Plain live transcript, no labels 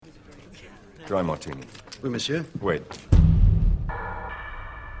Dry martini. Oui, monsieur. Wait.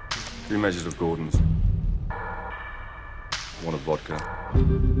 3 measures of Gordon's. 1 of vodka.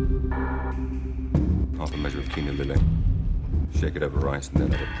 Half a measure of quinoa lily. Shake it over rice and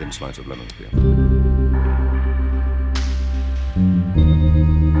then add a thin slice of lemon peel.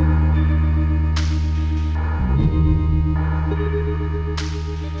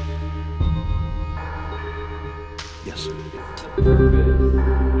 Yes, sir.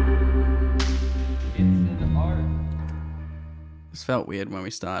 This felt weird when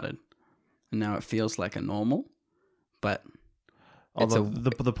we started, and now it feels like a normal, but it's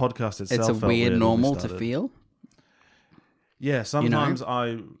the podcast itself it's a felt weird when we normal to started. feel. Yeah, sometimes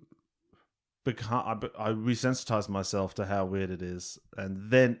I resensitize myself to how weird it is, and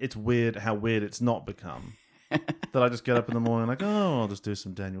then it's weird how weird it's not become. That I just get up in the morning like, oh, I'll just do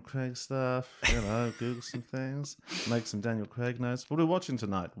some Daniel Craig stuff, Google some things, make some Daniel Craig notes. What are we watching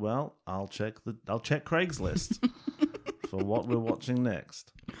tonight? Well, I'll check Craigslist for what we're watching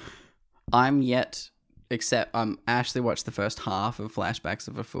next. Ashley watched the first half of Flashbacks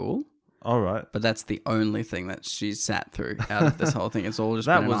of a Fool. All right. But that's the only thing that she's sat through out of this whole thing. It's all just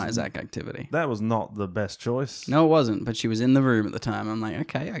been an Isaac activity. That was not the best choice. No, it wasn't. But she was in the room at the time. I'm like,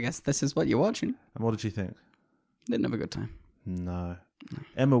 okay, I guess this is what you're watching. And what did you think? Didn't have a good time. No.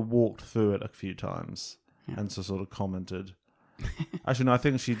 Emma walked through it a few times and so sort of commented. Actually, no, I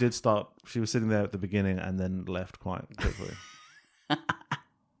think she did start. She was sitting there at the beginning and then left quite quickly.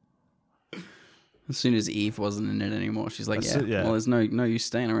 As soon as Eve wasn't in it anymore, she's like, That's it, yeah. well, there's no use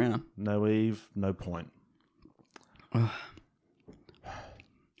staying around. No Eve, no point. How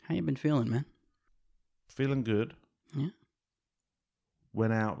you been feeling, man? Feeling good. Yeah.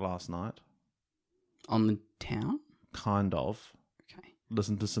 Went out last night. On the town? Kind of. Okay.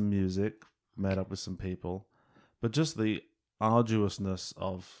 Listened to some music. Met up with some people. But just the arduousness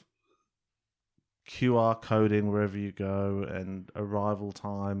of QR coding wherever you go and arrival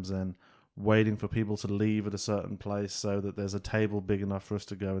times and waiting for people to leave at a certain place so that there's a table big enough for us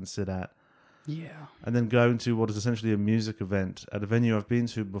to go and sit at. Yeah. And then going to what is essentially a music event at a venue I've been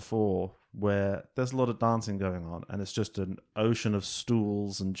to before where there's a lot of dancing going on and it's just an ocean of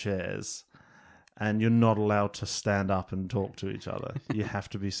stools and chairs and you're not allowed to stand up and talk to each other. You have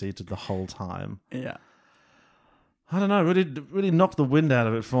to be seated the whole time. Yeah. I don't know, really knocked the wind out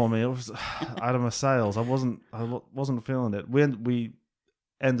of it for me. It was out of my sails. I wasn't feeling it. We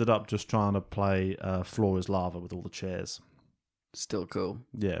ended up just trying to play Floor is Lava with all the chairs. Still cool.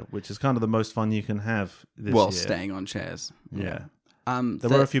 Yeah, which is kind of the most fun you can have this While year. staying on chairs. Yeah. There There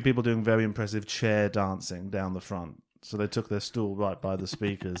were a few people doing very impressive chair dancing down the front. So they took their stool right by the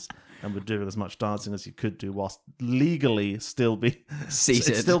speakers and were doing as much dancing as you could do whilst legally still be seated.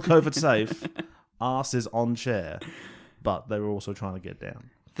 It's still COVID safe. Arse is on chair, but they were also trying to get down.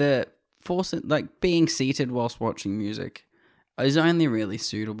 The being seated whilst watching music is only really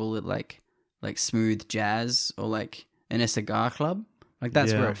suitable at like smooth jazz or like in a cigar club. Like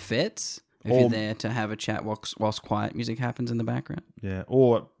that's where it fits. If you're there to have a chat whilst quiet music happens in the background. Yeah,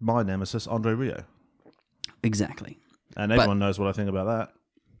 or my nemesis, Andre Rio. Exactly. And everyone knows what I think about that.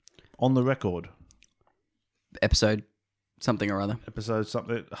 On the record. Episode something or other. Episode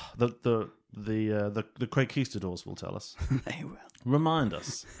something. The Craig Keistadors will tell us. They will. Remind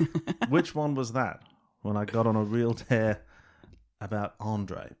us. Which one was that? When I got on a real tear about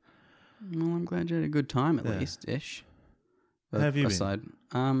Andre. Well, I'm glad you had a good time at least, ish. How have you been? I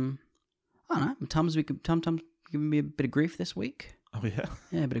don't know. Tom's giving me a bit of grief this week. Oh, yeah?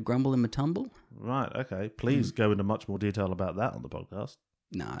 Yeah, a bit of grumble in my tumble. Right, okay. Please go into much more detail about that on the podcast.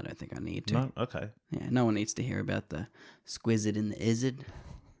 No, I don't think I need to. No? Okay. Yeah, no one needs to hear about the squizzard and the izzard,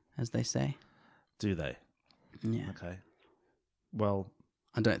 as they say. Do they? Yeah. Okay. Well...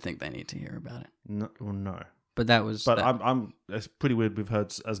 I don't think they need to hear about it. No. But that was... But it's pretty weird we've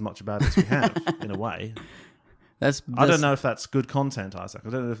heard as much about it as we have, in a way. I don't know if that's good content, Isaac. I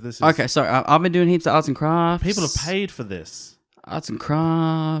don't know if this is... Okay, sorry. I've been doing heaps of arts and crafts. People have paid for this. Arts and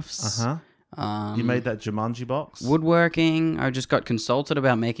crafts. Uh-huh. You made that Jumanji box? Woodworking. I just got consulted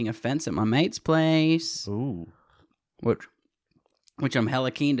about making a fence at my mate's place. Ooh. Which I'm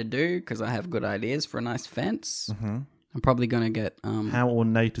hella keen to do because I have good ideas for a nice fence. Mm-hmm. I'm probably going to get... How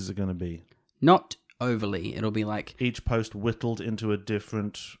ornate is it going to be? Not overly. It'll be like... Each post whittled into a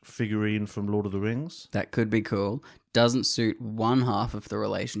different figurine from Lord of the Rings? That could be cool. Doesn't suit one half of the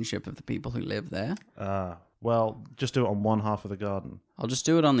relationship of the people who live there. Well, just do it on one half of the garden. I'll just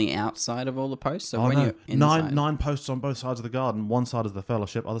do it on the outside of all the posts. So when you're inside... Nine posts on both sides of the garden. One side is the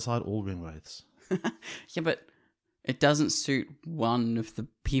Fellowship, other side all ring wraiths. Yeah, but it doesn't suit one of the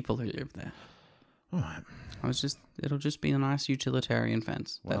people who live there. All right. It'll just be a nice utilitarian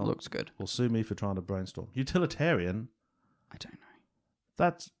fence that Well, looks good. Well, sue me for trying to brainstorm. Utilitarian? I don't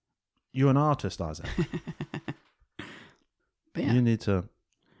know. You're an artist, Isaac. But yeah, You need to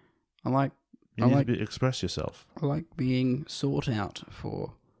express yourself. I like being sought out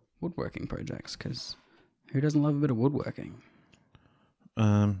for woodworking projects because who doesn't love a bit of woodworking?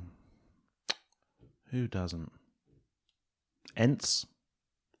 Who doesn't? Ents?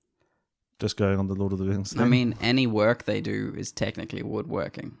 Just going on the Lord of the Rings thing. I mean, any work they do is technically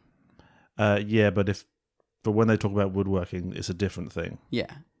woodworking. Yeah, but when they talk about woodworking, it's a different thing.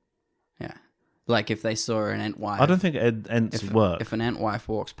 Yeah. Like if they saw an ent wife. I don't think Ents work. If an ent wife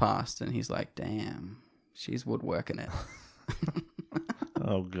walks past and he's like, damn, she's woodworking it.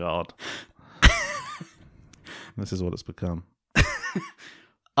 Oh, God. This is what it's become.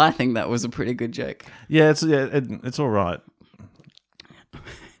 I think that was a pretty good joke. Yeah, it's all right.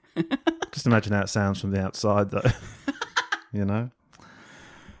 Just imagine how it sounds from the outside, though. You know?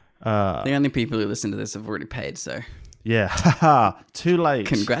 The only people who listen to this have already paid, so Yeah, haha, too late.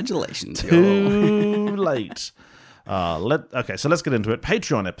 congratulations, y'all. Too late. Okay, so let's get into it.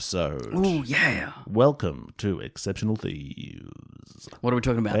 Patreon episode. Oh, yeah. Welcome to Exceptional Thieves. What are we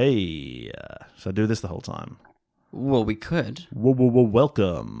talking about? Hey, should I do this the whole time? Well, we could.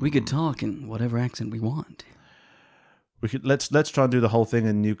 Welcome. We could talk in whatever accent we want. We could let's try and do the whole thing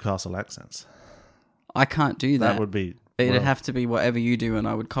in Newcastle accents. I can't do that. That would be. It'd have to be whatever you do and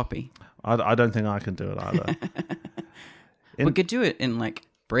I would copy. I don't think I can do it either. We could do it in like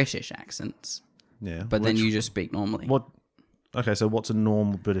British accents, Yeah, but then you just speak normally. What? Okay, so what's a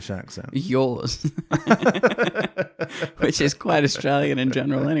normal British accent? Yours. Which is quite Australian in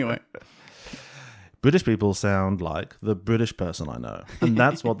general anyway. British people sound like the British person I know, and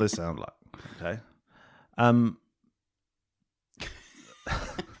that's what they sound like. Okay.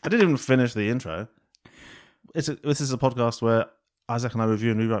 I didn't even finish the intro. This is a podcast where Isaac and I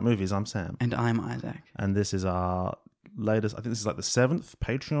review and rewrite movies. I'm Sam. And I'm Isaac. And this is our latest, I think this is like the 7th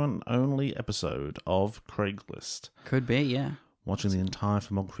Patreon-only episode of Craigslist. Could be, yeah. Watching the entire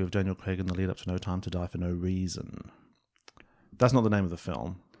filmography of Daniel Craig in the lead up to No Time to Die for No Reason. That's not the name of the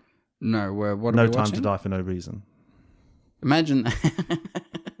film. No, what are No we Time watching? to Die for No Reason. Imagine that.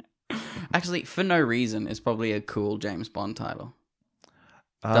 Actually, For No Reason is probably a cool James Bond title.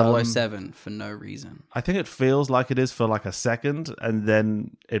 007 for no reason. I think it feels like it is for like a second, and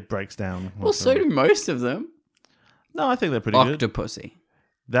then it breaks down. Well, so do most of them. No, I think they're pretty good. Octopussy.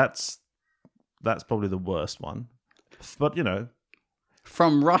 That's probably the worst one. But you know,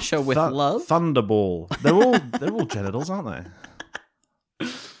 From Russia with Love. Thunderball. They're all genitals, aren't they?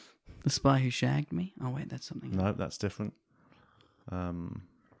 The Spy Who Shagged Me. Oh wait, that's something. No, that's different.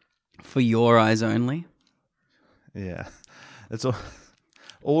 For Your Eyes Only. Yeah, it's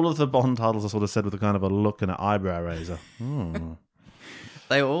all of the Bond titles are sort of said with a kind of a look and an eyebrow raiser.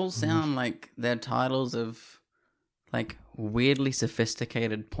 They all sound like they're titles of like weirdly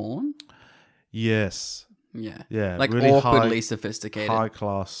sophisticated porn. Yes. Yeah. Yeah. Like really awkwardly sophisticated. high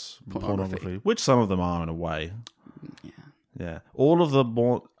class pornography. pornography, which some of them are in a way. Yeah. Yeah. All of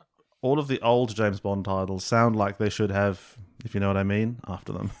the old James Bond titles sound like they should have, if you know what I mean,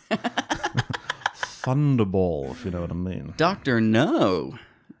 after them. Thunderball, if you know what I mean. Dr. No,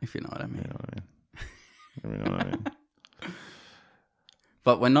 if you know what I mean. You know what I mean?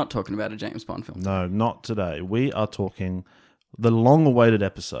 But we're not talking about a James Bond film. No, not today. We are talking the long-awaited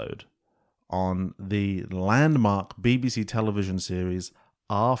episode on the landmark BBC television series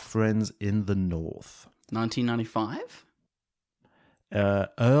Our Friends in the North. 1995?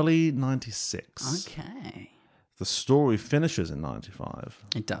 Early 96. Okay. The story finishes in 95.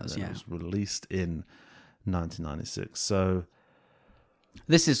 It does, Then yeah. It was released in 1996. So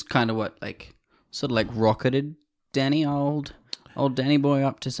This is kind of what, like, sort of like rocketed Danny, old Danny boy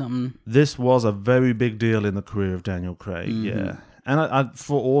up to something. this was a very big deal in the career of Daniel Craig, yeah. And I,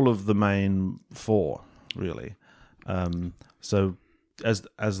 for all of the main four, really. So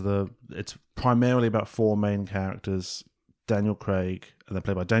it's primarily about four main characters: Daniel Craig, and they're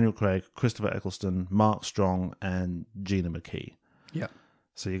played by Daniel Craig, Christopher Eccleston, Mark Strong, and Gina McKee. Yeah.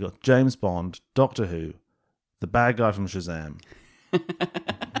 So you got James Bond, Doctor Who, the bad guy from Shazam,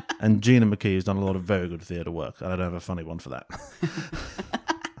 and Gina McKee, who's done a lot of very good theatre work. And I don't have a funny one for that.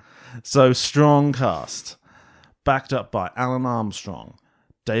 So strong cast, backed up by Alan Armstrong,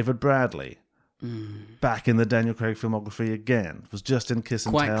 David Bradley, back in the Daniel Craig filmography again. Was just in Kiss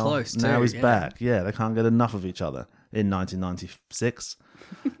and Quite Tell. close, Now too, he's yeah. back. Yeah, they can't get enough of each other in 1996.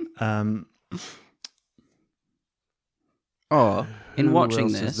 Oh, in Who watching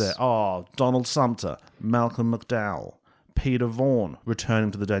else is this, there? Oh, Donald Sumter, Malcolm McDowell, Peter Vaughan returning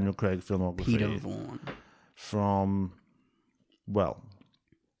to the Daniel Craig filmography. Peter Vaughan. From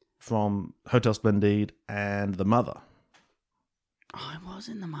Hotel Splendid and The Mother. Oh, I was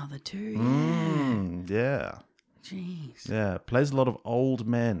in The Mother too. Yeah. Jeez. Yeah, plays a lot of old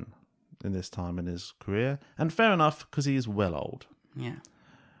men in this time in his career. And fair enough, because he is well old. Yeah.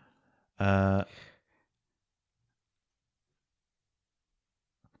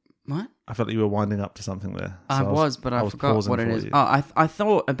 What? I felt like you were winding up to something there. I was, but I forgot pausing what it for is. you. Oh, I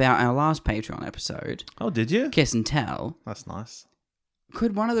thought about our last Patreon episode, Oh, did you? Kiss and Tell. That's nice.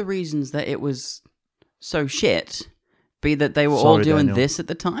 Could one of the reasons that it was so shit be that they were all Sorry, doing Daniel. this at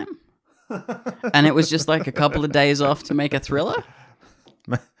the time? And it was just like a couple of days off to make a thriller?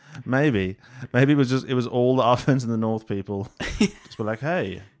 Maybe it was all our friends in the North people. Just were like,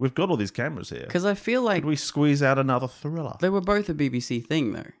 hey, we've got all these cameras here. Because I feel like Could we squeeze out another thriller? they were both a BBC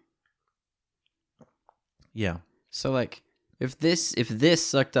thing, though. Yeah. So, like, if this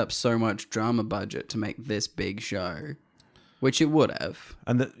sucked up so much drama budget to make this big show, which it would have,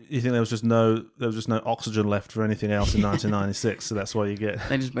 And you think there was just no oxygen left for anything else in 1996, so that's why you get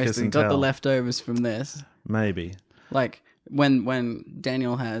they just Kiss basically and got the Tell. leftovers from this. Maybe. Like, when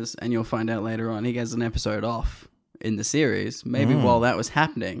Daniel has, and you'll find out later on, he gets an episode off in the series, maybe while that was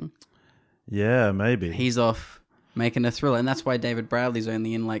happening, Yeah, maybe. he's off making a thriller. And that's why David Bradley's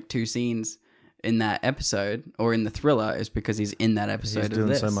only in, like, 2 scenes in that episode, or in the thriller, is because he's in that episode He's of doing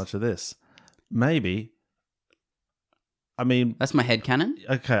this. so much of this. Maybe. I mean, That's my headcanon.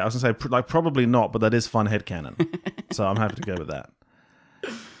 okay, I was going to say, probably not, but that is fun headcanon. So I'm happy to go with that.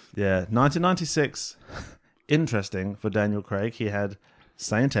 Yeah, 1996. Interesting for Daniel Craig. He had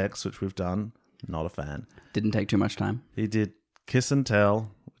Saint X, which we've done. Not a fan. Didn't take too much time. He did Kiss and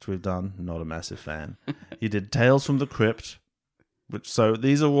Tell, which we've done. Not a massive fan. He did Tales from the Crypt, so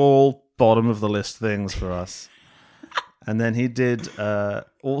these are all bottom of the list things for us. And then he did,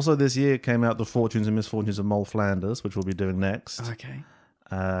 also this year came out The Fortunes and Misfortunes of Mole Flanders, which we'll be doing next. Okay.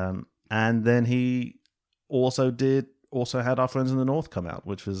 And then he also had Our Friends in the North come out,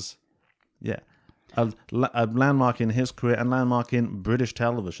 which was, a landmark in his career and landmark in British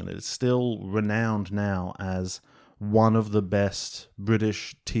television. It's still renowned now as one of the best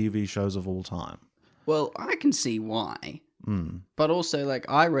British TV shows of all time. Well, I can see why. But also, like,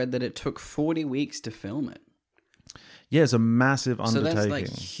 I read that it took 40 weeks to film it. Yeah, it's a massive So undertaking. that's, like,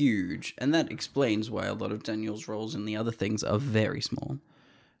 huge. And that explains why a lot of Daniel's roles in the other things are very small.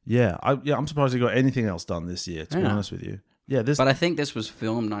 Yeah, I'm surprised he got anything else done this year, to be Yeah. honest with you. Yeah, this. But I think this was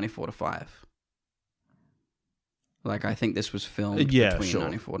filmed 94 to 5. Like, I think this was filmed between sure.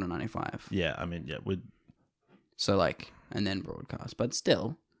 94 to 95. Yeah, I mean, So, like, and then broadcast. But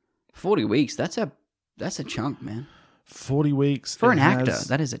still, 40 weeks, that's a chunk, man. 40 weeks For it an actor, has,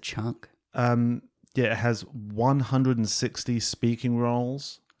 that is a chunk. it has 160 speaking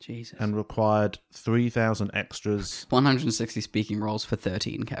roles Jesus. and required 3,000 extras. 160 speaking roles for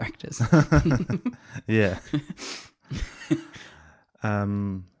 13 characters. Yeah.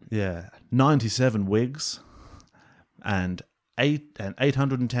 Yeah, 97 wigs and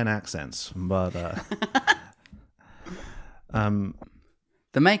 810 accents, but The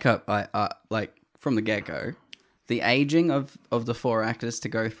makeup, I like, from the get-go, the aging of the 4 actors to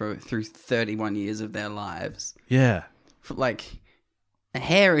go through 31 years of their lives. yeah. Like,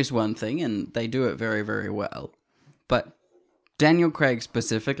 hair is one thing, and they do it very, very well. But Daniel Craig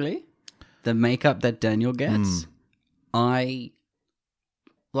specifically, the makeup that Daniel gets,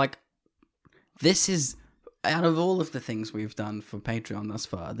 this is, out of all of the things we've done for Patreon thus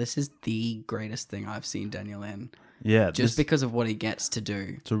far, this is the greatest thing I've seen Daniel in. Yeah, Just because of what he gets to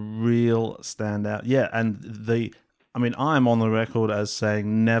do. it's a real standout. Yeah, and I'm on the record as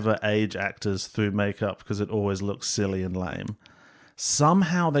saying never age actors through makeup because it always looks silly and lame.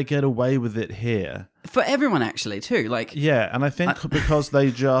 Somehow they get away with it here. For everyone, actually, too. Like, Yeah, and I think because I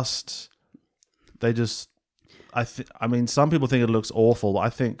mean, some people think it looks awful, but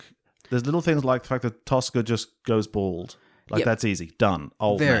I think there's little things like the fact that Tosca just goes bald. Like, Yep. that's easy. Done.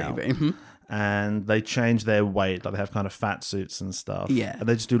 Old very, now. very. And they change their weight. Like, they have kind of fat suits and stuff. Yeah. And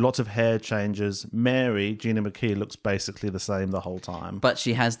they just do lots of hair changes. Mary, Gina McKee, looks basically the same the whole time. But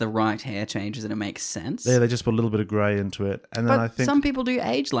she has the right hair changes and it makes sense. Yeah, they just put a little bit of grey into it. And then But I think, some people do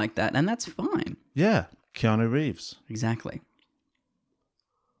age like that, and that's fine. yeah, Keanu Reeves. Exactly.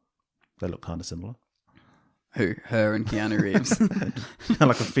 They look kind of similar. Who? Her and Keanu Reeves.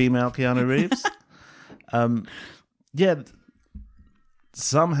 Like a female Keanu Reeves. Yeah,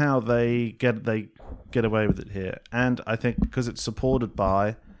 somehow they get away with it here, and I think because it's supported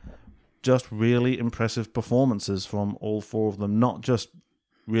by just really impressive performances from all 4 of them, not just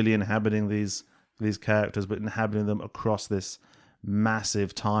really inhabiting these these characters, but inhabiting them across this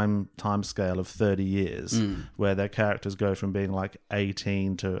massive time scale of 30 years, where their characters go from being like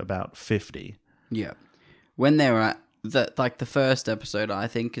 18 to about 50. Yeah. When they were at the first episode, I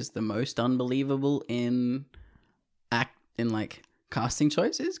think is the most unbelievable in casting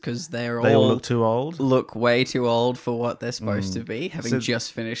choices, because they all look too old. Look way too old for what they're supposed to be, having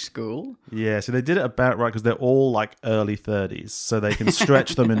just finished school. Yeah, so they did it about right because they're all like early 30s, so they can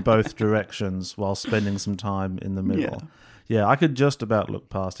stretch them in both directions while spending some time in the middle. Yeah, I could just about look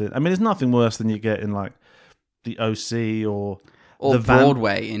past it. I mean, it's nothing worse than you get in like the OC or the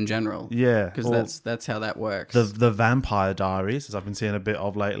Broadway in general. Yeah, because that's how that works. The Vampire Diaries, as I've been seeing a bit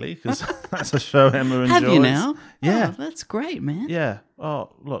of lately, because that's a show Emma enjoys. Have you now? Yeah, oh, that's great, man. Yeah.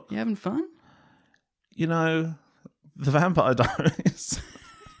 Oh, look, you having fun? You know, the Vampire Diaries.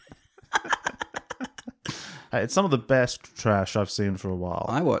 Hey, it's some of the best trash I've seen for a while.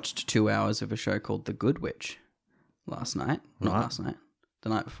 I watched 2 hours of a show called The Good Witch last night. Not last night, the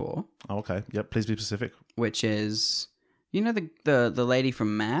night before. Oh, okay. Yep. Please be specific. Which is, you know, the lady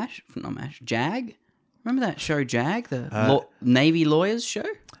from MASH, not MASH, JAG. Remember that show JAG, the Navy lawyers show?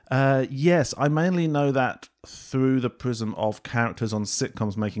 Yes, I mainly know that through the prism of characters on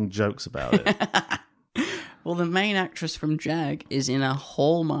sitcoms making jokes about it. Well, the main actress from JAG is in a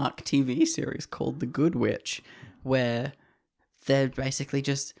Hallmark TV series called The Good Witch, where they're basically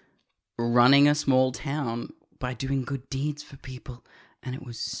just running a small town by doing good deeds for people. And it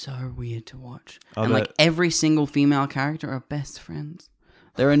was so weird to watch. And every single female character are best friends.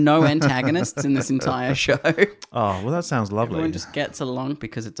 There are no antagonists in this entire show. Oh, well, that sounds lovely. Everyone just gets along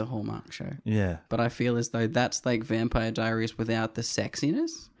because it's a Hallmark show. Yeah. But I feel as though that's like Vampire Diaries without the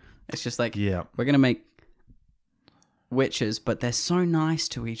sexiness. It's just like, we're going to make witches, but they're so nice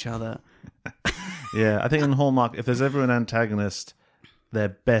to each other. Yeah, I think in Hallmark, if there's ever an antagonist, they're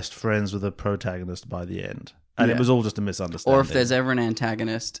best friends with the protagonist by the end. And it was all just a misunderstanding. Or if there's ever an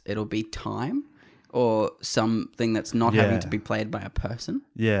antagonist, it'll be time or something that's not having to be played by a person.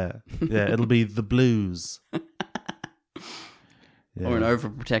 Yeah, it'll be the blues. Or an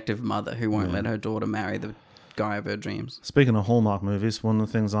overprotective mother who won't let her daughter marry the guy of her dreams. Speaking of Hallmark movies, one of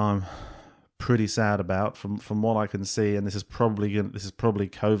the things I'm pretty sad about, from what I can see, and this is probably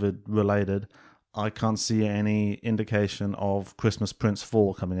COVID related, I can't see any indication of Christmas Prince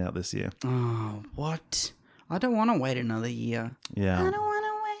 4 coming out this year. Oh, what? I don't want to wait another year. Yeah. I don't want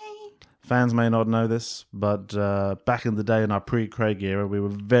to wait. Fans may not know this, but back in the day in our pre-Craig era, we were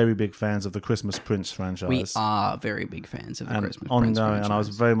very big fans of the Christmas Prince franchise. We are very big fans of the Christmas Prince franchise. And I was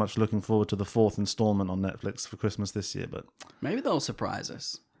very much looking forward to the 4th installment on Netflix for Christmas this year. But maybe they'll surprise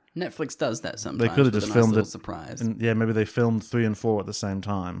us. Netflix does that sometimes. They could have just filmed it. Surprise. Maybe they filmed 3 and 4 at the same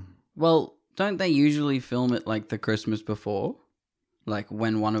time. Well, don't they usually film it like the Christmas before? Like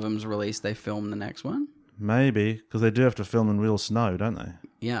when one of them's released, they film the next one? Maybe, because they do have to film in real snow, don't they?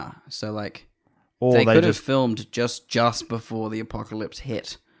 Yeah, so like or they could have filmed just before the apocalypse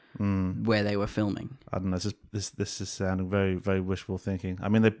hit where they were filming. I don't know, this is sounding very, very wishful thinking. I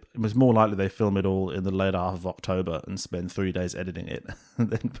mean, it was more likely they film it all in the later half of October and spend 3 days editing it and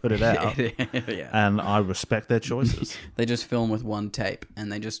then put it out. Yeah. And I respect their choices. They just film with one tape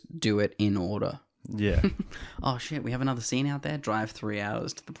and they just do it in order. Yeah. Oh shit, we have another scene out there? Drive 3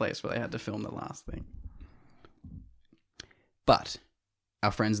 hours to the place where they had to film the last thing. But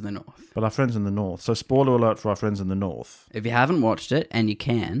our friends in the north. So spoiler alert for our friends in the north. If you haven't watched it, and you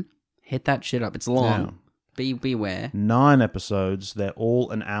can, hit that shit up. It's long. Yeah. Beware. 9 episodes. They're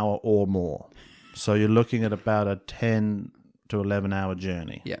all an hour or more. So you're looking at about a 10 to 11 hour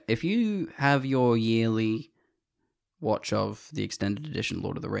journey. Yeah. If you have your yearly watch of the extended edition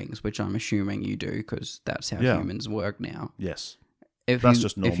Lord of the Rings, which I'm assuming you do because that's how humans work now. Yes. That's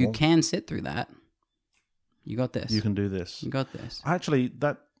just normal. If you can sit through that, you got this. You can do this. You got this. Actually,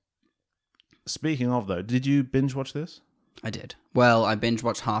 speaking of though, did you binge watch this? I did. Well, I binge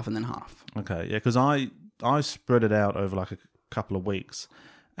watched half and then half. Okay, yeah, because I spread it out over like a couple of weeks,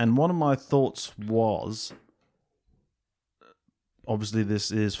 and one of my thoughts was, obviously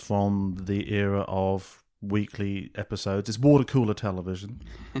this is from the era of weekly episodes. It's water cooler television.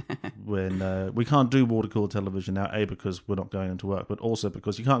 When we can't do water cooler television now, A, because we're not going into work, but also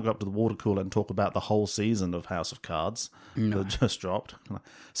because you can't go up to the water cooler and talk about the whole season of House of Cards that just dropped.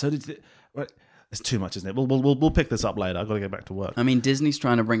 So it's too much, isn't it? We'll pick this up later. I've got to get back to work. I mean, Disney's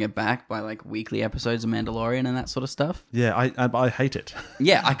trying to bring it back by like weekly episodes of Mandalorian and that sort of stuff. Yeah, I hate it.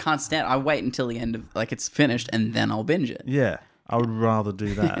 Yeah, I can't stand it. I wait until the end of it's finished and then I'll binge it. Yeah, I would rather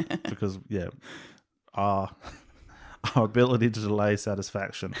do that because our ability to delay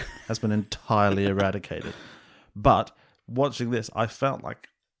satisfaction has been entirely eradicated. But watching this, I felt like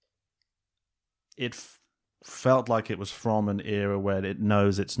felt like it was from an era where it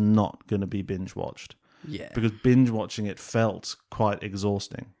knows it's not going to be binge watched. Yeah. Because binge watching it felt quite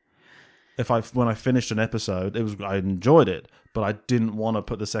exhausting. When I finished an episode, I enjoyed it, but I didn't want to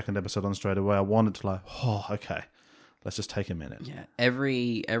put the second episode on straight away. I wanted to okay, let's just take a minute. Yeah.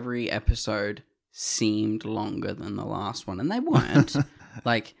 Every episode seemed longer than the last one, and they weren't.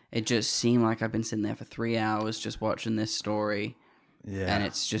 Like, it just seemed like I've been sitting there for 3 hours just watching this story. Yeah. And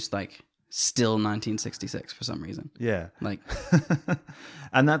it's just like still 1966 for some reason. Yeah. Like,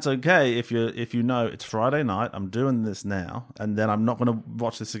 and that's okay if you know it's Friday night, I'm doing this now, and then I'm not going to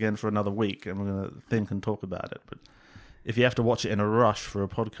watch this again for another week, and we're going to think and talk about it. But if you have to watch it in a rush for a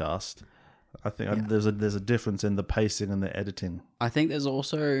podcast, I think there's a difference in the pacing and the editing. I think there's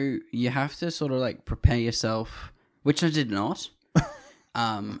also, you have to sort of like prepare yourself, which I did not,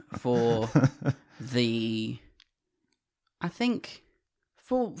 for I think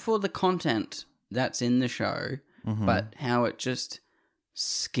for the content that's in the show, but how it just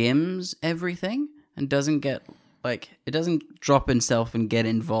skims everything and doesn't get, like, it doesn't drop itself and get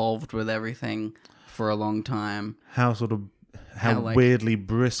involved with everything for a long time. How weirdly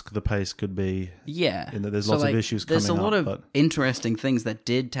brisk the pace could be. Yeah. In that there's lots of issues coming up. There's a lot of interesting things that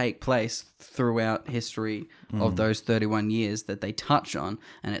did take place throughout history of those 31 years that they touch on,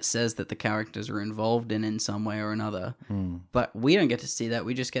 and it says that the characters are involved in some way or another. But we don't get to see that.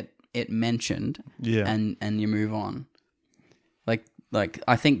 We just get it mentioned, and you move on. Like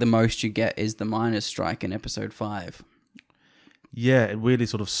I think the most you get is the miners' strike in episode 5. Yeah, it really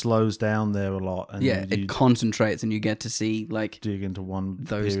sort of slows down there a lot. And it concentrates, and you get to see, like, dig into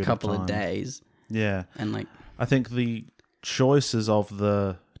those couple of days. Yeah. And, like, I think the choices of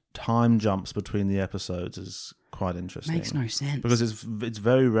the time jumps between the episodes is quite interesting. Makes no sense. Because it's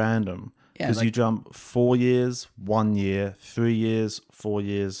very random. Because you jump 4 years, 1 year, 3 years, 4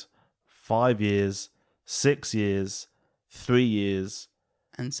 years, 5 years, 6 years, 3 years,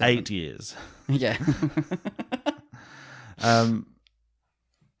 and 7. 8 years. Yeah. And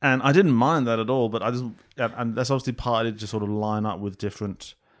I didn't mind that at all, but and that's obviously partly to sort of line up with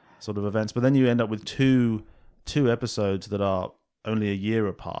different sort of events. But then you end up with two episodes that are only a year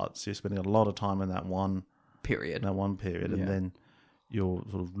apart, so you're spending a lot of time in that one period, and then you're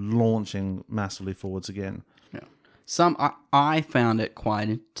sort of launching massively forwards again. Yeah. I found it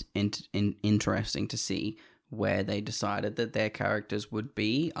quite interesting to see where they decided that their characters would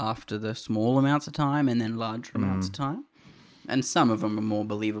be after the small amounts of time and then larger amounts of time. And some of them are more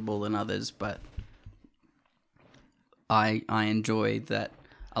believable than others, but I enjoy that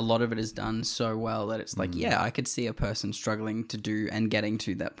a lot of it is done so well that it's like, I could see a person struggling to do and getting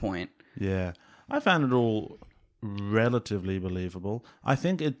to that point. Yeah. I found it all relatively believable. I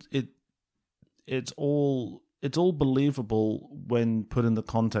think it's all believable when put in the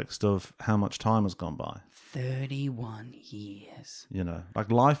context of how much time has gone by. 31 years. You know, like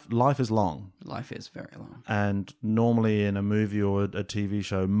life is long. Life is very long. And normally in a movie or a TV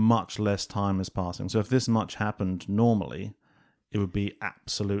show, much less time is passing. So if this much happened normally, it would be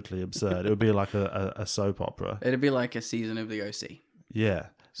absolutely absurd. It would be like a soap opera. It'd be like a season of The OC. Yeah.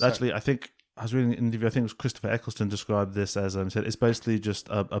 Actually, I think I was reading an interview, I think it was Christopher Eccleston described this as, said it's basically just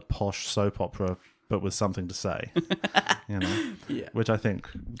a posh soap opera, but with something to say, you know, which I think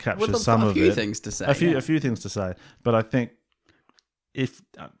captures some of it. A few things to say. A few things to say, but I think if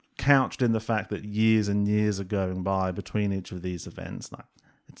couched in the fact that years and years are going by between each of these events, like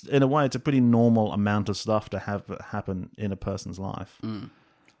in a way, it's a pretty normal amount of stuff to have happen in a person's life.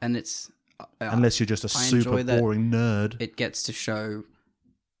 And it's unless you're just a super boring nerd. It gets to show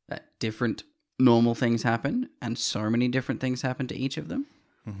that different normal things happen, and so many different things happen to each of them.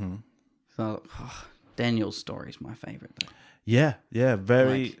 Mm-hmm. So, Daniel's story is my favorite. Though. Yeah,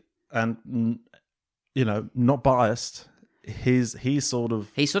 very, and you know, not biased. He sort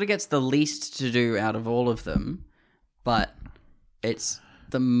of gets the least to do out of all of them, but it's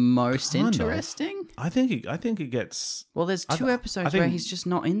the most interesting. I think it gets. Well, there's two episodes where he's just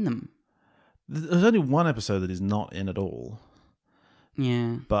not in them. There's only one episode that he's not in at all.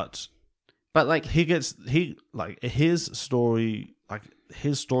 Yeah, but like his story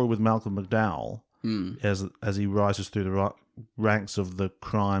with Malcolm McDowell as he rises through the ranks of the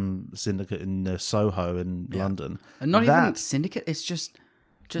crime syndicate in Soho in London, and not even syndicate. It's just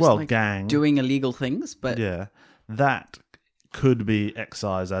like gang doing illegal things. But that could be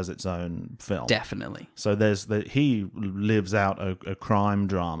excised as its own film, definitely. So he lives out a crime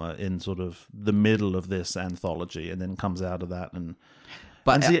drama in sort of the middle of this anthology, and then comes out of that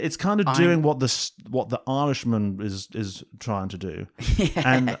But it's kind of doing what the Irishman is trying to do. Yeah.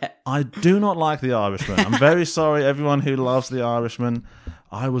 And I do not like The Irishman. I'm very sorry, everyone who loves The Irishman.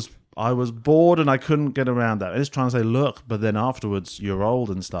 I was I was bored and I couldn't get around that. I was trying to say, look, but then afterwards you're old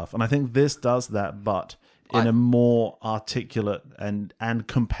and stuff. And I think this does that, but in a more articulate and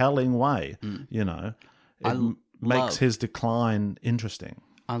compelling way. You know, it makes his decline interesting.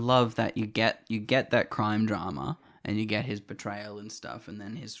 I love that you get that crime drama and you get his betrayal and stuff, and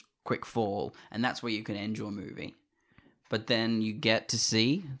then his quick fall, and that's where you can end your movie. But then you get to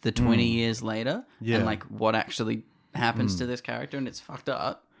see the 20 years later and like what actually happens to this character, and it's fucked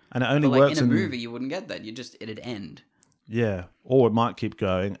up. And it only but, like, works in a movie. You wouldn't get that. It'd end. Yeah, or it might keep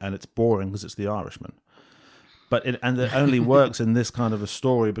going and it's boring because it's The Irishman. But it only works in this kind of a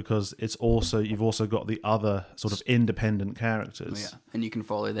story because you've also got the other sort of independent characters. Yeah, and you can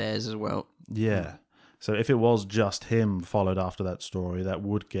follow theirs as well. Yeah. So if it was just him followed after that story, that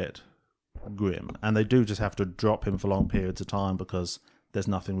would get grim. And they do just have to drop him for long periods of time because there's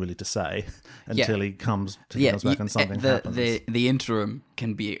nothing really to say until he comes back and something happens. The interim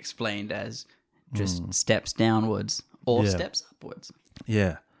can be explained as just steps downwards or steps upwards.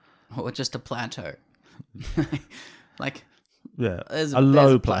 Yeah. Or just a plateau. Like, yeah, there's a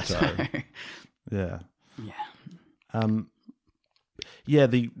low plateau. Yeah. Yeah.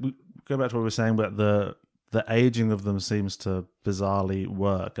 We go back to what we were saying about the aging of them seems to bizarrely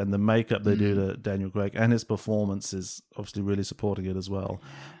work, and the makeup they do to Daniel Craig and his performance is obviously really supporting it as well.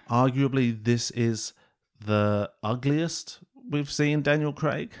 Arguably, this is the ugliest we've seen Daniel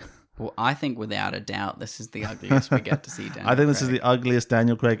Craig. Well, I think without a doubt, this is the ugliest we get to see Daniel I think this Craig. is the ugliest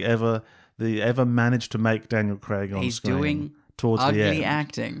Daniel Craig ever. They ever managed to make Daniel Craig on He's screen. doing towards the end. ugly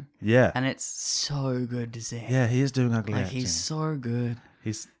acting. Yeah. And it's so good to see. Yeah, he is doing ugly Like, acting. he's so good.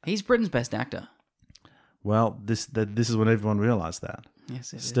 He's Britain's best actor. well, this is when everyone realized that.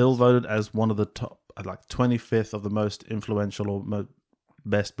 Yes, it Still is. voted as one of the top, like 25th of the most influential or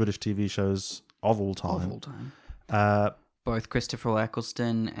best British TV shows of all time. Of all time. Both Christopher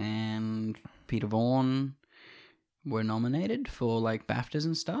Eccleston and Peter Vaughan were nominated for like BAFTAs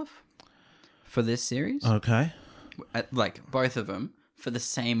and stuff for this series. Okay. Like both of them for the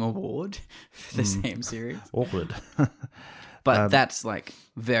same award for the same series. Awkward. But that's like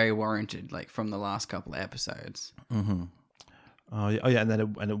very warranted, like from the last couple of episodes. Mm-hmm. Oh yeah, and then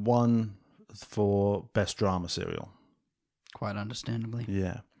it won for best drama serial. Quite understandably.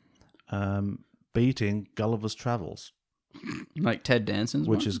 Yeah. Beating Gulliver's Travels, Like Ted Danson's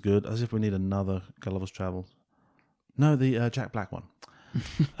which one? is good. As if we need another Gulliver's Travels. No, the Jack Black one.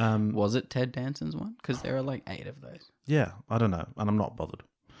 Was it Ted Danson's one? Because there are like 8 of those. Yeah, I don't know, and I'm not bothered.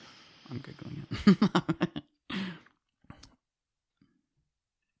 I'm Googling it.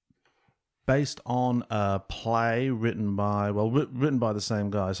 Based on a play written by the same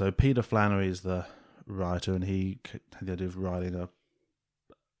guy. So Peter Flannery is the writer, and he had the idea of writing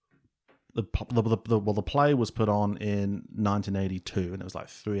the play was put on in 1982, and it was like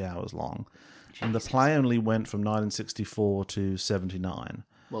 3 hours long. Jesus. And the play only went from 1964 to 79.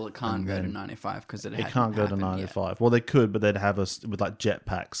 Well, it can't go to 95 because it can't go to 95. Yet. Well, they could, but they'd have us with like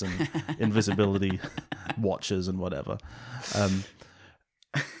jetpacks and invisibility watches and whatever.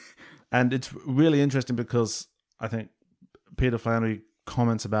 And it's really interesting because I think Peter Flannery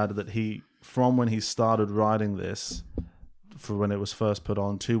comments about it that from when he started writing this, for when it was first put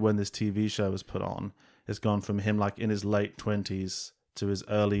on to when this TV show was put on, it's gone from him like in his late 20s to his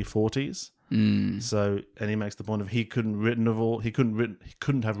early 40s. So, and he makes the point of he couldn't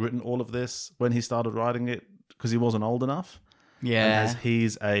have written all of this when he started writing it because he wasn't old enough. Yeah. And as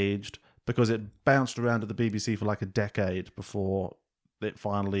he's aged, because it bounced around to the BBC for like a decade before it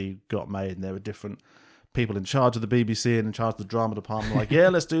finally got made, and there were different people in charge of the BBC and in charge of the drama department like, yeah,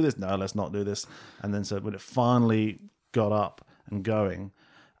 let's do this. No, let's not do this. And then so when it finally got up and going,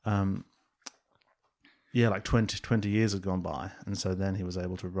 like 20 years had gone by, and so then he was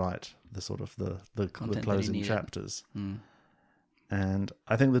able to write the sort of the closing chapters. And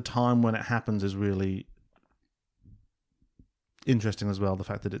I think the time when it happens is really interesting as well. The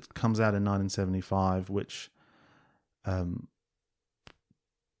fact that it comes out in 1975, which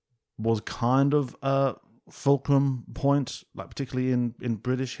was kind of a fulcrum point, like particularly in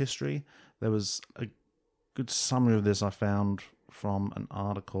British history. There was a good summary of this I found from an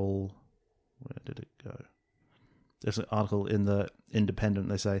article. Where did it go? There's an article in the Independent.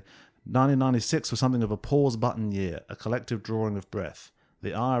 They say 1996 was something of a pause button year, a collective drawing of breath.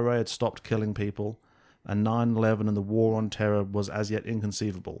 The IRA had stopped killing people, and 9/11 and the war on terror was as yet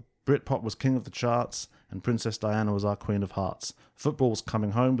inconceivable. Britpop was king of the charts, and Princess Diana was our Queen of Hearts. Football was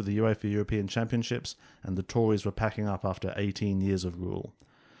coming home with the UEFA European Championships, and the Tories were packing up after 18 years of rule.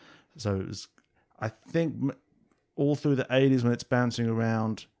 So it was, I think, all through the 80s when it's bouncing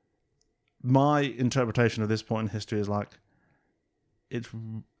around, my interpretation of this point in history is like, it's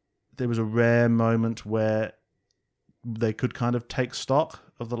there was a rare moment where they could kind of take stock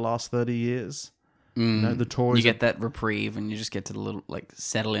of the last 30 years. You know, the Tories... You get that reprieve and you just get to the little, like,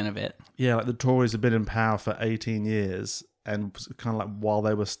 settle in a bit. Yeah, like the Tories have been in power for 18 years, and kind of like while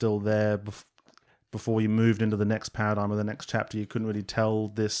they were still there, before you moved into the next paradigm or the next chapter, you couldn't really tell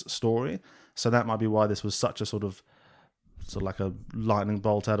this story. So that might be why this was such a sort of like a lightning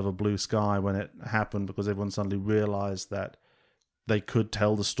bolt out of a blue sky when it happened, because everyone suddenly realized that they could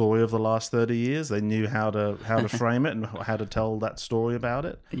tell the story of the last 30 years. They knew how to frame it and how to tell that story about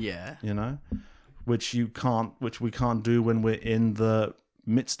it. Yeah. You know, which we can't do when we're in the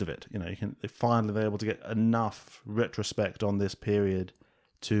midst of it. You know, finally they're able to get enough retrospect on this period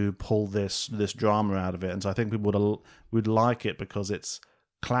to pull this drama out of it. And so I think people would like it because it's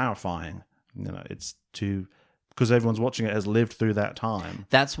clarifying. You know, because everyone's watching it has lived through that time.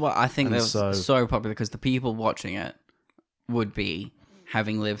 That's what I think that was so popular, because the people watching it would be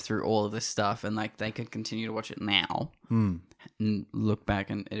having lived through all of this stuff, and like they could continue to watch it now and look back,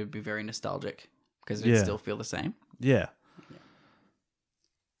 and it would be very nostalgic because it would still feel the same. Yeah.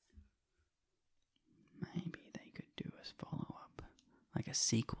 Maybe they could do a follow-up, like a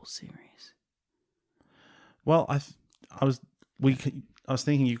sequel series. Well, I was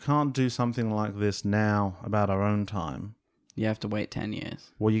thinking you can't do something like this now about our own time. You have to wait 10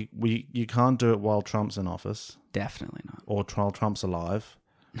 years. Well, you can't do it while Trump's in office. Definitely not. Or while Trump's alive.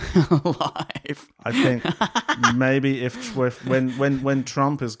 Alive. I think maybe when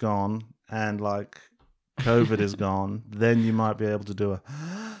Trump is gone and like COVID is gone, then you might be able to do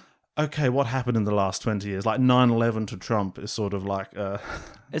okay, what happened in the last 20 years? Like 9/11 to Trump is sort of like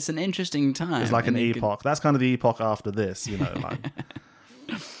it's an interesting time. It's like an epoch. That's kind of the epoch after this, you know, like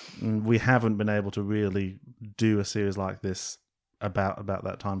we haven't been able to really do a series like this about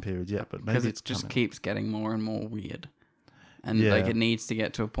that time period yet, but maybe it just keeps getting more and more weird. And like it needs to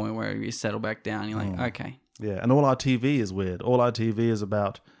get to a point where you settle back down. You're like, okay. Yeah, and all our TV is weird. All our TV is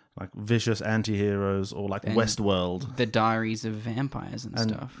about like vicious anti-heroes or like Westworld. The Diaries of Vampires and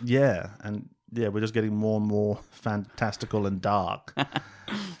stuff. Yeah, we're just getting more and more fantastical and dark.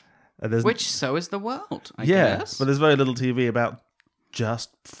 Which so is the world, I guess. But there's very little TV about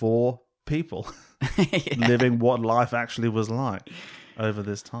just 4 people living what life actually was like over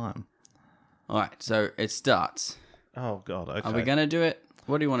this time. All right, so it starts. Oh, God, okay. Are we going to do it?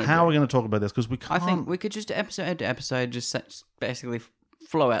 What do you want to do? How are we going to talk about this? Because we can't... I think we could just episode to episode just basically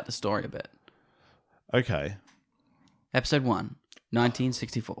flow out the story a bit. Okay. Episode 1,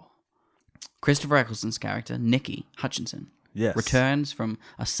 1964. Christopher Eccleston's character, Nicky Hutchinson, returns from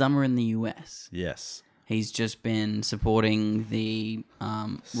a summer in the US. Yes. He's just been supporting the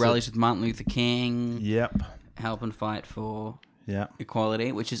rallies with Martin Luther King. Yep. Helping fight for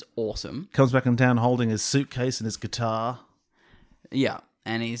equality, which is awesome. Comes back in town holding his suitcase and his guitar. Yeah,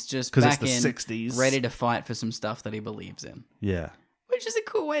 and he's just it's back the in, 60s. ready to fight for some stuff that he believes in. Yeah. Which is a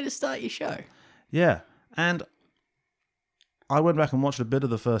cool way to start your show. Yeah, and I went back and watched a bit of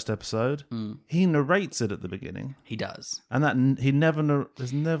the first episode. He narrates it at the beginning. He does, and that he never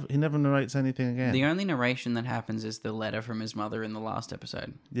narrates anything again. The only narration that happens is the letter from his mother in the last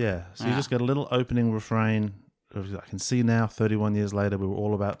episode. Yeah, so you just get a little opening refrain. I can see now, 31 years later, we were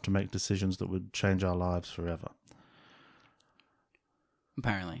all about to make decisions that would change our lives forever.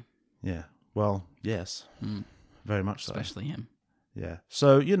 Apparently. Yeah. Well, yes. Very much so. Especially him. Yeah.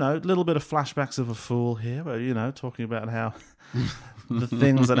 So, you know, a little bit of flashbacks of a fool here, where, you know, talking about how the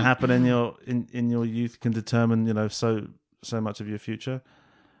things that happen in your youth can determine, you know, so much of your future.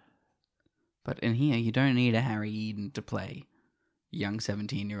 But in here, you don't need a Harry Eden to play young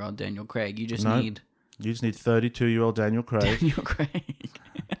 17-year-old Daniel Craig. You just need 32-year-old Daniel Craig. Daniel Craig.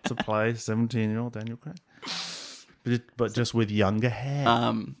 to play 17-year-old Daniel Craig. But just with younger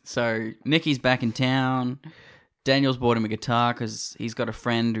hair. So Nicky's back in town. Daniel's bought him a guitar because he's got a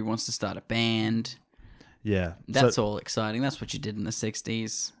friend who wants to start a band. Yeah. That's all exciting. That's what you did in the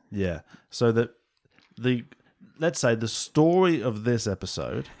 60s. Yeah. So let's say the story of this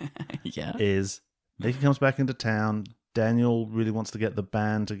episode is Nicky comes back into town. Daniel really wants to get the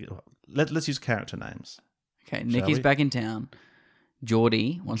band to let's use character names. Okay, Nicky's back in town.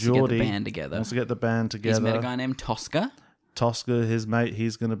 Geordie wants to get the band together. He's met a guy named Tosca. Tosca, his mate,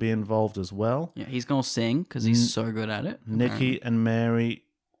 he's going to be involved as well. Yeah, he's going to sing because he's so good at it. Nicky and Mary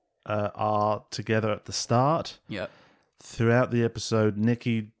are together at the start. Yep. Throughout the episode,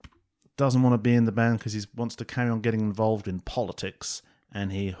 Nicky doesn't want to be in the band because he wants to carry on getting involved in politics.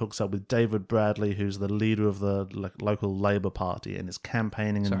 And he hooks up with David Bradley, who's the leader of the local Labour Party and is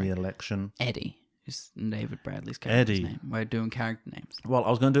campaigning in the election. Eddie is David Bradley's character's name. We're doing character names. Well, I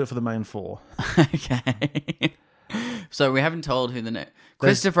was going to do it for the main 4. Okay. So we haven't told who the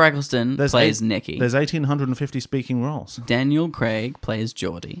Christopher Eccleston plays Nicky. There's 1,850 speaking roles. Daniel Craig plays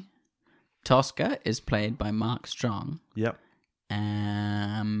Geordie. Tosca is played by Mark Strong. Yep.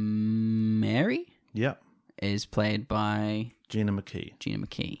 Mary Yep. is played by Gina McKee. Gina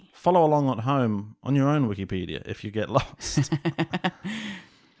McKee. Follow along at home on your own Wikipedia if you get lost.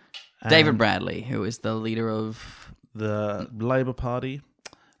 David Bradley, who is the leader of The Labour Party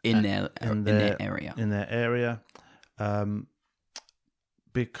in their area. In their area.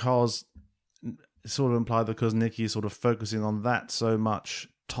 Because it's sort of implied because Nicky is sort of focusing on that so much,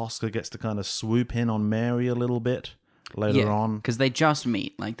 Tosca gets to kind of swoop in on Mary a little bit later on. Because they just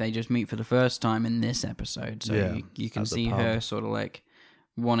meet. Like, they just meet for the first time in this episode. So you can see her sort of like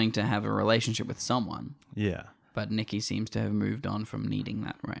wanting to have a relationship with someone. Yeah. But Nicky seems to have moved on from needing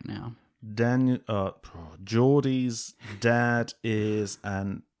that right now. Geordie's dad is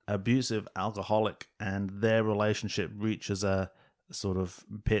an abusive alcoholic, and their relationship reaches a sort of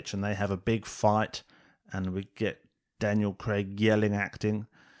pitch, and they have a big fight, and we get Daniel Craig yelling acting,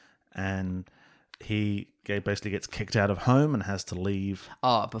 and he basically gets kicked out of home and has to leave.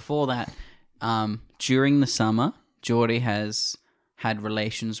 Oh, before that, during the summer, Geordie has had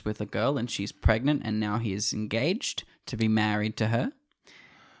relations with a girl, and she's pregnant, and now he is engaged to be married to her.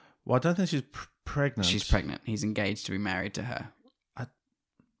 Well, I don't think she's pregnant. She's pregnant. He's engaged to be married to her.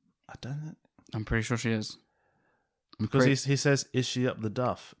 I don't know. I'm pretty sure she is. Because he says, "Is she up the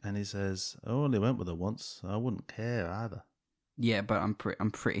duff?" And he says, "I only went with her once. I wouldn't care either." Yeah, but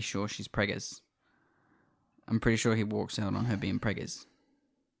I'm pretty sure she's preggers. I'm pretty sure he walks out on her being preggers.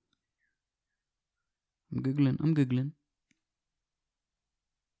 I'm googling.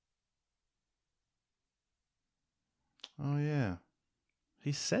 Oh yeah,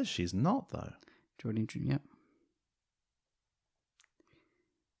 he says she's not though. Geordie, yep.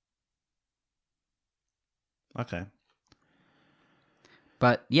 Okay.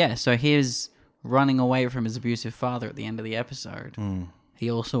 But yeah, so he's running away from his abusive father at the end of the episode. He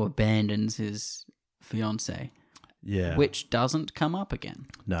also abandons his fiancée. Yeah. Which doesn't come up again.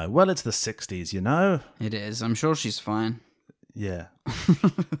 No. Well, it's the 60s, you know? It is. I'm sure she's fine. Yeah.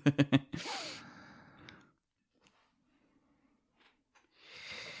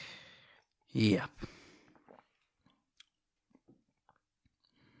 Yep.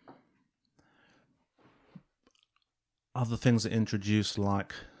 Other things that introduced,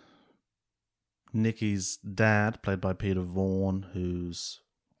 like Nicky's dad, played by Peter Vaughan, who's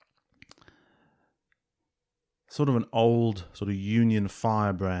sort of an old sort of Union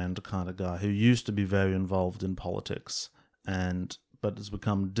firebrand kind of guy who used to be very involved in politics but has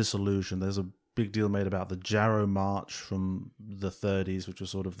become disillusioned. There's a big deal made about the Jarrow March from the 30s, which was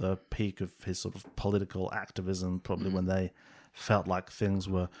sort of the peak of his sort of political activism, probably when they felt like things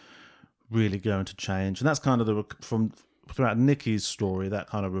were really going to change. And that's kind of throughout Nicky's story, that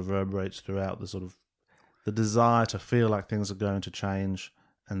kind of reverberates throughout the sort of the desire to feel like things are going to change,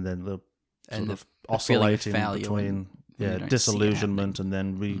 and then the sort of oscillating between disillusionment and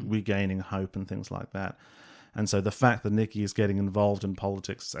then regaining hope and things like that. And so the fact that Nicky is getting involved in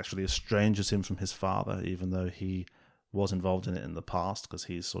politics actually estranges him from his father, even though he was involved in it in the past, because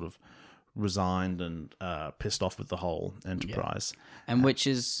he's sort of resigned and pissed off with the whole enterprise. Yeah. And which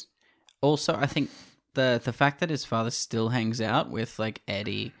is also, I think, the fact that his father still hangs out with like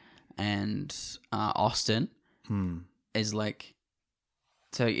Eddie and Austin is like,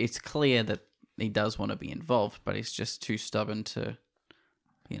 so it's clear that he does want to be involved, but he's just too stubborn to,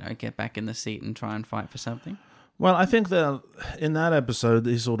 get back in the seat and try and fight for something. Well, I think that in that episode,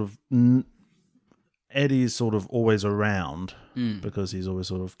 he's sort of Eddie's sort of always around because he's always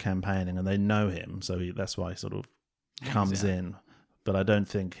sort of campaigning, and they know him, so that's why he sort of comes in. But I don't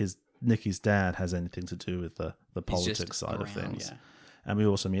think Nicky's dad has anything to do with the politics side of things. Yeah. And we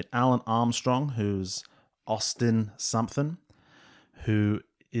also meet Alan Armstrong, who's Austin something, who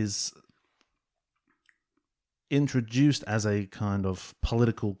is introduced as a kind of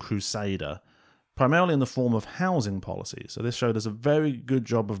political crusader, primarily in the form of housing policy. So this show does a very good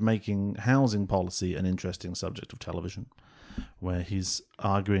job of making housing policy an interesting subject of television, where he's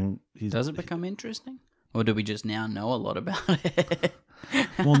arguing... Does it become interesting? Or do we just now know a lot about it?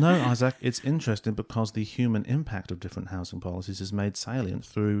 Well, no, Isaac, it's interesting because the human impact of different housing policies is made salient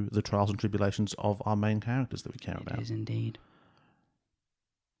through the trials and tribulations of our main characters that we care about. It is indeed.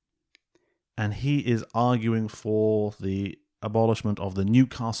 And he is arguing for the abolishment of the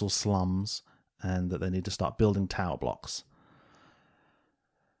Newcastle slums and that they need to start building tower blocks.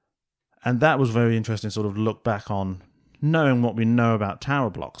 And that was very interesting, sort of look back on knowing what we know about tower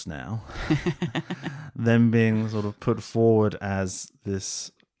blocks now, them being sort of put forward as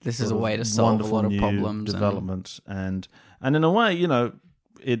this This is sort a of way to solve a wonderful lot of new problems. development, and in a way,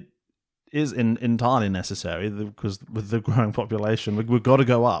 it is entirely necessary because with the growing population, we've got to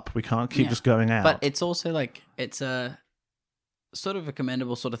go up. We can't keep just going out. But it's also like, it's a sort of a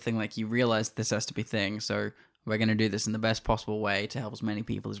commendable sort of thing. Like, you realize this has to be thing, so we're going to do this in the best possible way to help as many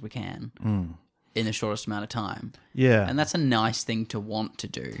people as we can in the shortest amount of time. Yeah. And that's a nice thing to want to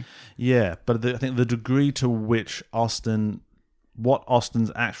do. Yeah, but I think the degree to which what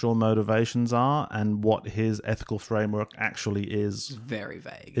Austin's actual motivations are and what his ethical framework actually is Very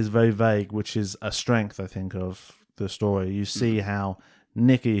vague. is very vague, which is a strength, I think, of the story. You see how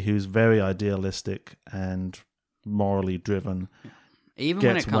Nikki, who's very idealistic and morally driven, Even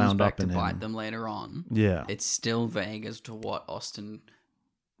when it gets comes wound back up to in him. bite them later on, Yeah. it's still vague as to what Austin,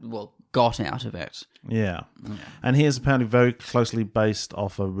 got out of it. Yeah. And he is apparently very closely based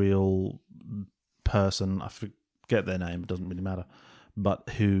off a real person. I forget their name, it doesn't really matter. But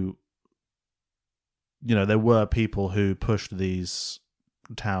who, there were people who pushed these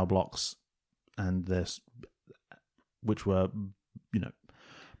tower blocks and this, which were,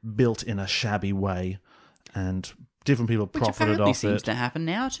 built in a shabby way, and different people Which profited apparently off seems it. to happen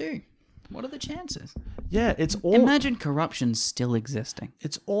now too. What are the chances? Yeah, it's all. Imagine corruption still existing.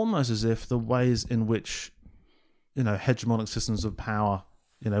 It's almost as if the ways in which, hegemonic systems of power,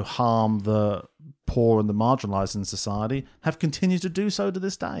 harm the poor and the marginalized in society have continued to do so to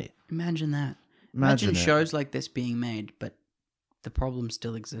this day. Imagine that. Imagine Imagine it. shows like this being made, but the problem's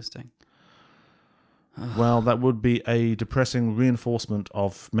still existing. Well, that would be a depressing reinforcement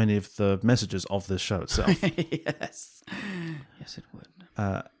of many of the messages of this show itself. Yes. Yes, it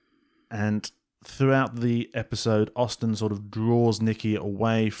would. And throughout the episode, Austin sort of draws Nikki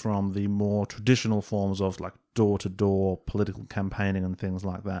away from the more traditional forms of like door-to-door political campaigning and things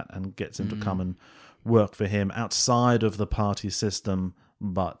like that, and gets him to come and work for him outside of the party system,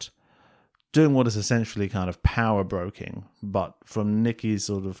 but doing what is essentially kind of power broking. But from Nikki's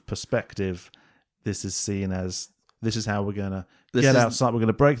sort of perspective, this is seen as, this is how we're going to get outside. We're going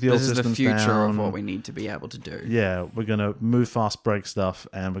to break the old This is systems the future down. of what we need to be able to do. Yeah, we're going to move fast, break stuff,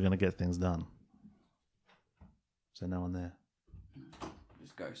 and we're going to get things done. So no one there.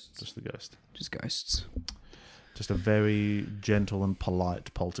 Just ghosts. Just the ghost. Just ghosts. Just a very gentle and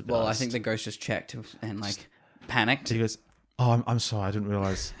polite poltergeist. Well, I think the ghost just checked and panicked. He goes, "Oh, I'm sorry, I didn't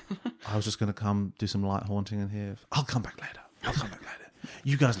realise. I was just going to come do some light haunting in here. I'll come back later.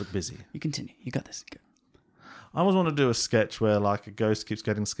 You guys look busy." You continue. You got this. Go. I always want to do a sketch where like a ghost keeps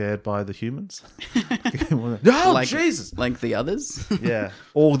getting scared by the humans. Oh, Like- Jesus! Like the others? Yeah,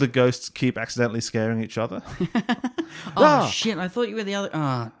 all the ghosts keep accidentally scaring each other. Oh, shit. I thought you were the other.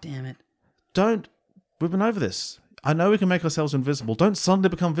 Oh, damn it. We've been over this. I know we can make ourselves invisible. Don't suddenly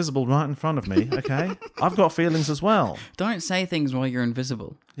become visible right in front of me, okay? I've got feelings as well. Don't say things while you're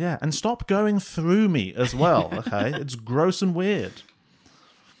invisible. Yeah, and stop going through me as well, okay? It's gross and weird.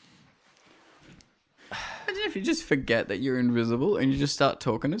 Imagine if you just forget that you're invisible and you just start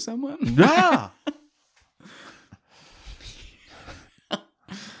talking to someone. Ah!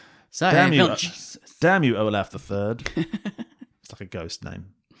 So, Damn you. Jesus. Damn you, Olaf the Third. It's like a ghost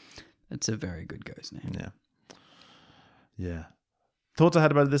name. That's a very good ghost name. Yeah. Yeah. Thoughts I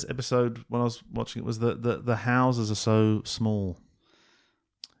had about this episode when I was watching it was that the houses are so small.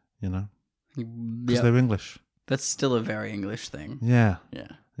 Because Yep. they're English. That's still a very English thing. Yeah. Yeah.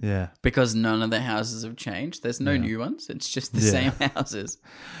 Yeah. Because none of the houses have changed. There's no new ones. It's just the same houses.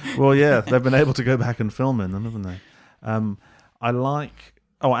 Well, yeah, they've been able to go back and film in them, haven't they? I like...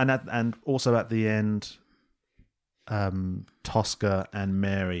 Oh, and also at the end, Tosca and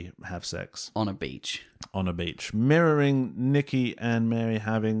Mary have sex On a beach. on a beach, mirroring Nikki and Mary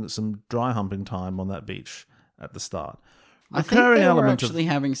having some dry humping time on that beach at the start. I think they were actually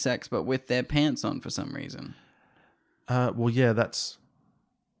having sex, but with their pants on for some reason. Well, yeah, that's...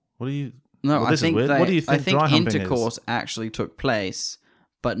 What do you... No, well, I this is think weird. What do you think dry humping intercourse is? actually took place,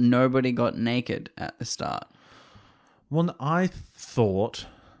 but nobody got naked at the start. Well, I thought...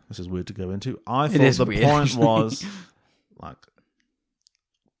 This is weird to go into. I It thought is the weird, point actually. was... like,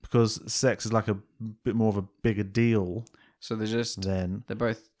 because sex is like a bit more of a bigger deal So they're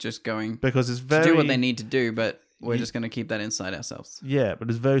both just going because it's to very... do what they need to do, but we're just going to keep that inside ourselves. Yeah, but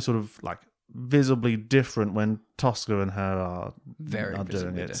it's very sort of like visibly different when Tosca and her are doing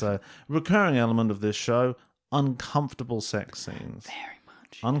visibly it. So, recurring element of this show, uncomfortable sex scenes. Very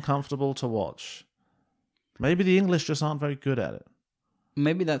much. Uncomfortable to watch. Maybe the English just aren't very good at it.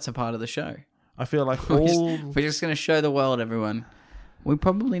 Maybe that's a part of the show. I feel like We're just going to show the world, everyone. We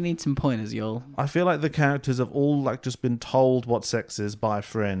probably need some pointers, y'all. I feel like the characters have all like just been told what sex is by a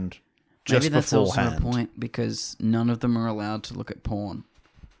friend just Maybe that's beforehand. also a point because none of them are allowed to look at porn.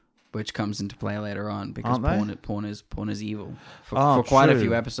 which comes into play later on because Aren't they? porn is evil. For Oh, quite a true.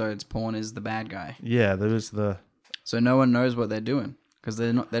 few episodes, porn is the bad guy. Yeah, there is the... So no one knows what they're doing because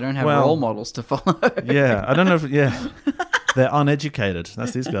they don't have Well- role models to follow. Yeah, I don't know if... Yeah, they're uneducated.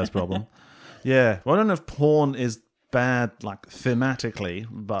 That's these guys' problem. Yeah, well, I don't know if porn is bad, like, thematically,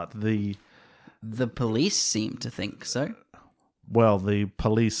 but the police seem to think so. Well, the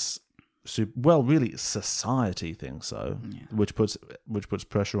police, really, society thinks so, which puts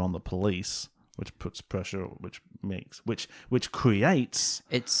pressure on the police, which creates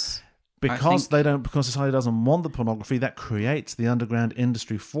It's because society doesn't want the pornography, that creates the underground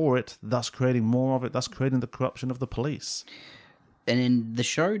industry for it, thus creating more of it, thus creating the corruption of the police. and the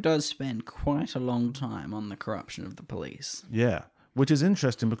show does spend quite a long time on the corruption of the police. Yeah, which is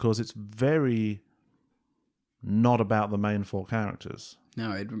interesting because it's very not about the main four characters. No,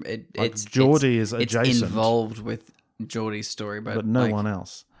 Like, it's Geordie is it's adjacent, involved with Geordie's story, but no like, one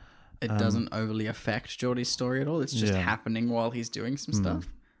else. It doesn't overly affect Geordie's story at all. It's just Yeah. happening while he's doing some stuff.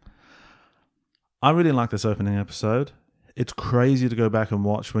 I really like this opening episode. It's crazy to go back and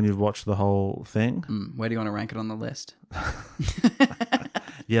watch when you've watched the whole thing. Where do you want to rank it on the list?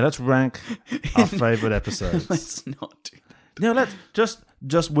 Yeah, let's rank our favorite episodes. Let's not do that. No, let's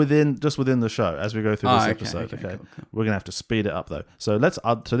just within the show as we go through this episode. Okay, cool. We're gonna have to speed it up though. So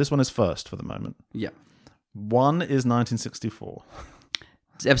so this one is first for the moment. Yeah. One is 1964.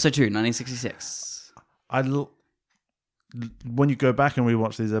 It's episode 2, 1966. When you go back and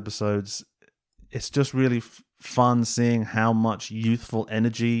rewatch these episodes, it's just really fun seeing how much youthful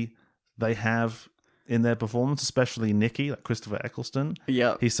energy they have in their performance, especially Nicky, like Christopher Eccleston.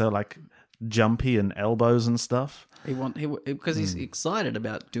 Yeah. He's so like jumpy and elbows and stuff. Because he's excited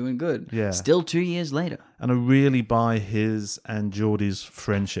about doing good. Yeah. Still 2 years later. And I really buy his and Geordie's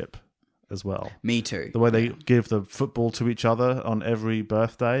friendship as well. Me too. The way they give the football to each other on every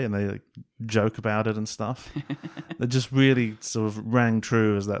birthday and they like, joke about it and stuff. It just really sort of rang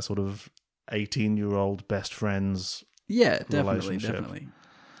true as that sort of 18-year-old best friends. Yeah, definitely, relationship.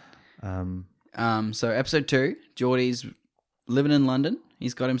 So episode 2, Geordie's living in London.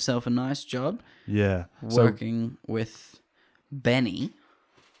 He's got himself a nice job Yeah. So working with Benny.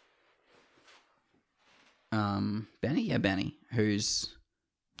 Benny, who's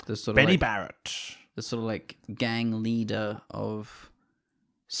the sort of Benny like, Barrett. the sort of like gang leader of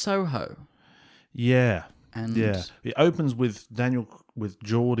Soho. Yeah. And Yeah. It opens with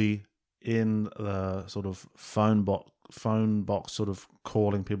Geordie in the sort of phone box sort of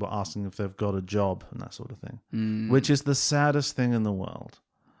calling people, asking if they've got a job and that sort of thing, which is the saddest thing in the world.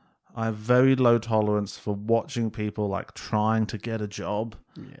 I have very low tolerance for watching people like trying to get a job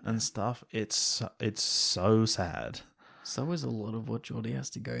and stuff. It's so sad. so is a lot of what Geordie has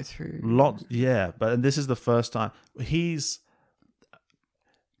to go through. But this is the first time he's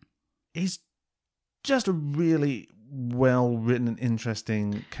just a really well written and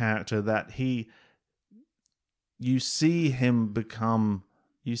interesting character that you see him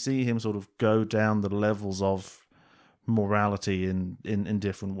sort of go down the levels of morality in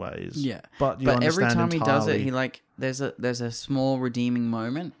different ways. Yeah. But every time he does it, entirely- he like there's a small redeeming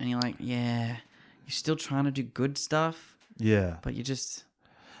moment and you're like, yeah, you're still trying to do good stuff, Yeah. but you're just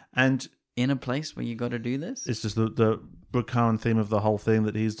And in a place where you got to do this. it's just the recurrent theme of the whole thing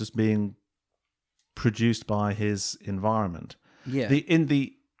that he's just being produced by his environment. Yeah.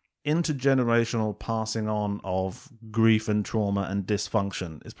 The intergenerational passing on of grief and trauma and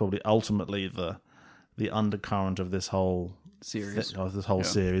dysfunction is probably ultimately the undercurrent of this whole Series.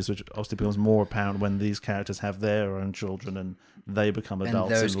 series, which obviously becomes more apparent when these characters have their own children and they become and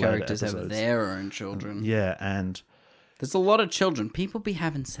adults. those in later characters have episodes. their own children. Yeah, and There's a lot of children. People be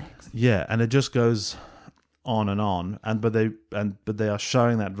having sex. yeah, and it just goes on and on, but they are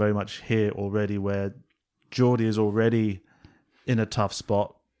showing that very much here already, where Geordie is already in a tough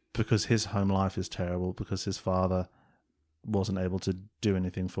spot because his home life is terrible, because his father wasn't able to do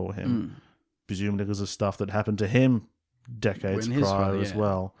anything for him, presumably because of stuff that happened to him decades When his prior father, as yeah.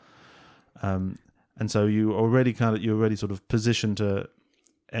 well. And so you're already sort of positioned to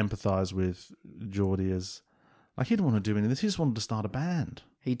empathize with Geordie as like he didn't want to do any of this. He just wanted to start a band.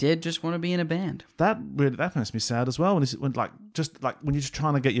 He did just want to be in a band. That makes me sad as well. When you're just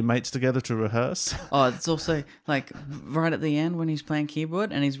trying to get your mates together to rehearse. Oh, it's also like right at the end when he's playing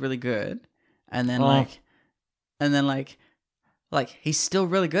keyboard and he's really good, and then Oh. like he's still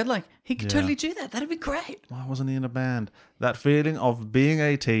really good. Like he could Yeah. totally do that. That'd be great. Why wasn't he in a band? That feeling of being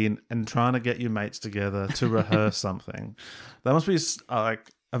 18 and trying to get your mates together to rehearse something. That must be like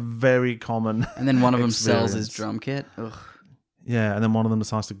a very common. And then one of them sells his experience. drum kit. Ugh. Yeah, and then one of them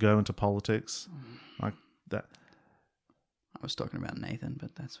decides to go into politics. Like that. I was talking about Nathan,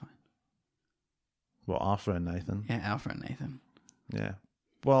 but that's fine. Well, our friend Nathan. Yeah, our friend Nathan. Yeah.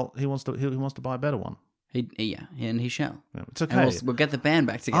 Well, he wants to buy a better one. And he shall. Yeah, it's And okay. we'll get the band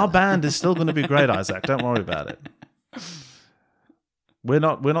back together. Our band is still going to be great, Isaac. Don't worry about it. We're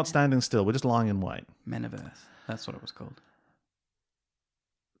not standing still. We're just lying in wait. Men of Earth. That's what it was called.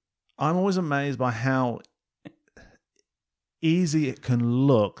 I'm always amazed by how easy it can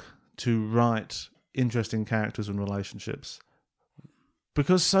look to write interesting characters and relationships.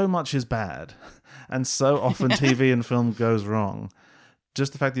 Because so much is bad, and so often TV and film goes wrong.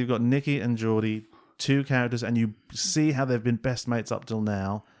 Just the fact that you've got Nikki and Geordie, two characters, and you see how they've been best mates up till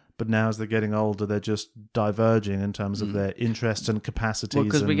now, but now as they're getting older, they're just diverging in terms of their interests and capacities. Well,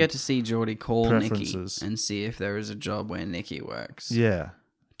 because we and get to see Geordie call Nikki preferences. and see if there is a job where Nikki works. Yeah.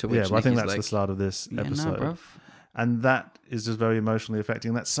 To which Well, I think Nikki's that's like, the start of this yeah, episode. no, bruv. And that is just very emotionally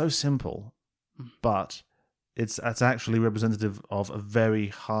affecting. That's so simple, but it's actually representative of a very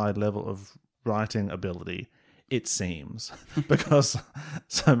high level of writing ability, it seems, because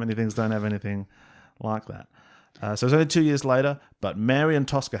so many things don't have anything like that. So it's only 2 years later, but Mary and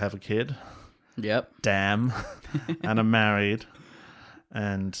Tosca have a kid. Yep. Damn. And are married.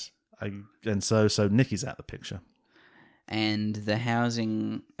 And so Nikki's out the picture. And the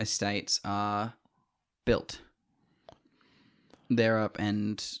housing estates are built. They're up,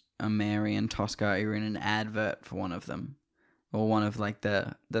 and Mary and Tosca are in an advert for one of them, or one of like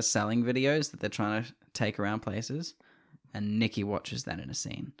the selling videos that they're trying to take around places, and Nikki watches that in a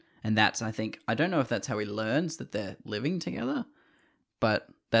scene. And that's, I think, I don't know if that's how he learns that they're living together, but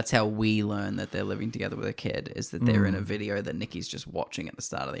that's how we learn that they're living together with a kid, is that they're in a video that Nikki's just watching at the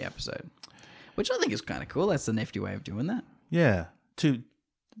start of the episode, which I think is kind of cool. That's a nifty way of doing that. Yeah.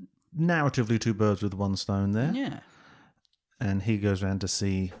 Narratively, two birds with one stone there. Yeah. And he goes around to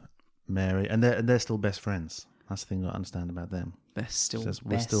see Mary, and they're still best friends. That's the thing I understand about them. They're still Says,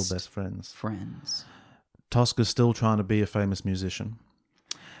 we're still best friends. friends. Tosca's still trying to be a famous musician.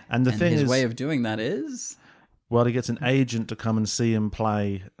 And the thing his is, way of doing that is... well, he gets an agent to come and see him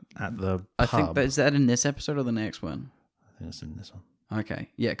play at the pub. I think, but is that in this episode or the next one? I think it's in this one. Okay,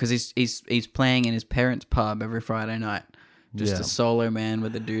 yeah, because he's playing in his parents' pub every Friday night, just Yeah. a solo man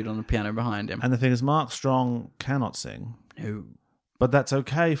with a dude on the piano behind him. And the thing is, Mark Strong cannot sing, No, but that's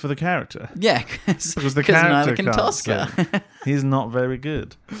okay for the character. yeah, Because the character neither can can't Tosca. sing. He's not very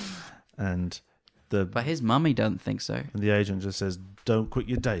good. And But his mummy doesn't think so. the agent just says, don't quit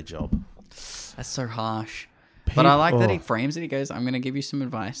your day job. That's so harsh. But I like that he frames it. He goes, "I'm going to give you some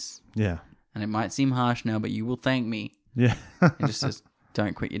advice, Yeah. and it might seem harsh now, but you will thank me." Yeah. He just says,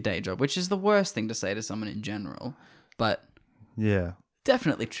 "Don't quit your day job," which is the worst thing to say to someone in general, but Yeah.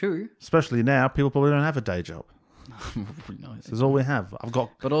 definitely true. Especially now, people probably don't have a day job. This is all we have. I've got...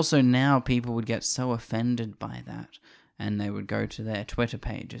 But also now people would get so offended by that, and they would go to their Twitter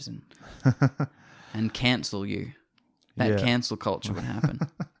pages and cancel you. That Yeah. cancel culture would happen.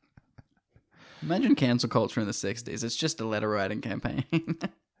 Imagine cancel culture in the 60s. It's just a letter writing campaign.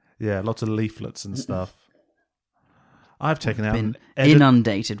 Yeah, lots of leaflets and stuff. I've taken out Been an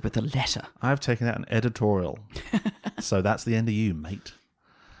inundated with a letter. I've taken out an editorial. So that's the end of you, mate.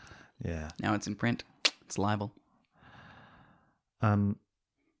 Yeah. Now it's in print. It's libel.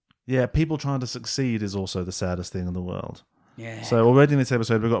 Yeah, people trying to succeed is also the saddest thing in the world. Yeah. So already in this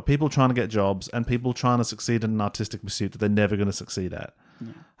episode, we've got people trying to get jobs and people trying to succeed in an artistic pursuit that they're never going to succeed at.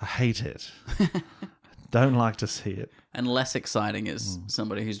 Yeah. I hate it. Don't like to see it. And less exciting is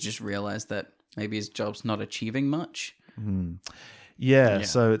somebody who's just realized that maybe his job's not achieving much. Yeah,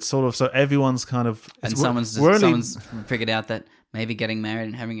 so it's sort of... So everyone's kind of... And someone's figured out that maybe getting married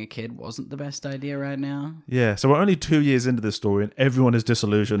and having a kid wasn't the best idea right now. Yeah, so we're only 2 years into this story and everyone is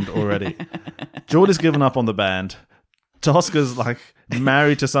disillusioned already. Geordie's given up on the band. Tosca's like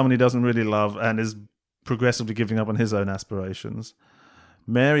married to someone he doesn't really love and is progressively giving up on his own aspirations.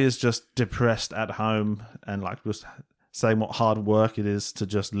 Mary is just depressed at home and like just saying what hard work it is to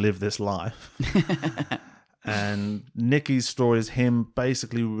just live this life. And Nikki's story is him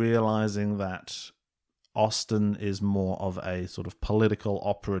basically realizing that Austin is more of a sort of political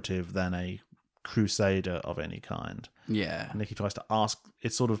operative than a crusader of any kind. Yeah. Nikki tries to ask,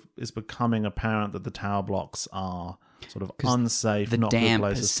 it's becoming apparent that the tower blocks are sort of unsafe, the not good damp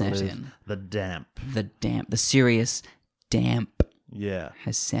places has to set live. in. The Serious damp Yeah.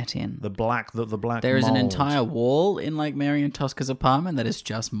 has set in. The black There is an mold. entire wall in like Mary and Tosca's apartment that is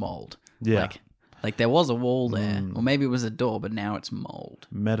just mold. Yeah. Like there was a wall there, or maybe it was a door, but now it's mold.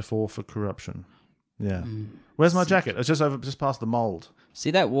 Metaphor for corruption. Yeah. Where's my jacket? It's just past the mold.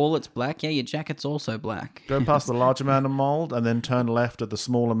 See that wall that's black? Yeah, your jacket's also black. Go past the large amount of mold and then turn left at the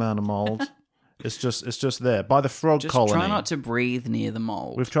small amount of mold. It's just there by the frog Just colony. try not to breathe near the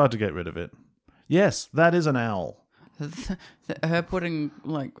mold. We've tried to get rid of it. Yes, that is an owl. Her putting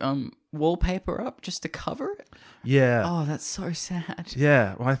like wallpaper up just to cover it. Yeah. Oh, that's so sad.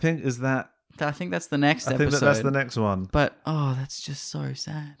 Yeah. Well, I think that's the next I episode. think that's the next one. But oh, that's just so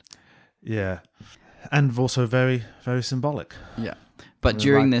sad. Yeah. And also very, very symbolic. Yeah. But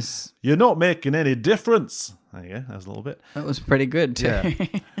during like, this, you're not making any difference. There you go. That was a little bit. that was pretty good too.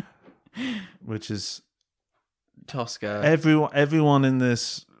 Yeah. Which is Tosca. everyone in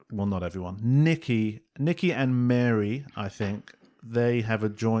this. Well, not everyone. Nikki and Mary, I think, they have a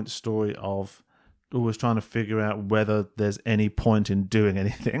joint story of always trying to figure out whether there's any point in doing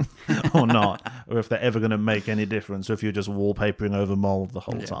anything or not, or if they're ever going to make any difference, or if you're just wallpapering over mold the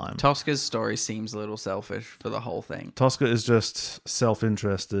whole time. Tosca's story seems a little selfish for the whole thing. Tosca is just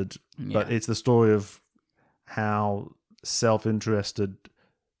self-interested, but Yeah. it's the story of how self-interested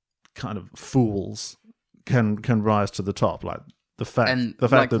kind of fools can rise to the top. Like the fact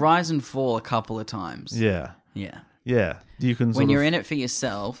that rise and fall a couple of times. yeah, you can When you're in it for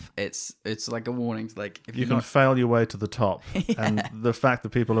yourself, it's like a warning. Like if you you're can not, fail your way to the top, and the fact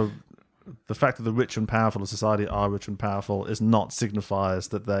that the rich and powerful of society are rich and powerful is not signifies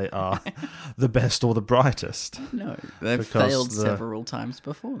that they are the best or the brightest. no, they've because failed the- several times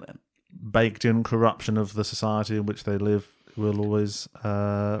before then. Baked in corruption of the society in which they live will always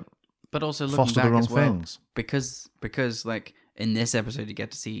But also looking foster back the wrong as well, things. because like in this episode you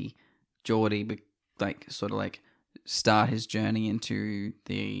get to see Geordie sort of like start his journey into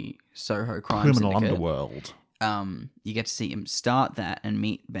the Soho crime Criminal syndicate. underworld. You get to see him start that and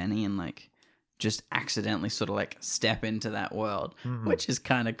meet Benny and like just accidentally sort of like step into that world, which is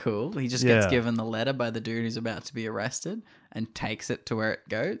kind of cool. He just gets Yeah. given the letter by the dude who's about to be arrested and takes it to where it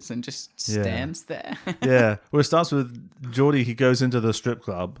goes and just stands there. Yeah. Well, it starts with Geordie. He goes into the strip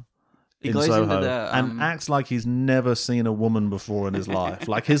club in goes Soho into the, and acts like he's never seen a woman before in his life.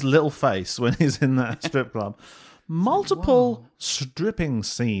 Like his little face when he's in that strip club. Multiple stripping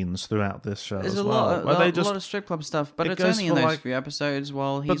scenes throughout this show There's as a well. lot, where a they just, lot of strip club stuff, but it it's goes only in for, those like- few episodes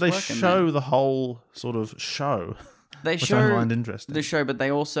while he's but they working show there. the whole sort of show, They which I show find interesting. the show, but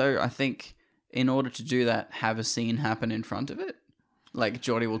they also, I think, in order to do that, have a scene happen in front of it. Like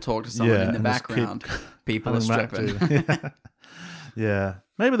Geordie will talk to someone Yeah, in the and just keep background. People are Coming back stripping. to- yeah.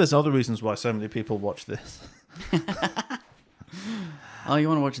 Maybe there's other reasons why so many people watch this. Oh, you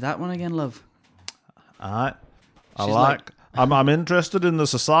want to watch that one again, love? All right. She's I'm interested in the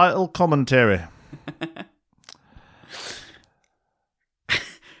societal commentary.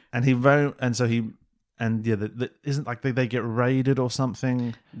 Isn't like they get raided or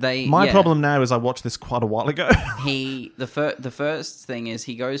something. My problem now is I watched this quite a while ago. The first thing is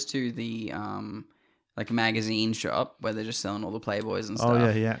he goes to the like magazine shop where they're just selling all the Playboys and stuff. Oh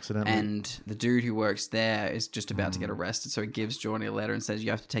yeah, he accidentally. And the dude who works there is just about to get arrested, so he gives Geordie a letter and says,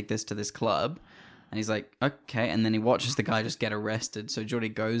 "You have to take this to this club." And he's like, "Okay." And then he watches the guy just get arrested. So Geordie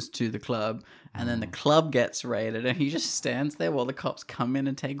goes to the club, and then the club gets raided, and he just stands there while the cops come in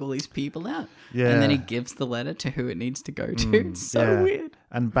and take all these people out. Yeah. And then he gives the letter to who it needs to go to. It's so weird.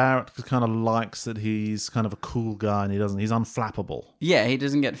 And Barrett kind of likes that he's kind of a cool guy, and he's unflappable. Yeah, he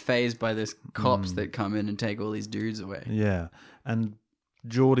doesn't get phased by this cops that come in and take all these dudes away. Yeah, and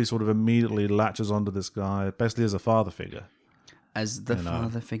Geordie sort of immediately latches onto this guy, basically as a father figure. As the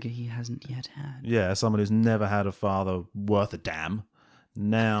father figure he hasn't yet had. Yeah, someone who's never had a father worth a damn.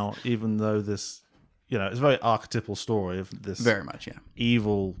 Now, even though this, it's a very archetypal story of this Very much, yeah.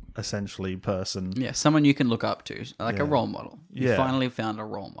 evil, essentially, person. Yeah, someone you can look up to, like a role model. You Yeah. finally found a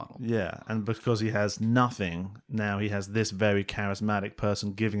role model. Yeah, and because he has nothing, now he has this very charismatic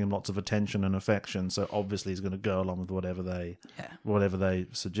person giving him lots of attention and affection, so obviously he's going to go along with whatever they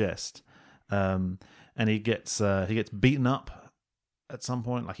suggest. And he gets beaten up at some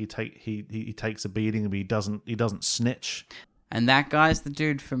point. Like he takes a beating, but he doesn't snitch. And that guy's the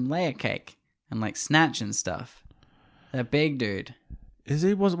dude from Layer Cake and like Snatch and stuff. That big dude. Is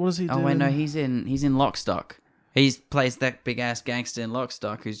he? What is he doing? Oh wait, no, he's in Lockstock. He plays that big ass gangster in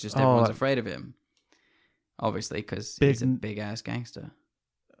Lockstock who's just everyone's afraid of him. Obviously, because he's a big ass gangster.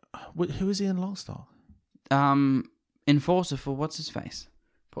 Who is he in Lockstock? Enforcer for what's his face?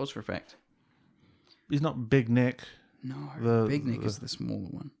 Pause for effect. He's not Big Nick. No, Big Nick is the smaller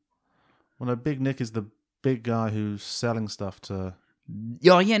one. Well, no, Big Nick is the big guy who's selling stuff to.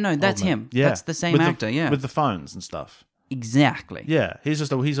 Oh yeah, no, that's him. Yeah, That's the same with actor. Yeah, with the phones and stuff. Exactly. Yeah, he's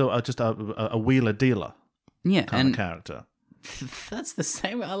just a wheeler dealer Yeah, kind and of character. that's the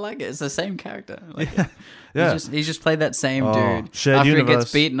same. I like it. It's the same character. I like Yeah, it. yeah. He's just played that same Oh, dude. shared After he universe.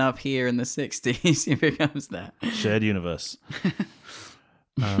 gets beaten up here in the 60s, he becomes that. Shared universe.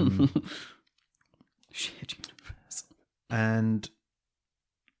 Shared universe.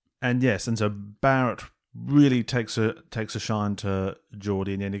 And yes, and so Barrett really takes a shine to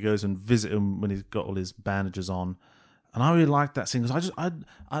Geordie, and then he goes and visit him when he's got all his bandages on. And I really liked that scene because I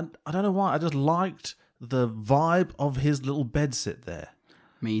don't know why, I just liked the vibe of his little bedsit there.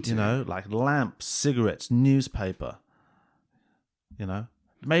 Me too. You know, like lamps, cigarettes, newspaper. You know,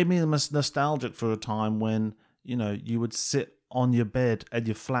 made me nostalgic for a time when, you know, you would sit on your bed at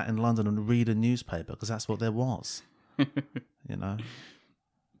your flat in London and read a newspaper because that's what there was. You know,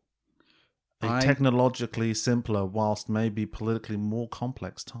 technologically simpler whilst maybe politically more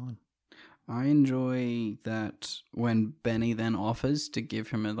complex time. I enjoy that when Benny then offers to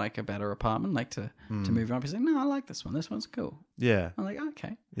give him a better apartment, to move up. He's like, no, I like this one. This one's cool. Yeah. I'm like,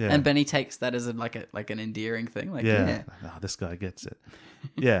 okay. Yeah. And Benny takes that as an endearing thing. Yeah. Oh, this guy gets it.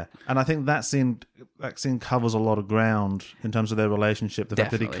 Yeah. And I think that scene covers a lot of ground in terms of their relationship. The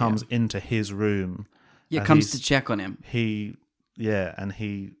fact that he comes into his room. Yeah, comes to check on him. And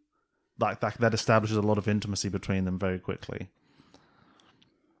he that establishes a lot of intimacy between them very quickly.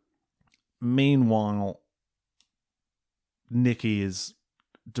 Meanwhile, Nicky is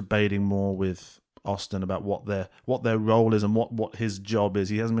debating more with Austin about what their role is and what his job is.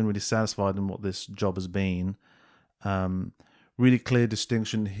 He hasn't been really satisfied in what this job has been. Really clear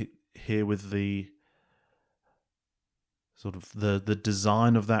distinction here with the sort of the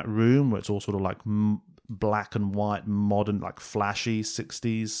design of that room, where it's all sort of like black and white, modern, like flashy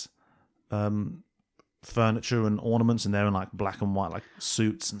 60s furniture and ornaments, and they're in like black and white, like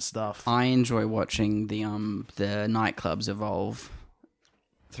suits and stuff. I enjoy watching the nightclubs evolve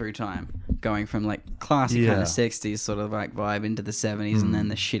through time, going from like classic kind of 60s sort of like vibe into the 70s, and then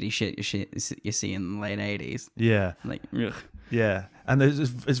the shitty shit you see in the late 80s. Yeah, like ugh. Yeah, and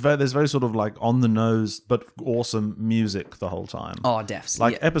there's very sort of like on the nose but awesome music the whole time. Oh, defs.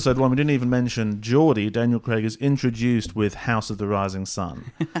 Like episode 1, we didn't even mention Geordie. Daniel Craig is introduced with House of the Rising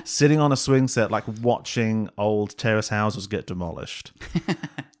Sun, sitting on a swing set, like watching old terrace houses get demolished.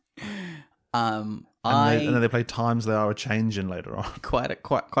 And then they play Times They Are a Changin' later on. Quite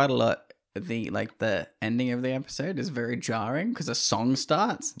a lot. The ending of the episode is very jarring because a song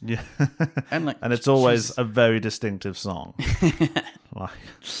starts. Yeah, and it's always a very distinctive song.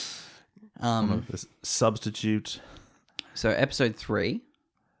 This substitute. So episode 3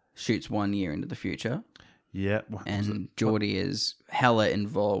 shoots 1 year into the future. Yeah, and Geordie is hella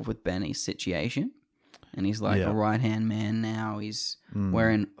involved with Benny's situation, and he's like a right-hand man now. He's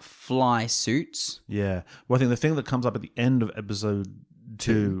wearing fly suits. Yeah, well, I think the thing that comes up at the end of episode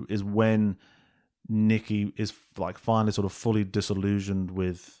 2 is when Nicky is like finally sort of fully disillusioned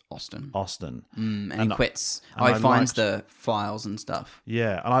with Austin. And he quits. He finds the files and stuff.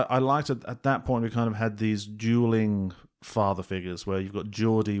 Yeah, and I liked it at that point. We kind of had these dueling father figures where you've got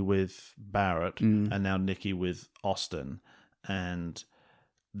Geordie with Barrett and now Nicky with Austin, and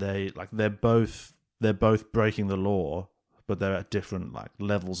they're both breaking the law, but they're at different like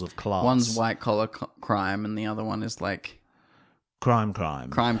levels of class. One's white collar crime, and the other one is like crime.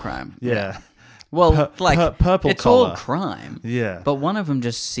 Yeah. Well, purple it's collar. all crime. Yeah. But one of them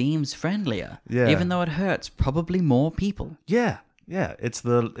just seems friendlier. Yeah. Even though it hurts probably more people. Yeah. Yeah. It's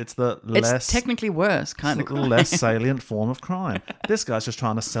less technically worse kind of crime. less salient form of crime. This guy's just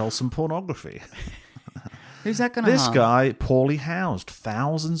trying to sell some pornography. Who's that going to This guy poorly housed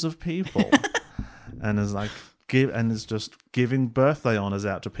thousands of people and is like is just giving birthday honors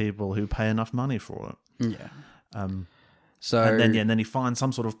out to people who pay enough money for it. Yeah. So and then he finds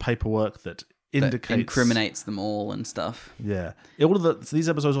some sort of paperwork that incriminates them all and stuff. Yeah. These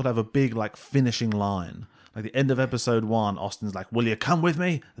episodes will have a big like finishing line. Like the end of episode 1, Austin's like, "Will you come with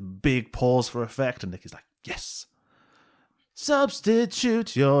me?" A big pause for effect, and Nicky's like, "Yes."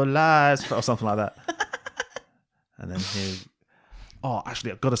 Substitute your lies, or something like that. And then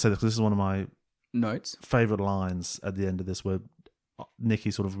actually, I've got to say this because this is one of my notes favorite lines at the end of this, where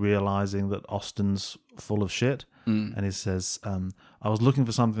Nicky sort of realizing that Austin's full of shit, and he says, "I was looking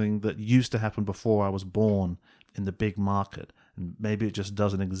for something that used to happen before I was born in the big market, and maybe it just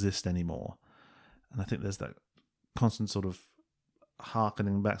doesn't exist anymore." And I think there's that constant sort of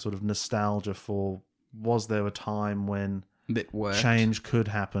harkening back, sort of nostalgia for, was there a time when change could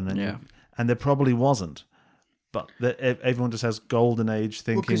happen? And there probably wasn't. But everyone just has golden age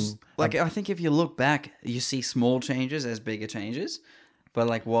thinking. I think if you look back, you see small changes as bigger changes. But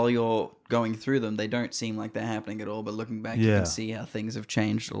like while you're going through them, they don't seem like they're happening at all. But looking back, you can see how things have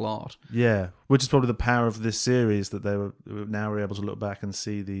changed a lot. Yeah, which is probably the power of this series, that they were now able to look back and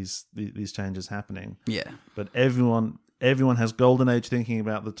see these changes happening. Yeah. But everyone has golden age thinking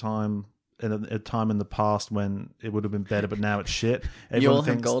about the time a time in the past when it would have been better, but now it's shit. You all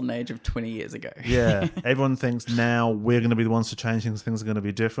have golden age of 20 years ago. Yeah, everyone thinks now we're going to be the ones to change things. Things are going to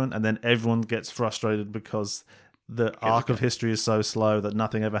be different, and then everyone gets frustrated because the arc of history is so slow that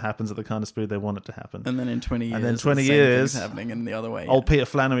nothing ever happens at the kind of speed they want it to happen. And then in 20 years, And then the 20 same years, thing's happening in the other way. Old Peter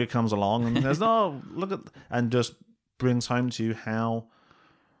Flannery comes along and goes, "Oh, look at," and just brings home to you how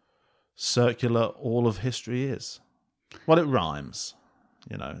circular all of history is. Well, it rhymes.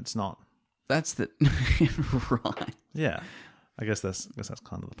 It's not. That's the right. Yeah, I guess that's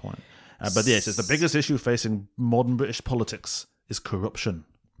kind of the point. But yes, it's the biggest issue facing modern British politics is corruption.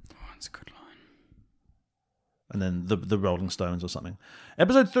 Oh, that's a good line. And then the Rolling Stones or something.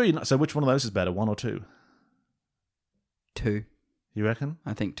 Episode 3. So which one of those is better, 1 or 2? 2. You reckon?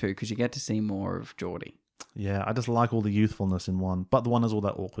 I think 2, because you get to see more of Geordie. Yeah, I just like all the youthfulness in 1, but the one has all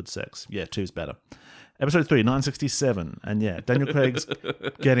that awkward sex. Yeah, 2's better. Episode 3, 1967. And yeah, Daniel Craig's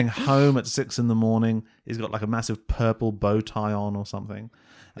getting home at 6 in the morning. He's got like a massive purple bow tie on or something.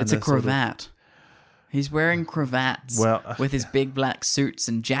 And It's a cravat. He's wearing cravats with his big black suits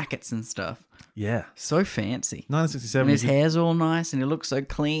and jackets and stuff. Yeah. So fancy. 1967. And his hair's all nice and he looks so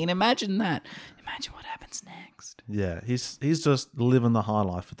clean. Imagine that. Imagine what happens next. Yeah, he's just living the high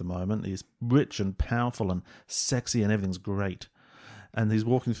life at the moment. He's rich and powerful and sexy and everything's great. And he's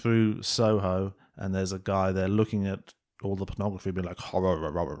walking through Soho and there's a guy there looking at all the pornography being like, I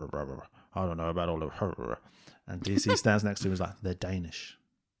don't know about all the horror. And DC stands next to him and is like, they're Danish.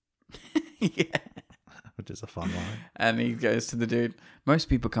 Yeah. Which is a fun line. And he goes to the dude, most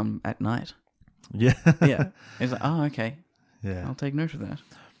people come at night. Yeah. Yeah. He's like, oh, okay. Yeah. I'll take note of that.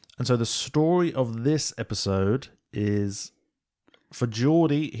 And so the story of this episode is for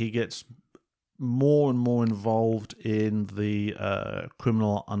Geordie, he gets more and more involved in the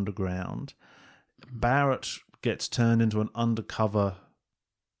criminal underground. Barrett gets turned into an undercover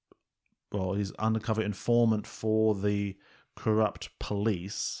informant for the corrupt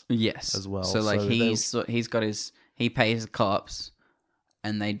police. Yes. As well. So like he pays the cops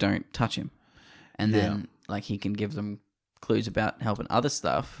and they don't touch him. And then like he can give them clues about helping other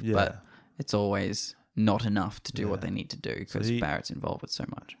stuff, but it's always not enough to do what they need to do because Barrett's involved with so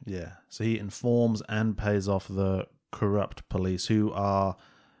much. Yeah. So he informs and pays off the corrupt police who are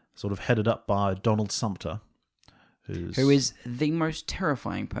sort of headed up by Donald Sumter, who is the most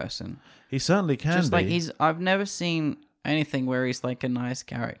terrifying person. He certainly can Just be. like I've never seen anything where he's like a nice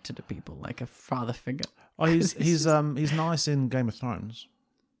character to people, like a father figure. Oh, he's nice in Game of Thrones.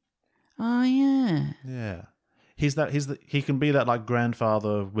 Oh yeah. Yeah. He can be that like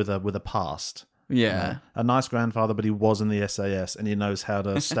grandfather with a past. Yeah. A nice grandfather, but he was in the SAS and he knows how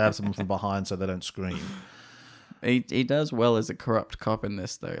to stab someone from behind so they don't scream. He does well as a corrupt cop in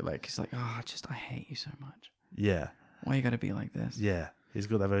this though. Like he's like, oh, I hate you so much. Yeah. Why you gotta be like this? Yeah. He's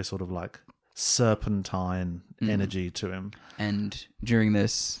got that very sort of like serpentine energy to him. And during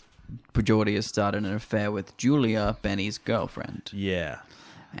this, Geordie has started an affair with Julia, Benny's girlfriend. Yeah.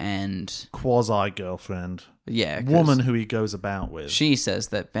 And quasi-girlfriend. Yeah. Woman who he goes about with. She says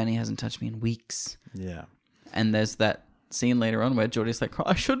that Benny hasn't touched me in weeks. Yeah. And there's that scene later on where Geordie's like,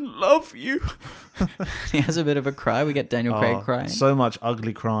 I shouldn't love you. He has a bit of a cry. We get Daniel Craig crying. So much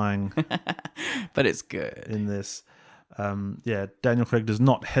ugly crying. But it's good. In this. Daniel Craig does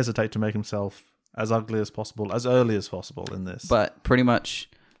not hesitate to make himself as ugly as possible, as early as possible in this. But pretty much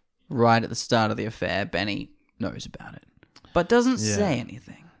right at the start of the affair, Benny knows about it. But doesn't say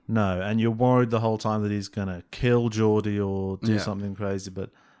anything. No, and you're worried the whole time that he's going to kill Geordie or do something crazy.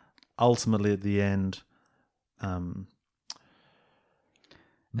 But ultimately, at the end, at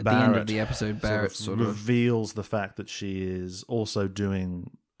the end of the episode, Barrett sort of reveals the fact that she is also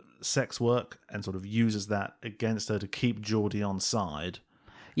doing sex work and sort of uses that against her to keep Geordie on side.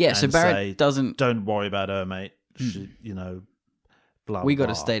 Yeah, so Barrett doesn't... Don't worry about her, mate. She, blah, we got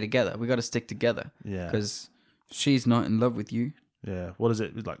to stay together. We got to stick together. Yeah. Because she's not in love with you. Yeah. What is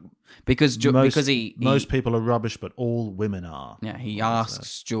it? Like because most people are rubbish, but all women are. Yeah, he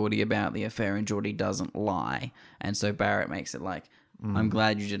asks Geordie about the affair and Geordie doesn't lie. And so Barrett makes it like, I'm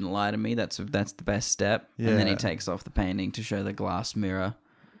glad you didn't lie to me. That's the best step. Yeah. And then he takes off the painting to show the glass mirror.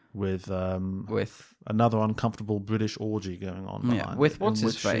 With another uncomfortable British orgy going on. Yeah, with what's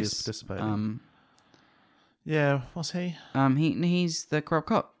his face? She is participating. Yeah, what's he? He's the corrupt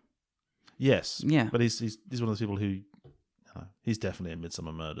cop. Yes. Yeah. But he's one of those people who he's definitely in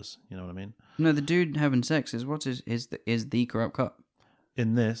Midsomer Murders. You know what I mean? No, the dude having sex is the corrupt cop.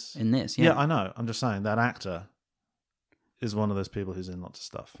 In this, yeah. Yeah, I know. I'm just saying that actor is one of those people who's in lots of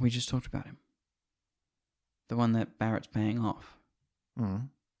stuff. We just talked about him. The one that Barrett's paying off.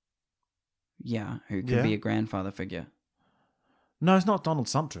 Yeah, who could be a grandfather figure. No, it's not Donald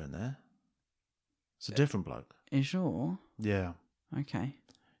Sumter in there. It's a different bloke. Are you sure? Yeah. Okay.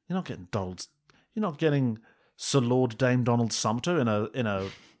 You're not getting You're not getting Sir Lord Dame Donald Sumter in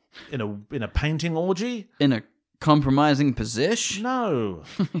a painting orgy. In a compromising position? No.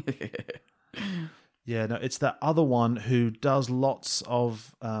 Yeah, no. It's that other one who does lots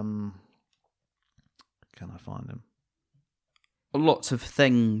of. Can I find him? Lots of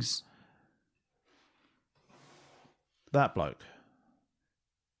things. That bloke.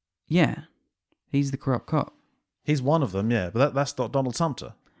 Yeah. He's the corrupt cop. He's one of them, yeah, but that's not Donald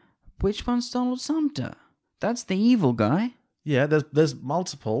Sumter. Which one's Donald Sumter? That's the evil guy. Yeah, there's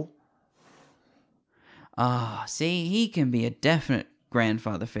multiple. Ah, see, he can be a definite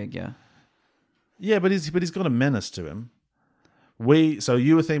grandfather figure. Yeah, but he's got a menace to him. So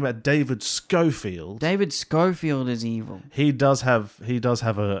you were thinking about David Schofield. David Schofield is evil. He does have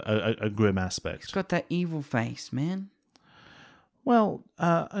a grim aspect. He's got that evil face, man. Well,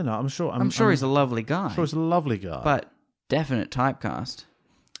 I'm sure. I'm sure he's a lovely guy. I'm sure he's a lovely guy. But definite typecast.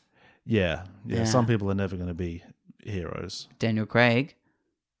 Yeah. Yeah. Some people are never going to be heroes. Daniel Craig,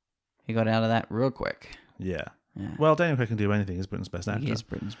 he got out of that real quick. Yeah. Yeah. Well, Daniel Craig can do anything. He's Britain's best actor. He is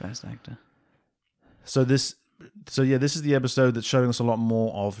Britain's best actor. So this is the episode that's showing us a lot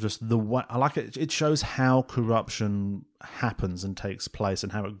more of just the way. I like it. It shows how corruption happens and takes place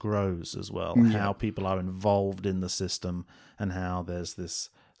and how it grows as well. Yeah. How people are involved in the system and how there's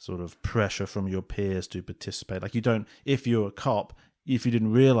this sort of pressure from your peers to participate. Like if you're a cop, if you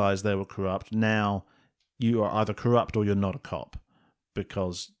didn't realize they were corrupt, now you are either corrupt or you're not a cop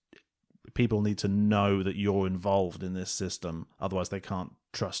because people need to know that you're involved in this system. Otherwise, they can't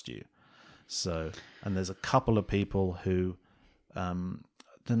trust you. So, and there's a couple of people who, I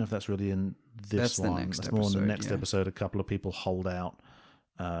don't know if that's really in this one. That's more in the next episode. A couple of people hold out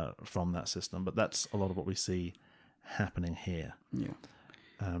from that system, but that's a lot of what we see happening here. Yeah.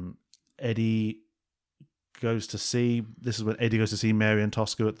 Eddie goes to see. This is when Eddie goes to see Mary and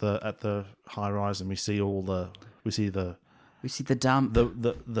Tosca at the high rise, and we see the dump.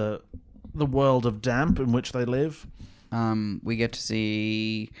 The world of damp in which they live. We get to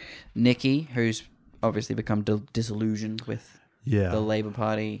see Nicky, who's obviously become disillusioned with the Labour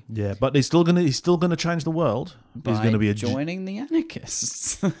Party. Yeah, but he's still gonna change the world. He's going to be joining the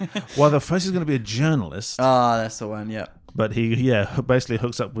anarchists. Well, first he's going to be a journalist. Oh, that's the one. Yeah. But he basically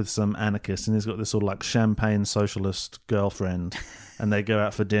hooks up with some anarchists, and he's got this sort of like champagne socialist girlfriend, and they go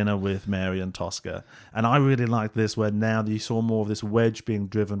out for dinner with Mary and Tosca. And I really like this, where now you saw more of this wedge being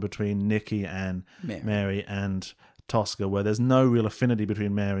driven between Nicky and Mary and Tosca, where there's no real affinity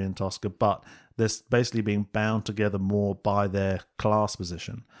between Mary and Tosca, but they're basically being bound together more by their class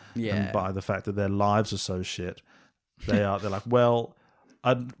position and by the fact that their lives are so shit. They're like, well,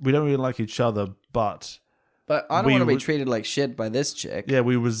 we don't really like each other, but I don't want to be treated like shit by this chick. Yeah,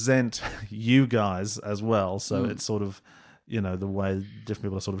 we resent you guys as well. So it's sort of, the way different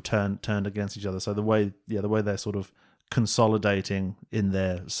people are sort of turned against each other. So the way they're sort of consolidating in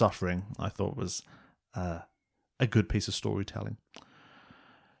their suffering, I thought was a good piece of storytelling.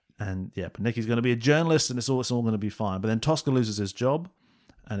 And but Nicky's going to be a journalist, and it's all going to be fine. But then Tosca loses his job,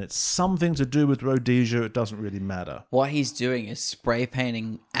 and it's something to do with Rhodesia. It doesn't really matter. What he's doing is spray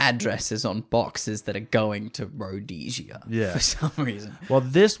painting addresses on boxes that are going to Rhodesia for some reason. Well,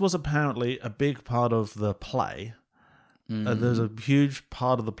 this was apparently a big part of the play. There's a huge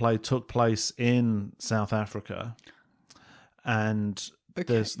part of the play took place in South Africa, and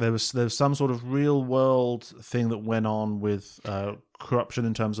there was some sort of real world thing that went on with corruption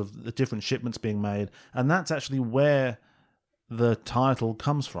in terms of the different shipments being made, and that's actually where the title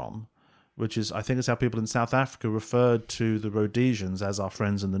comes from, which is, I think, it's how people in South Africa referred to the Rhodesians as our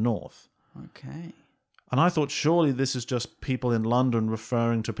friends in the North. Okay. And I thought, surely this is just people in London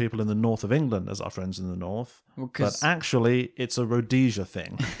referring to people in the north of England as our friends in the North. But actually, it's a Rhodesia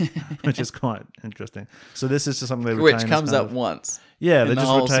thing, which is quite interesting. So this is just something they retain. Which comes up once. Yeah, they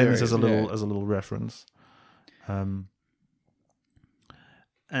just retain this as a little reference.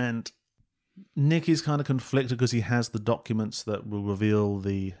 And Nicky's kind of conflicted because he has the documents that will reveal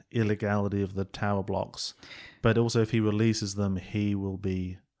the illegality of the tower blocks. But also, if he releases them, he will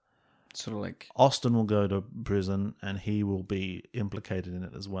be... Sort of like... Austin will go to prison, and he will be implicated in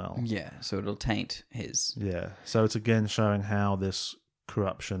it as well. Yeah, so it'll taint his... Yeah, so it's again showing how this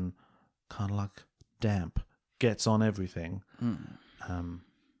corruption, kind of like damp, gets on everything.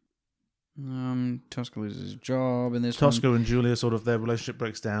 Tosca loses his job, and Tosca and Julia, sort of, their relationship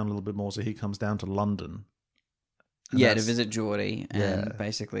breaks down a little bit more, so he comes down to London. To visit Geordie, and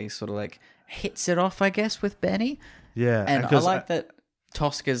basically sort of like hits it off, I guess, with Benny. Yeah. And I like that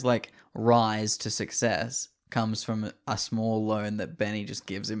Tosca's like rise to success comes from a small loan that Benny just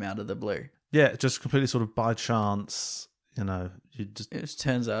gives him out of the blue. Yeah, just completely sort of by chance, you just It just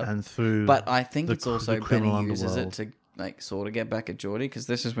turns up. and through. But I think the it's also the criminal Benny uses it underworld. to like sort of get back at Geordie, because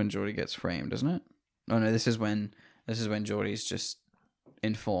this is when Geordie gets framed, isn't it? Oh no, this is when Geordie's just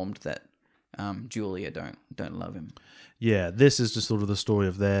informed that Julia don't love him. Yeah, this is just sort of the story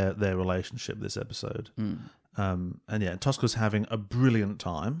of their relationship. This episode, Mm. and yeah, Tosca's having a brilliant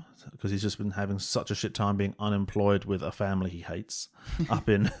time because he's just been having such a shit time being unemployed with a family he hates up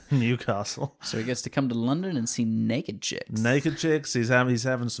in Newcastle. So he gets to come to London and see naked chicks. Naked chicks. He's having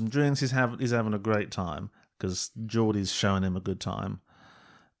some drinks. He's having a great time because Geordie's showing him a good time.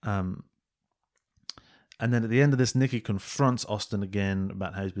 And then at the end of this, Nicky confronts Austin again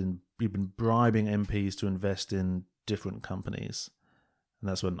about how he's been bribing MPs to invest in different companies, and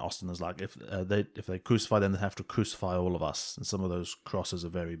that's when Austin is like, if they crucify them, they have to crucify all of us, and some of those crosses are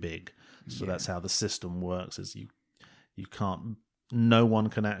very big. So that's how the system works: is you can't, no one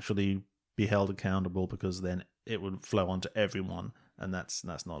can actually be held accountable because then it would flow onto everyone, and that's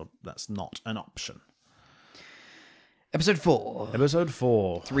not an option. Episode 4. Episode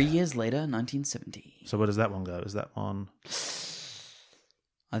 4. 3 years later, 1970. So where does that one go? Is that one?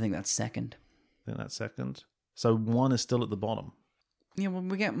 I think that's second. I think that's second. So 1 is still at the bottom. Yeah, well,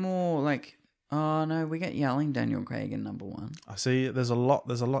 we get more like. Oh no, we get yelling Daniel Craig in number 1. I see. There's a lot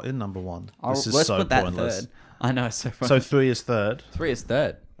in number 1. This is Let's so put that pointless. third. I know, so funny. So 3 is third. 3 is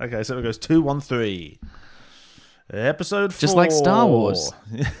third. Okay, so it goes 2, 1, 3. Episode 4. Just like Star Wars.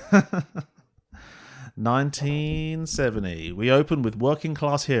 1970. We open with Working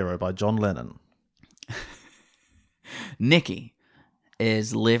Class Hero by John Lennon. Nicky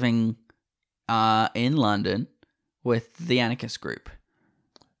is living in London with the anarchist group.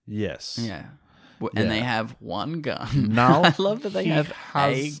 Yes. Yeah. And Yeah. they have one gun. Now I love that they he have a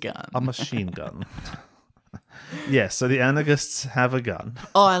has gun. a machine gun. Yes, so the anarchists have a gun.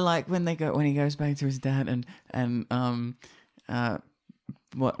 Oh, I like when he goes back to his dad and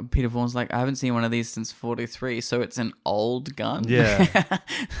what Peter Vaughan's like, I haven't seen one of these since 43, so it's an old gun. Yeah.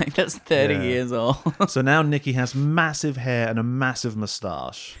 Like that's 30 Yeah. years old. So now Nicky has massive hair and a massive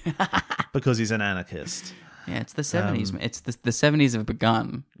moustache because he's an anarchist. Yeah, it's the 70s. It's the 70s have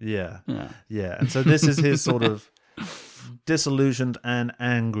begun. Yeah. Yeah. Yeah. And so this is his sort of disillusioned and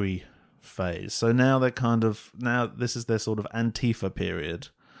angry phase. So now this is their sort of Antifa period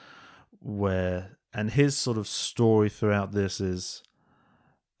and his sort of story throughout this is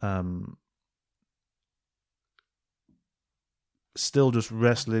still just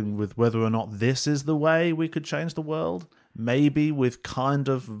wrestling with whether or not this is the way we could change the world. Maybe with kind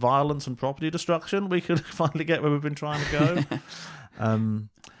of violence and property destruction, we could finally get where we've been trying to go.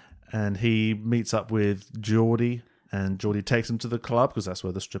 And he meets up with Geordie, and Geordie takes him to the club because that's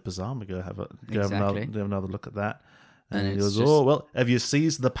where the strippers are. We go have another look at that. And he goes, "Oh well, have you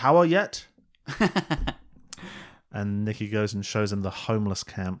seized the power yet?" And Nicky goes and shows him the homeless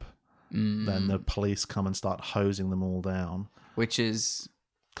camp. Then the police come and start hosing them all down. Which is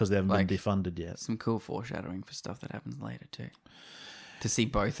because they haven't been defunded yet. some cool foreshadowing for stuff that happens later too. To see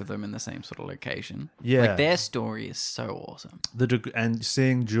both of them in the same sort of location. Yeah. Like their story is so awesome. And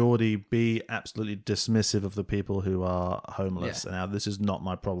seeing Geordie be absolutely dismissive of the people who are homeless. Yeah. And now this is not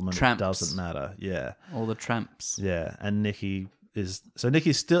my problem and Tramps. it doesn't matter. Yeah. All the tramps. Yeah. And Nicky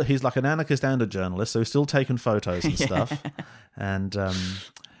Nicky's still, he's like an anarchist and a journalist, so he's still taking photos and stuff. And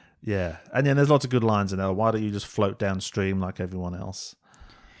yeah. And then there's lots of good lines in there. Why don't you just float downstream like everyone else?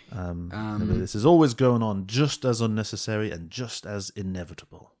 This is always going on, just as unnecessary and just as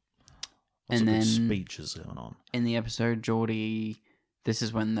inevitable. Lots of good speeches going on. In the episode, Geordie, this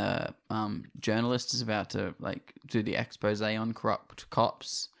is when the journalist is about to like do the expose on corrupt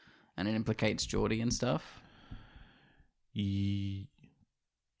cops, and it implicates Geordie and stuff.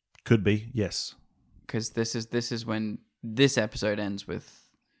 Could be, yes. Because this is when this episode ends with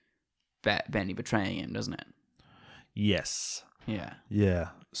Benny betraying him, doesn't it? Yes. Yeah. Yeah.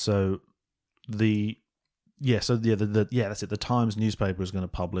 So that's it. The Times newspaper is going to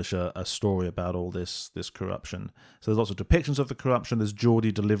publish a story about all this corruption. So there's lots of depictions of the corruption. There's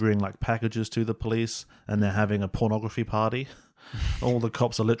Geordie delivering like packages to the police, and they're having a pornography party. All the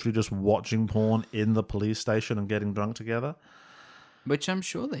cops are literally just watching porn in the police station and getting drunk together. Which I'm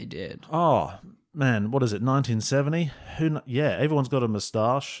sure they did. Oh man, what is it? 1970? Yeah, everyone's got a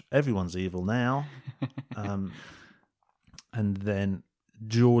moustache. Everyone's evil now. And then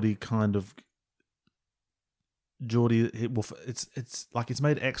Geordie it's like it's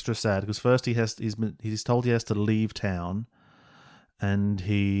made extra sad because first he's told he has to leave town, and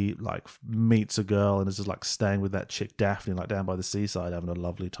he like meets a girl and is just like staying with that chick Daphne like down by the seaside having a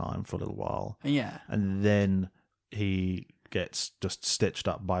lovely time for a little while. Yeah. And then he gets just stitched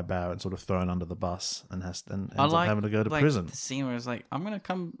up by Barrett and sort of thrown under the bus and ends I up having to go to like prison. the scene where it's like, I'm gonna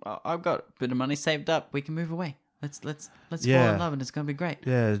come. I've got a bit of money saved up. We can move away. Let's fall Yeah. in love, and it's gonna be great.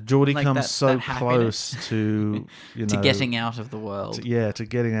 Yeah, Geordie Like comes that so happiness. close to To getting out of the world. to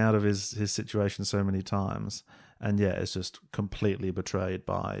getting out of his situation so many times, and it's just completely betrayed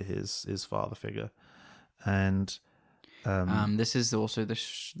by his father figure, and This is also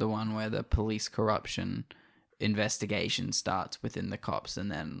the one where the police corruption investigation starts within the cops,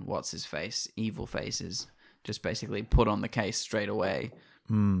 and then what's his face, evil faces, just basically put on the case straight away,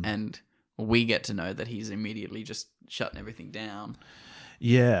 and we get to know that he's immediately just shutting everything down.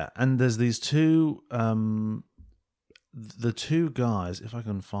 yeah, and there's these two, the two guys. If I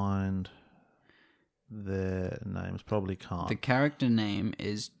can find their names, probably can't. The character name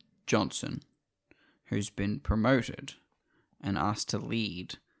is Johnson, who's been promoted and asked to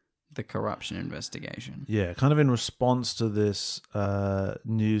lead the corruption investigation. Yeah, kind of in response to this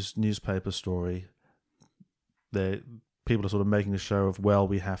newspaper story, people are sort of making a show of, well,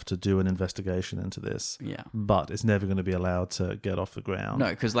 we have to do an investigation into this, Yeah. but it's never going to be allowed to get off the ground. No,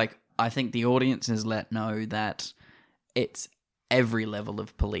 because I think the audience is let know that it's every level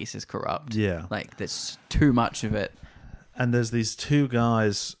of police is corrupt. Yeah. Like there's too much of it. And there's these two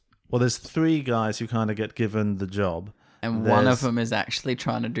guys. Well, there's three guys who kind of get given the job. And one of them is actually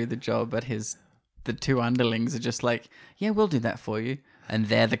trying to do the job, but the two underlings are just like, yeah, we'll do that for you. And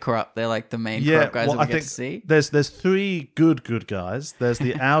they're like the main corrupt guys that we get to see. There's three good guys. There's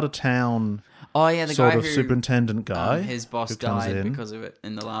the out of town Oh yeah, the sort guy of who superintendent guy. his boss who comes died in. because of it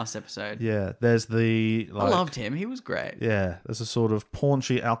in the last episode. Yeah, there's the I loved him. He was great. Yeah, there's a sort of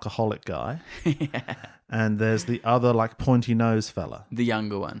paunchy alcoholic guy, Yeah. and there's the other like pointy nose fella. The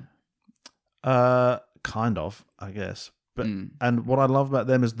younger one. Kind of, I guess. But and what I love about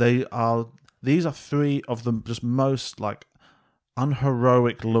them is these are three of the just most like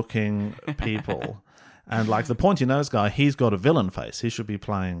unheroic looking people, and like the pointy nose guy, he's got a villain face. He should be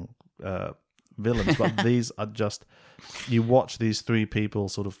playing villains, but these are just, you watch these three people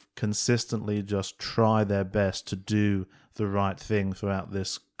sort of consistently just try their best to do the right thing throughout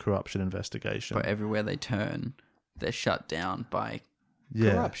this corruption investigation. But everywhere they turn, they're shut down by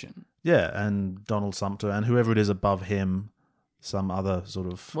corruption. Yeah, and Donald Sumter and whoever it is above him, some other sort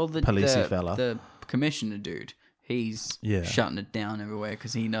of policey fella. The commissioner dude, he's shutting it down everywhere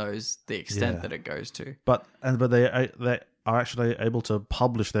because he knows the extent that it goes to. But they are actually able to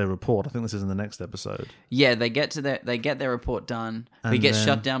publish their report. I think this is in the next episode. Yeah, they get their report done. And we get then-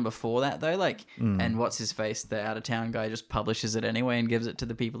 shut down before that though, and what's his face, the out of town guy, just publishes it anyway and gives it to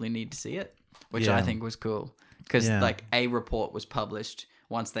the people who need to see it, which I think was cool because like a report was published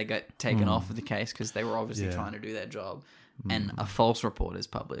once they got taken off of the case because they were obviously trying to do their job. And a false report is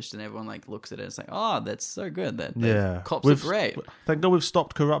published, and everyone like looks at it and it's like, oh, that's so good. That cops are great. Thank God we've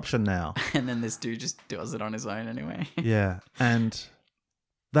stopped corruption now. And then this dude just does it on his own anyway. Yeah, and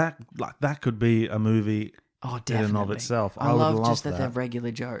that could be a movie Oh, in definitely. and of itself. I would love just that. that they're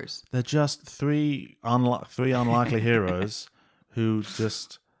regular Joes. They're just three unlikely heroes who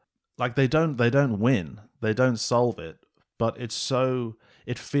just like they don't win, they don't solve it, but it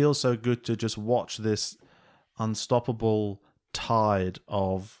feels so good to just watch this unstoppable tide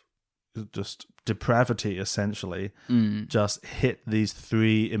of just depravity essentially just hit these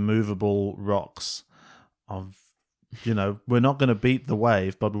three immovable rocks of, we're not going to beat the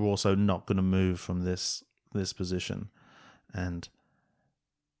wave, but we're also not going to move from this position. And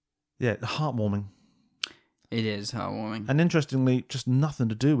heartwarming. It is heartwarming. And interestingly, just nothing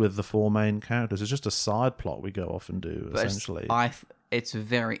to do with the four main characters. It's just a side plot we go off and do, But essentially. it's a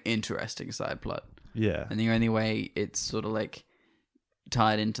very interesting side plot. Yeah. And the only way it's sort of like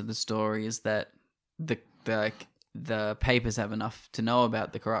tied into the story is that the papers have enough to know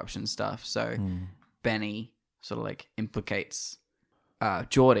about the corruption stuff. So Benny sort of like implicates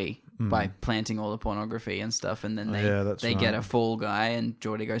Geordie by planting all the pornography and stuff, and then they get a fall guy, and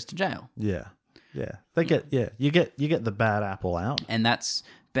Geordie goes to jail. Yeah. Yeah. You get the bad apple out. And that's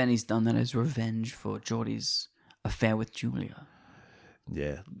Benny's done that as revenge for Geordie's affair with Julia.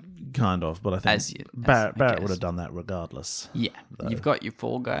 Yeah, kind of, but I think Barrett would have done that regardless. Yeah, you've got your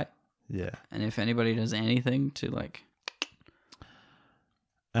fall guy. Yeah. And if anybody does anything to like...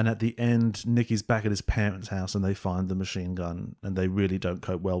 And at the end, Nicky's back at his parents' house and they find the machine gun and they really don't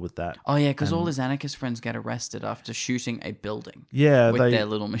cope well with that. Oh, yeah, because all his anarchist friends get arrested after shooting a building. Yeah, with their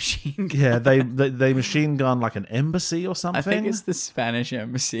little machine gun. Yeah, they machine gun like an embassy or something. I think it's the Spanish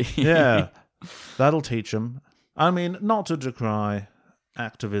embassy. Yeah, that'll teach them. I mean, not to decry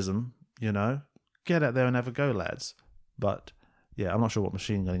activism, get out there and have a go, lads. But yeah, I'm not sure what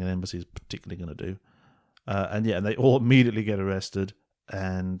machine gunning an embassy is particularly going to do. And they all immediately get arrested.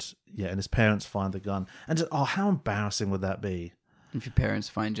 And his parents find the gun. And just, how embarrassing would that be? If your parents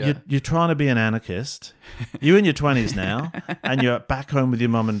find you. You're trying to be an anarchist. You're in your 20s now, and you're back home with your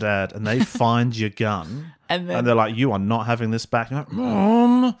mum and dad, and they find your gun, and they're like, "You are not having this back." You're like,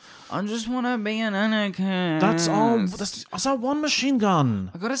 "Mom, I just want to be an anarchist. That's our one machine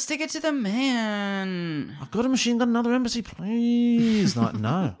gun. I gotta stick it to the man. I've got a machine gun, another embassy, please." Like,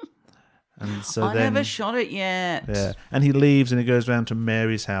 no. And so I never shot it yet. Yeah, and he leaves and he goes round to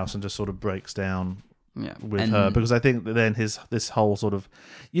Mary's house and just sort of breaks down. Yeah, with her, because I think that then this whole sort of,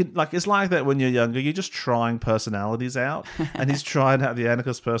 it's like that when you're younger, you're just trying personalities out, and he's trying out the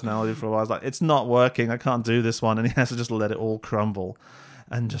anarchist personality for a while. It's like, it's not working, I can't do this one, and he has to just let it all crumble,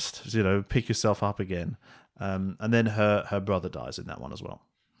 and just pick yourself up again. And then her brother dies in that one as well.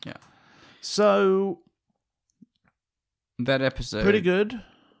 Yeah. So that episode, pretty good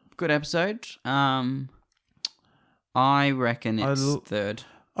episode. I reckon it's third.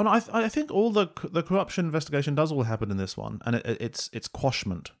 Oh, no, I think all the corruption investigation does all happen in this one, and it's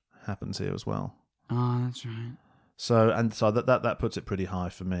quashment happens here as well. Oh, that's right. So that puts it pretty high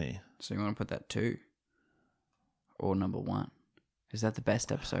for me. So you want to put that 2 or number 1? Is that the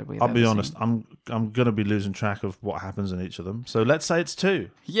best episode we've? I'll be honest. I'm gonna be losing track of what happens in each of them. So let's say it's 2.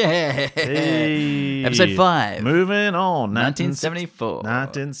 Yeah. Hey. Episode 5. Moving on. 1974.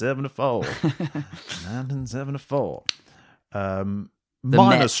 1974. 1974. The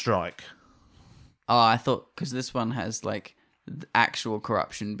Minor Met. strike. Oh, I thought, because this one has like actual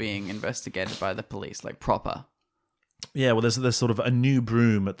corruption being investigated by the police, like proper. Yeah, well, there's sort of a new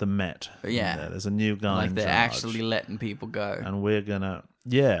broom at the Met. Yeah. There's a new guy Like in they're charge. actually letting people go. And we're gonna,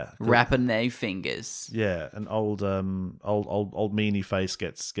 Wrapping their fingers. Yeah, an old meanie face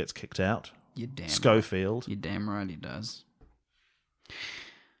gets kicked out. You damn Schofield. You damn right he does.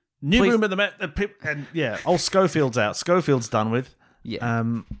 New broom at the Met, and old Schofield's out. Schofield's done with. Yeah.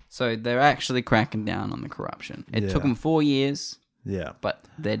 So they're actually cracking down on the corruption. It took them 4 years. Yeah. But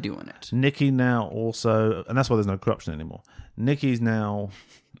they're doing it. Nikki now also, and that's why there's no corruption anymore. Nikki's now,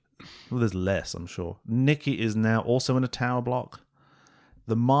 well, there's less, I'm sure. Nikki is now also in a tower block.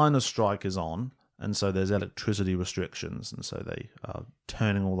 The miners' strike is on, and so there's electricity restrictions, and so they are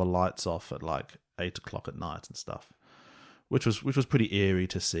turning all the lights off at like 8 o'clock at night and stuff, which was pretty eerie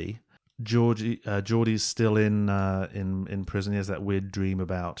to see. Geordie's still in prison. He has that weird dream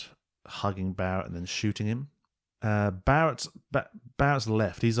about hugging Barrett and then shooting him. Barrett's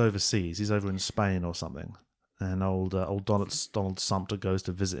left. He's overseas. He's over in Spain or something. And old Donald Sumter goes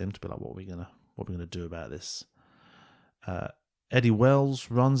to visit him to be like, what are we gonna do about this? Eddie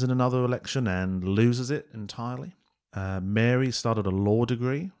Wells runs in another election and loses it entirely. Mary started a law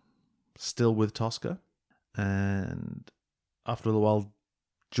degree, still with Tosca, and after a little while,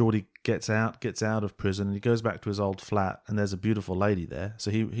 Geordie gets out of prison, and he goes back to his old flat, and there's a beautiful lady there.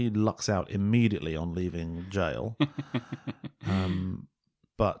 So he lucks out immediately on leaving jail.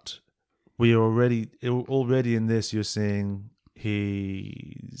 But we are already in this, you're seeing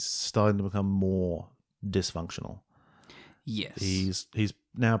he's starting to become more dysfunctional. Yes. He's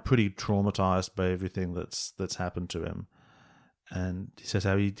now pretty traumatized by everything that's happened to him. And he says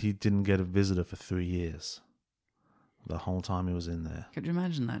how he didn't get a visitor for 3 years. The whole time he was in there. Could you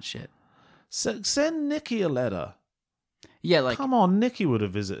imagine that shit? Send Nikki a letter. Yeah, like... Come on, Nikki would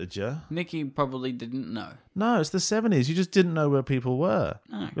have visited you. Nikki probably didn't know. No, it's the 70s. You just didn't know where people were.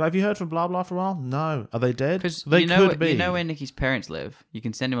 No. Have you heard from blah blah for a while? No. Are they dead? Because They could be. You know where Nikki's parents live. You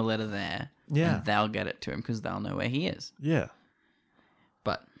can send him a letter there. Yeah. And they'll get it to him because they'll know where he is. Yeah.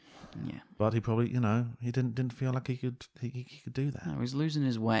 But, yeah. But he probably, he didn't feel like he could do that. No, he was losing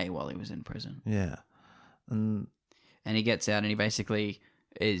his way while he was in prison. Yeah. And he gets out and he basically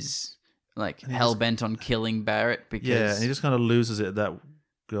is like hell bent on killing Barrett because Yeah, and he just kind of loses it at that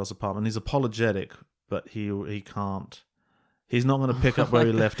girl's apartment. He's apologetic, but he can't. He's not going to pick up where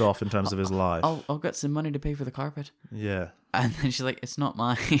he left off in terms of his life. I've got some money to pay for the carpet. Yeah. And then she's like, it's not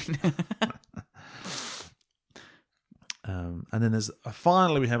mine. And then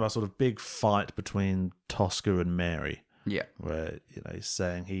finally we have our sort of big fight between Tosca and Mary. Yeah. Where, he's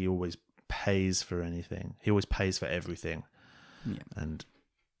saying he always pays for anything. He always pays for everything. Yeah. And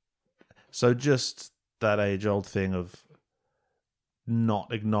so just that age-old thing of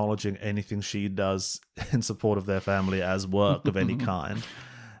not acknowledging anything she does in support of their family as work of any kind,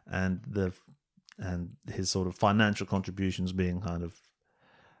 and his sort of financial contributions being kind of,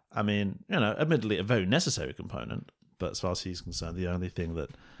 admittedly a very necessary component, but as far as he's concerned, the only thing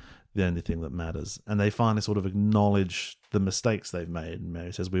that matters. And they finally sort of acknowledge the mistakes they've made. And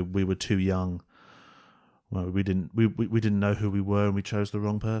Mary says, "We were too young. Well, we didn't know who we were, and we chose the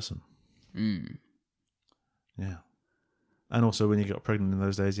wrong person." Mm. Yeah. And also, when you got pregnant in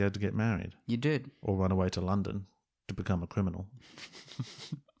those days, you had to get married You did. or run away to London to become a criminal,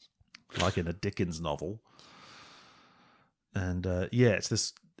 like in a Dickens novel. And it's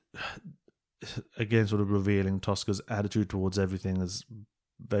this, again, sort of revealing Tosca's attitude towards everything as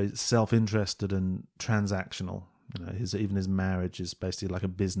very self-interested and transactional. You know, even his marriage is basically like a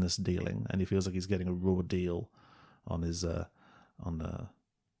business dealing, and he feels like he's getting a raw deal on his on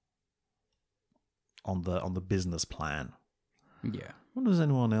the business plan. Yeah. What does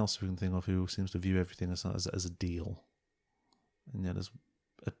anyone else we can think of who seems to view everything as a deal, and yet has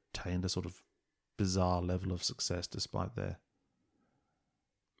attained a sort of bizarre level of success despite their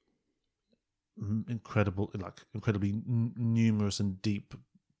incredibly numerous and deep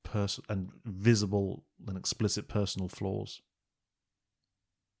and visible and explicit personal flaws.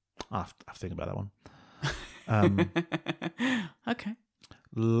 I have to think about that one. Okay.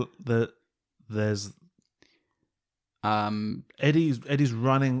 There's Eddie's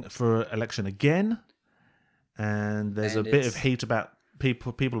running for election again, and there's a bit of heat about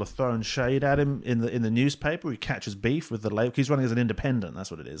people are throwing shade at him in the newspaper. He catches beef with the Labour. He's running as an independent,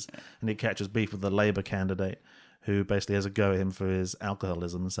 that's what it is, and he catches beef with the Labour candidate, who basically has a go at him for his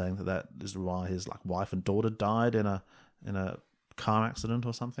alcoholism, saying that is why his wife and daughter died in a car accident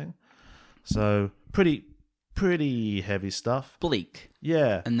or something. So pretty heavy stuff. Bleak.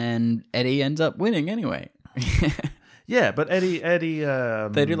 Yeah. And then Eddie ends up winning anyway. Yeah, but Eddie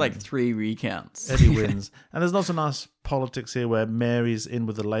they do 3 recounts. Eddie wins, and there's lots of nice politics here where Mary's in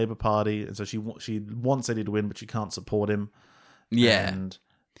with the Labour Party, and so she wants Eddie to win, but she can't support him. Yeah, and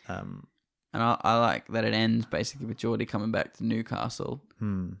I like that it ends basically with Geordie coming back to Newcastle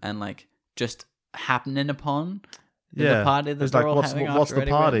and just happening upon the party that they're all having. What's after the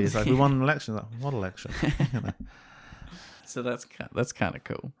Eddie party? wins. It's like, we won an election. Like, what election? You know? So that's kind of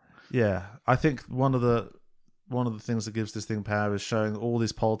cool. Yeah, I think one of the things that gives this thing power is showing all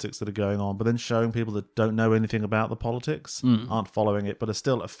these politics that are going on, but then showing people that don't know anything about the politics, aren't following it, but are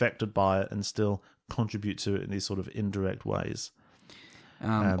still affected by it and still contribute to it in these sort of indirect ways.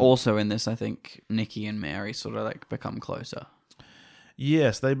 Also in this, I think Nikki and Mary sort of become closer.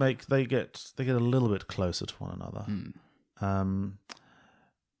 Yes, they get a little bit closer to one another.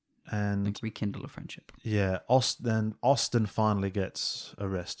 And rekindle a friendship. Yeah, Austin finally gets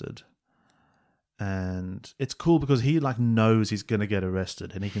arrested. And it's cool because he knows he's going to get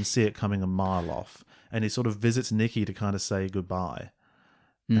arrested, and he can see it coming a mile off. And he sort of visits Nikki to kind of say goodbye.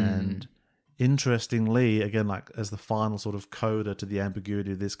 And interestingly, again, as the final sort of coda to the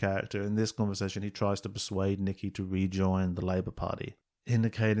ambiguity of this character, in this conversation, he tries to persuade Nikki to rejoin the Labour Party,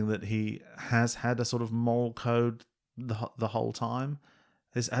 indicating that he has had a sort of moral code the whole time.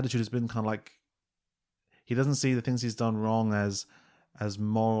 His attitude has been kind of he doesn't see the things he's done wrong as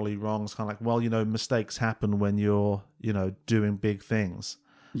morally wrong. It's kind of mistakes happen when you're, doing big things.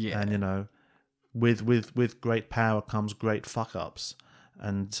 Yeah. And, with great power comes great fuck-ups.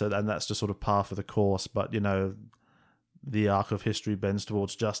 And that's just sort of par for the course. But, the arc of history bends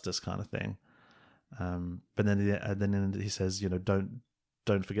towards justice kind of thing. But then he says,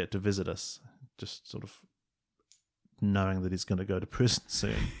 don't forget to visit us. Just sort of knowing that he's going to go to prison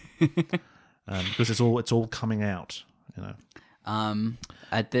soon. Because it's all coming out,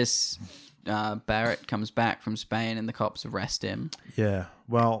 At this, Barrett comes back from Spain and the cops arrest him. Yeah,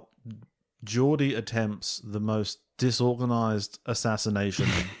 well, Geordie attempts the most disorganized assassination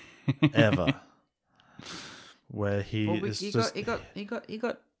ever, where he got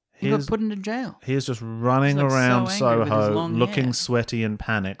put into jail. He is just running around Soho, looking sweaty and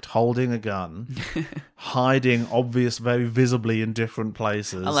panicked, holding a gun, hiding very visibly in different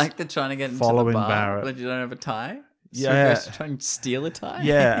places. I like the trying to get into following the bar, Barrett. but you don't have a tie. So Yeah. he goes to try and steal a tie.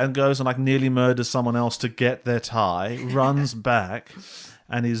 Yeah, and goes and nearly murders someone else to get their tie, runs back,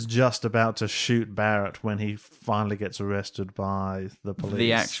 and he's just about to shoot Barrett when he finally gets arrested by the police.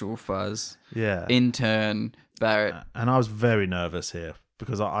 The actual fuzz. Yeah. In turn, Barrett. And I was very nervous here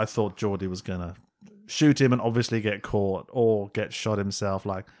because I thought Geordie was going to shoot him and obviously get caught or get shot himself.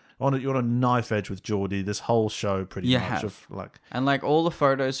 You're on a knife edge with Geordie this whole show pretty much. And all the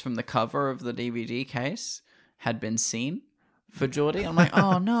photos from the cover of the DVD case had been seen for Geordie. I'm like,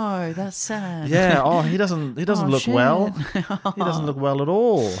 oh no, that's sad. Yeah, he doesn't look shit. well. He doesn't look well at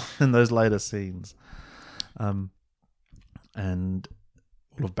all in those later scenes. And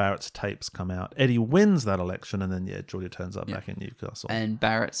all of Barrett's tapes come out. Eddie wins that election, and then Geordie turns up back in Newcastle. And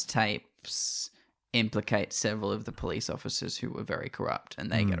Barrett's tapes implicate several of the police officers who were very corrupt,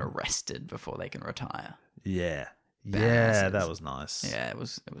 and they get arrested before they can retire. Yeah. Badasses. Yeah, that was nice. Yeah, it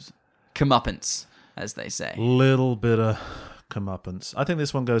was comeuppance, as they say. Little bit of comeuppance. I think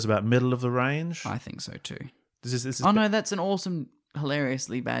this one goes about middle of the range. I think so too. This is Oh no, that's an awesome,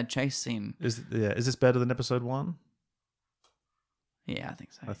 hilariously bad chase scene. Is this better than episode 1? Yeah, I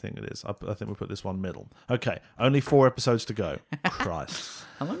think so. I think it is. I think we put this one middle. Okay, only 4 episodes to go. Christ.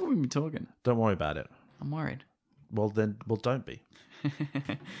 How long have we been talking? Don't worry about it. I'm worried. Well, don't be.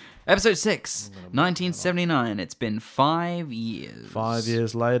 Episode 6, 1979. It's been 5 years. 5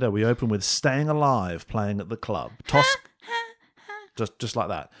 years later, we open with Staying Alive playing at the club. Just like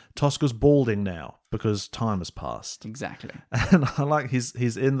that. Tosca's balding now because time has passed. Exactly. And I like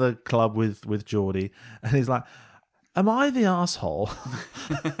he's in the club with Geordie, and he's like, "Am I the asshole?"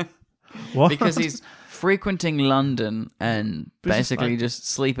 What? Because he's frequenting London and basically just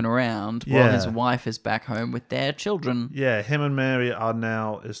sleeping around while his wife is back home with their children. Yeah, him and Mary are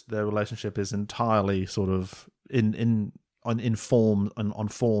now. Their relationship is entirely sort of on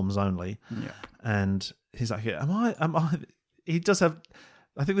forms only. Yeah. And he's like, "Yeah, am I?" He does have.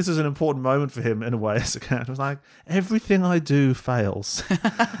 I think this is an important moment for him in a way as a character. It's like, everything I do fails,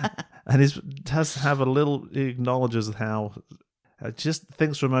 and he has to have a little. He acknowledges how. Just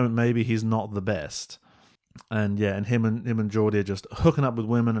thinks for a moment maybe he's not the best, and him and Geordie are just hooking up with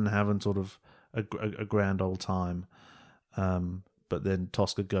women and having sort of a grand old time. But then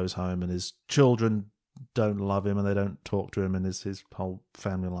Tosca goes home and his children don't love him and they don't talk to him, and his whole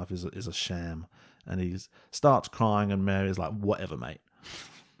family life is a sham. And he starts crying, and Mary's like, "Whatever, mate."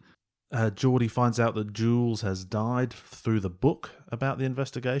 Geordie finds out that Jules has died through the book about the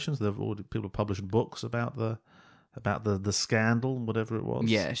investigations. People published books about the scandal, whatever it was.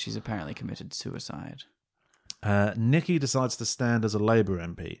 Yeah, she's apparently committed suicide. Nicky decides to stand as a Labour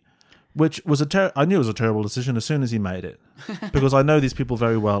MP, which was I knew it was a terrible decision as soon as he made it, because I know these people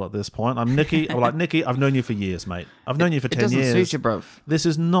very well at this point. I'm Nicky. I'm like, "Nicky, I've known you for years, mate. I've known you for 10 years. It doesn't suit you, bruv. This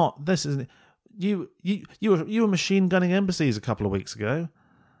is you were machine gunning embassies a couple of weeks ago.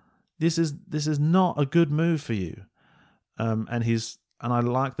 This is not a good move for you." And I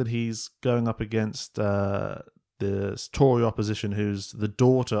like that he's going up against the Tory opposition, who's the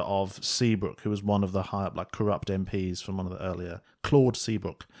daughter of Seabrook, who was one of the high up, like, corrupt MPs from one of the earlier, Claude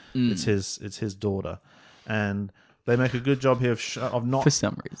Seabrook. It's his daughter, and they make a good job here of not, for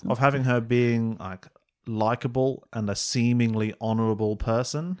some reason, of having her being like likable and a seemingly honourable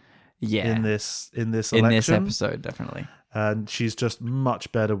person. Yeah, in this election. In this episode, definitely. And she's just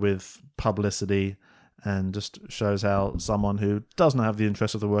much better with publicity, and just shows how someone who doesn't have the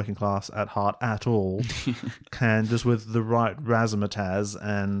interests of the working class at heart at all can, just with the right razzmatazz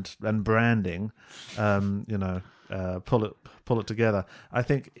and branding, pull it together. I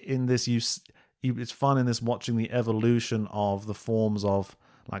think in this, it's fun in this watching the evolution of the forms of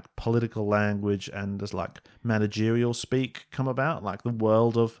like political language and just like managerial speak come about. Like the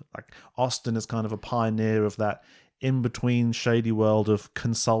world of like Austen is kind of a pioneer of that in between shady world of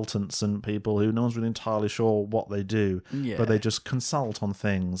consultants and people who no one's really entirely sure what they do, but they just consult on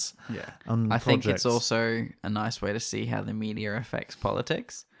things. Yeah, on I projects. think it's also a nice way to see how the media affects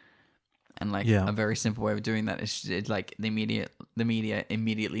politics. And like a very simple way of doing that is like the media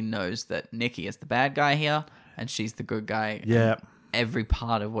immediately knows that Nicky is the bad guy here and she's the good guy. Yeah. And every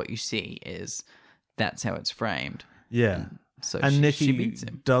part of what you see that's how it's framed. Yeah. So and she Nicky beats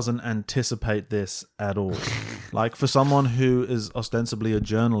him. doesn't anticipate this at all. Like, for someone who is ostensibly a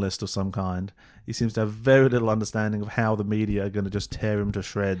journalist of some kind, he seems to have very little understanding of how the media are going to just tear him to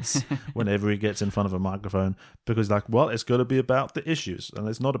shreds whenever he gets in front of a microphone. Because, like, well, it's got to be about the issues, and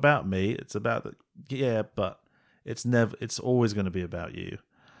it's not about me. It's about but it's always going to be about you.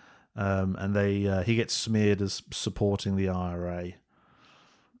 And he gets smeared as supporting the IRA.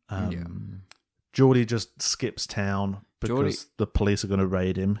 Geordie just skips town because the police are going to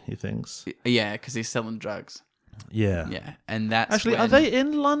raid him, he thinks. Yeah, because he's selling drugs. Yeah. Yeah, and that's actually, are they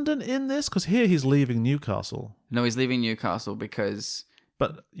in London in this? Because here he's leaving Newcastle. No, he's leaving Newcastle because...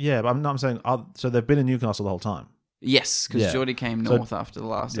 But, yeah, I'm saying... so they've been in Newcastle the whole time? Yes, because Geordie came north after the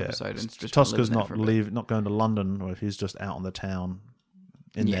last episode. And just Tosca's not going to London, or if he's just out on the town,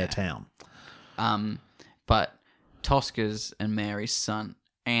 in their town. But Tosca's and Mary's son,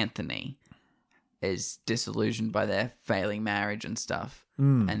 Anthony, is disillusioned by their failing marriage and stuff.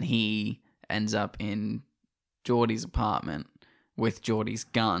 And he ends up in Geordie's apartment with Geordie's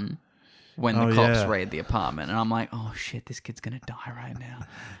gun when the cops raid the apartment. And I'm like, oh shit, this kid's going to die right now.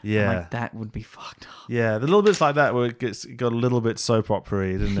 Yeah. I'm like, that would be fucked up. Yeah, the little bits like that where it got a little bit soap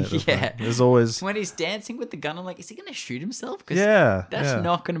opera-y, didn't it? Yeah. There's always... When he's dancing with the gun, I'm like, is he going to shoot himself? Cause that's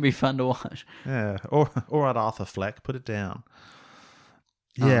not going to be fun to watch. Yeah, or at Arthur Fleck, put it down.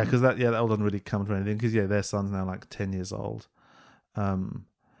 Yeah, because that all doesn't really come to anything, because their son's now like 10 years old.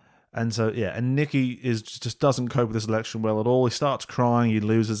 And so, and Nicky just doesn't cope with this election well at all. He starts crying, he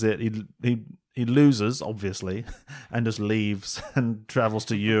loses it. He he loses, obviously, and just leaves and travels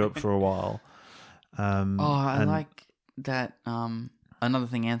to Europe for a while. I like that. Another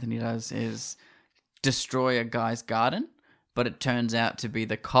thing Anthony does is destroy a guy's garden, but it turns out to be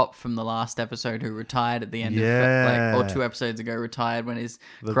the cop from the last episode who retired at the end of or 2 episodes ago, retired when his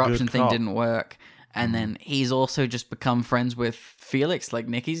corruption thing didn't work. And then he's also just become friends with Felix, like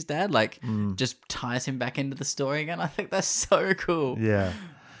Nikki's dad, just ties him back into the story again. I think that's so cool. Yeah.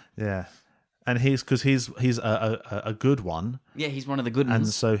 And he's a good one. Yeah, he's one of the good And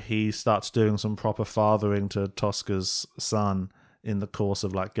ones. so he starts doing some proper fathering to Tosca's son in the course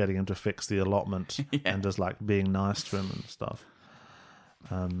of like getting him to fix the allotment and just like being nice to him and stuff.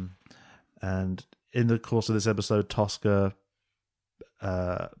 And in the course of this episode, Tosca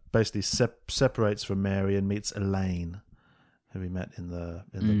basically separates from Mary and meets Elaine, who we met in the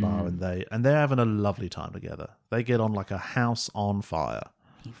bar, and they're having a lovely time together. They get on like a house on fire.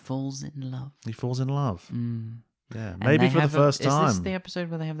 He falls in love. Yeah, maybe for the first time. Is this the episode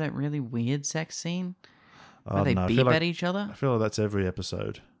where they have that really weird sex scene? Where they no, beep at each other? I feel like that's every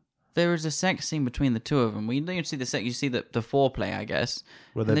episode. There is a sex scene between the two of them. You don't see the sex. You see the foreplay, I guess.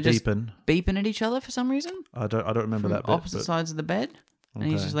 Where they're just beeping. Beeping at each other for some reason. I don't remember From that bit. opposite sides of the bed. And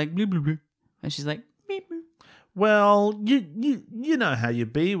he's Okay. just like, bloop, bloop, bloop. And she's like, beep, beep. Well, you know how you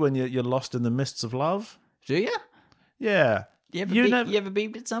be when you're lost in the mists of love. Do you? Yeah. You ever, You you ever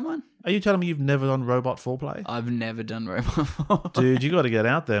beeped at someone? Are you telling me you've never done robot foreplay? I've never done robot before. Dude, you got to get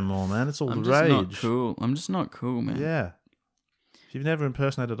out there more, man. It's all I'm the just rage. not cool. I'm just not cool, man. Yeah. If you've never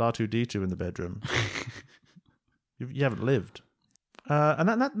impersonated R2-D2 in the bedroom, you haven't lived.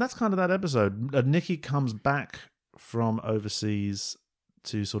 And that's kind of that episode. Nikki comes back from overseas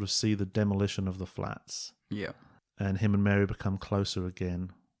to sort of see the demolition of the flats. Yeah. And him and Mary become closer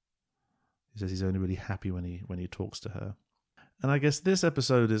again. He says he's only really happy when he talks to her. And I guess this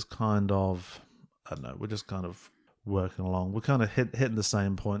episode is kind of, I don't know, we're just kind of working along. We're kind of hitting the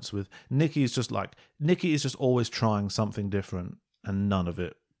same points with Nikki is just always trying something different, and none of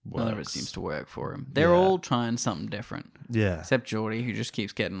it works. None of it seems to work for him. They're all trying something different. Yeah. Except Geordie, who just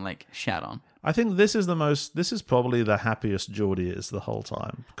keeps getting like shat on. I think this is probably the happiest Geordie is the whole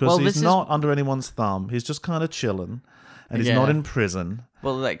time. Because Well, he's not under anyone's thumb. He's just kind of chilling. And he's not in prison.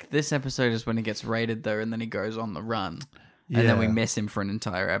 Well, like this episode is when he gets raided though, and then he goes on the run. And then we miss him for an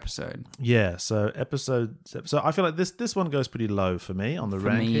entire episode. Yeah, so I feel like this one goes pretty low for me on the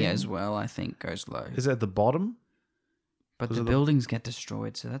ranking. For me as well, I think goes low. Is it at the bottom? But the buildings get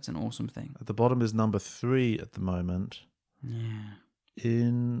destroyed, so that's an awesome thing. At the bottom is number 3 at the moment. Yeah.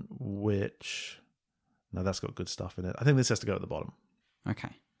 In which... No, that's got good stuff in it. I think this has to go at the bottom. Okay.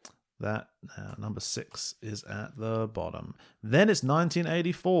 That now, number 6 is at the bottom. Then it's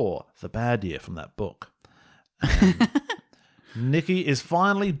 1984, the bad year from that book. Nikki is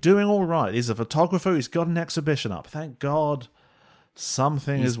finally doing all right. He's a photographer. He's got an exhibition up. Thank God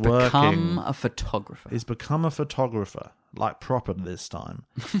something is working. He's become a photographer. He's become a photographer, like proper this time.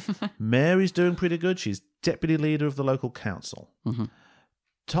 Mary's doing pretty good. She's deputy leader of the local council. Mm-hmm.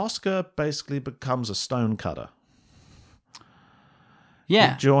 Tosca basically becomes a stonecutter.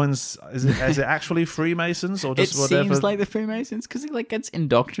 Yeah. He joins. Is it actually Freemasons or just it whatever? seems like the Freemasons because he like gets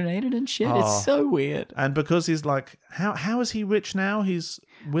indoctrinated and shit. It's so weird. And because he's like, how is he rich now? He's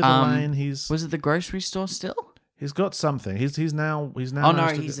with Elaine. Was it the grocery store still? He's got something. He's now. Oh no,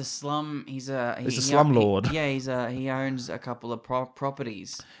 he's a slum. He's a slumlord. He owns a couple of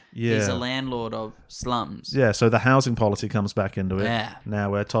properties. Yeah. He's a landlord of slums. Yeah. So the housing policy comes back into it Yeah. now,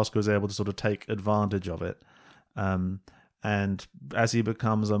 where Tosca is able to sort of take advantage of it. And as he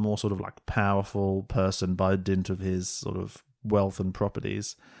becomes a more sort of like powerful person by dint of his sort of wealth and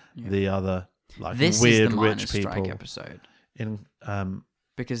properties, the other like This weird is the rich Miners people Strike episode in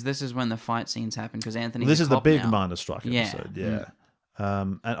because this is when the fight scenes happen. Because Anthony's this a is the cop big now. Miners Strike Yeah. episode, yeah.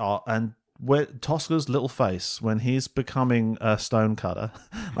 And where Tosca's little face when he's becoming a stonecutter,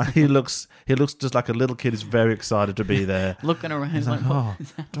 like he looks just like a little kid who's very excited to be there. Looking around, He's like, what oh,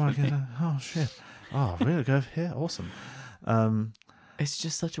 is that do I get doing? a shit? Oh, really? Go over here? Awesome. It's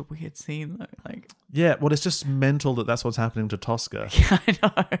just such a weird scene, though. Like, Yeah, well, it's just mental that that's what's happening to Tosca. I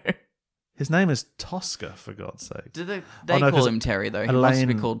know. His name is Tosca, for God's sake. Do they no, call 'cause him Terry though? He wants to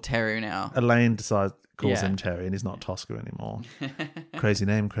be Elaine- called Terry now. Elaine calls Yeah. him Terry, and he's not Tosca anymore. Crazy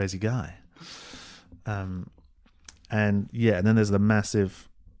name, crazy guy. And then there's the massive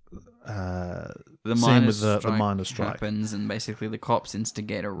The scene miners' with the strike miners' strike. happens, and basically the cops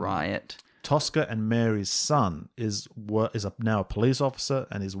instigate a riot. Tosca and Mary's son is now a police officer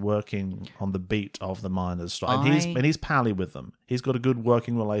and is working on the beat of the miners' strike. And he's pally with them. He's got a good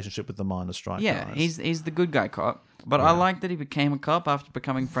working relationship with the miners' strike. Yeah, guys. he's the good guy cop. But I like that he became a cop after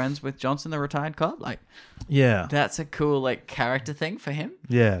becoming friends with Johnson, the retired cop. Like, yeah, that's a cool like character thing for him.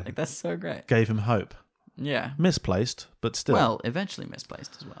 yeah. Like, that's so great. Gave him hope. Yeah. Misplaced, but still. Well, eventually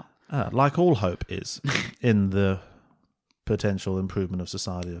misplaced as well. Like all hope is in the potential improvement of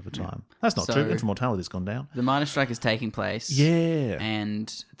society over time. That's not true. Infant mortality's gone down. The miners' strike is taking place. Yeah.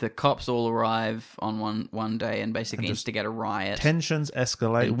 And the cops all arrive on one day and basically instigate a riot. Tensions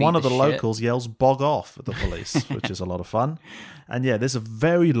escalate. And beat One of the the shit. locals yells "bog off" at the police, which is a lot of fun. And yeah, there's a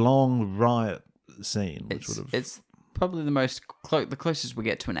very long riot scene, which would have It's probably the closest we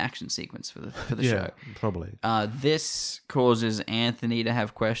get to an action sequence for the show. probably. This causes Anthony to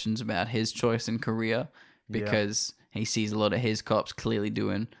have questions about his choice in career because he sees a lot of his cops clearly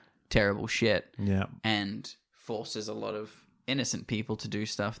doing terrible shit. Yeah. And forces a lot of innocent people to do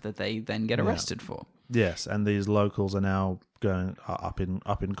stuff that they then get arrested for. Yes, and these locals are now going up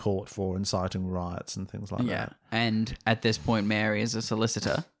in court for inciting riots and things like that. And at this point, Mary is a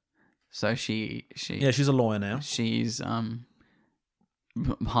solicitor, so she's a lawyer now. she's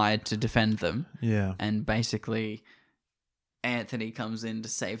hired to defend them. Yeah. And basically, Anthony comes in to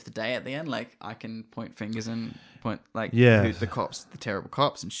save the day at the end. Like, I can point fingers and point who's the cops, the terrible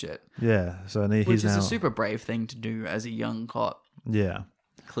cops and shit. Yeah. So he's Which is now a super brave thing to do as a young cop. Yeah.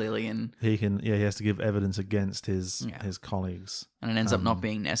 Clearly, He has to give evidence against his colleagues. and it ends up not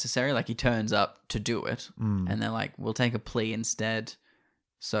being necessary. Like, he turns up to do it, and they're like, "We'll take a plea instead."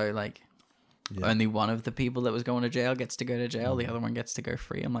 So only one of the people that was going to jail gets to go to jail. The other one gets to go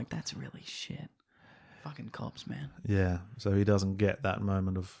free. I'm like, that's really shit. Fucking cops, man. Yeah. So he doesn't get that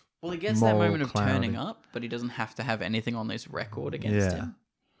moment of Well, he gets that moral moment of clarity. turning up, but he doesn't have to have anything on this record against him.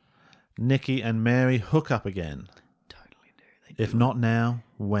 Nikki and Mary hook up again. Totally do. They do. If not now,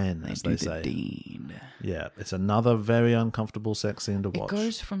 when, as do they the say. deed. Yeah, it's another very uncomfortable sex scene to It watch.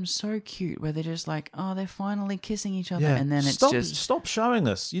 goes from so cute where they're just like, oh, they're finally kissing each other, yeah. and then it's just stop showing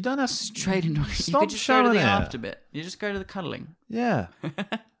us. You don't have straight into it. You Stop could just go to showing the it. after bit. You just go to the cuddling. Yeah.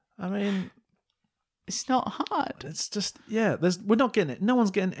 I mean, It's not hard. it's just we're not getting it. No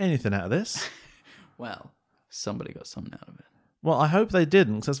one's getting anything out of this. Well, somebody got something out of it. Well, I hope they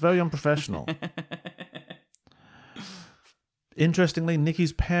didn't, because that's very unprofessional. Interestingly,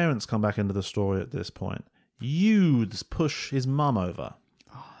 Nikki's parents come back into the story at this point. Youths push his mum over.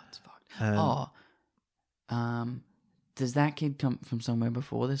 Oh, that's fucked. And Does that kid come from somewhere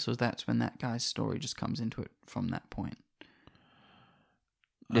before this, or that's when that guy's story just comes into it from that point?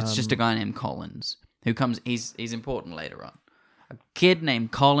 It's just a guy named Collins who comes. He's important later on. A kid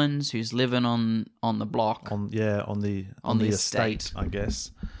named Collins who's living on the block on the estate, I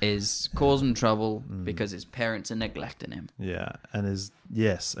guess. is causing trouble because his parents are neglecting him. Yeah, and his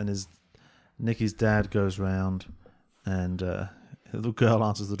Nikki's dad goes round, and the girl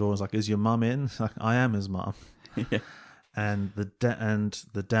answers the door and is like, "Is your mum in?" She's like, "I am his mum." Yeah. And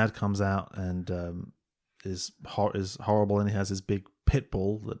the dad comes out and is horrible, and he has his big pit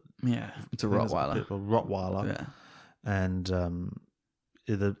bull that It's a I think it's Rottweiler. a Rottweiler. Yeah. And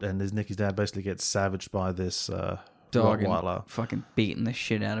his Nikki's dad basically gets savaged by this Dog Rottweiler. and fucking beating the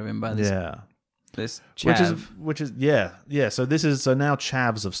shit out of him by this this chav. which is so now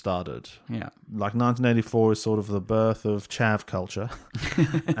chavs have started. Yeah. Like 1984 is sort of the birth of chav culture,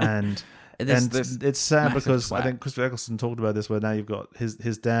 and This it's sad massive because I twat. think Christopher Eccleston talked about this, where now you've got his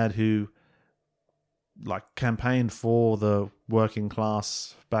dad who like campaigned for the working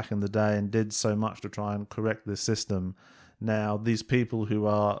class back in the day and did so much to try and correct this system. Now these people who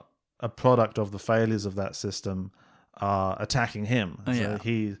are a product of the failures of that system are attacking him. So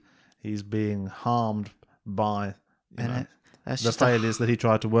he's being harmed by that's the just failures that he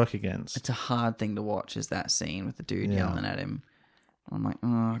tried to work against. It's a hard thing to watch, is that scene with the dude yelling at him. I'm like,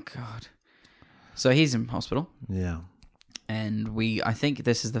 oh god. So he's in hospital, Yeah. and I think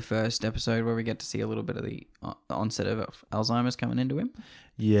this is the first episode where we get to see a little bit of the onset of Alzheimer's coming into him.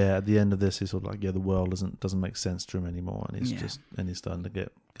 Yeah, at the end of this, he's sort of like, the world doesn't make sense to him anymore, and he's he's starting to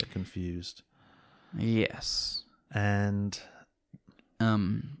get confused. Yes. And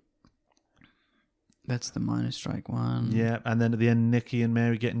that's the miners' strike one. yeah, and then at the end, Nikki and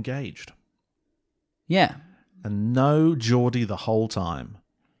Mary get engaged, Yeah. and no Geordie the whole time.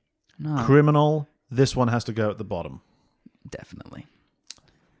 No. Criminal. This one has to go at the bottom. Definitely.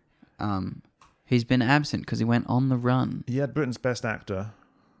 He's been absent because he went on the run. He had Britain's best actor,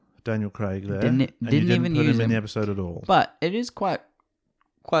 Daniel Craig, there. Didn't and you even put use him in him. the episode at all. But it is quite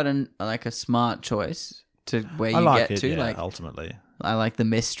a smart choice to where you I like get it, to. Like, ultimately. I like the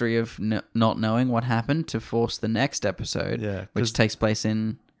mystery of not knowing what happened to force the next episode, Yeah, which takes place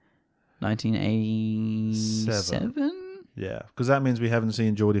in 1987. Yeah, because that means we haven't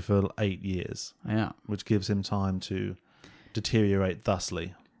seen Geordie for 8 years, Yeah. which gives him time to deteriorate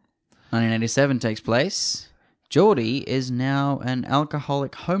thusly. 1987 takes place. Geordie is now an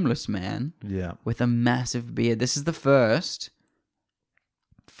alcoholic homeless man Yeah. with a massive beard. This is the first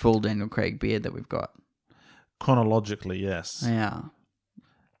full Daniel Craig beard that we've got. Chronologically, yes. Yeah.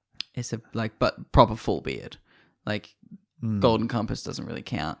 It's a but proper full beard. Like Golden Compass doesn't really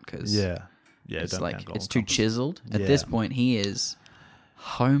count because Yeah. Yeah, it's don't like count it's Golden too chiseled. At Yeah. this point, he is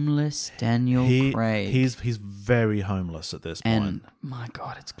homeless Daniel Craig. He's very homeless at this point. and my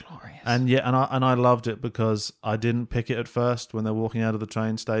God, it's glorious. And yeah, and I loved it because I didn't pick it at first when they're walking out of the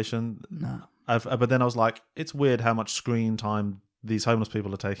train station. No. But then I was like, it's weird how much screen time these homeless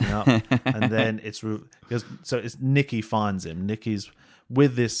people are taking up. And then it's Nikki finds him. Nikki's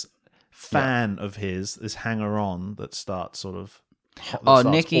with this fan of his, this hanger-on that starts sort of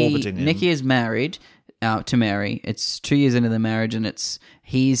orbiting him. Nikki is married to Mary. It's 2 years into the marriage, and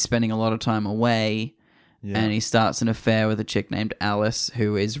he's spending a lot of time away. Yeah. And he starts an affair with a chick named Alice,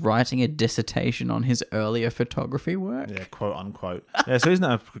 who is writing a dissertation on his earlier photography work. Yeah, quote unquote. Yeah, so he's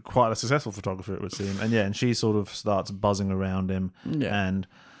now quite a successful photographer, it would seem. And yeah, and she sort of starts buzzing around him. Yeah.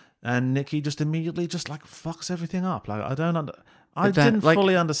 And Nikki just immediately just like fucks everything up. Like I didn't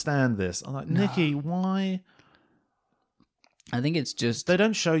fully understand this. I'm like, Nikki, why? I think it's just They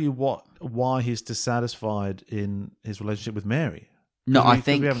don't show you why he's dissatisfied in his relationship with Mary. no. I Because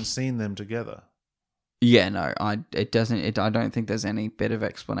think we haven't seen them together. yeah, no. It doesn't. I don't think there's any bit of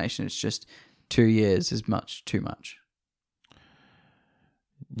explanation. It's just 2 years is too much.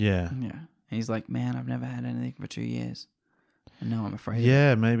 Yeah. Yeah. And he's like, man, I've never had anything for 2 years, and now I'm afraid.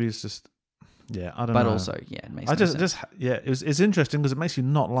 Yeah, maybe it's just. Yeah, I don't know. But also, yeah, it makes. It's interesting because it makes you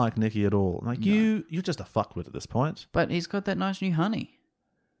not like Nikki at all. Like you're just a fuckwit at this point. But he's got that nice new honey.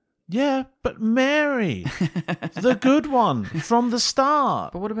 Yeah, but Mary, the good one from the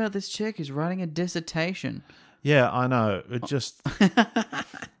start. But what about this chick who's writing a dissertation? Yeah, I know. It just.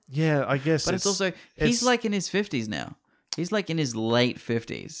 Yeah, I guess. But he's like in his 50s now. He's like in his late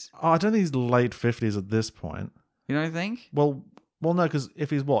 50s. Oh, I don't think he's late 50s at this point. You don't think? Well, no, because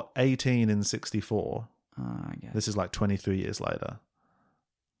if he's 18 in 64, I guess. this is like 23 years later.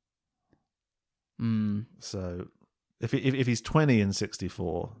 So if he's 20 in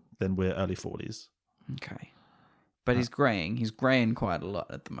 64, then we're early 40s. Okay. But he's graying. He's graying quite a lot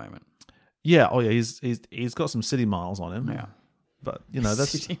at the moment. Yeah. Oh, yeah. He's got some city miles on him. Yeah. But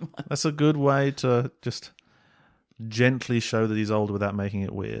that's a good way to just gently show that he's older without making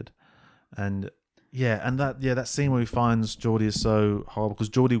it weird. And that scene where he finds Geordie is so horrible because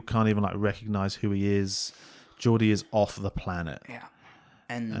Geordie can't even like recognize who he is. Geordie is off the planet. Yeah.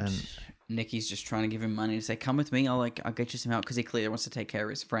 And Nikki's just trying to give him money to say, "Come with me. I'll get you some help," because he clearly wants to take care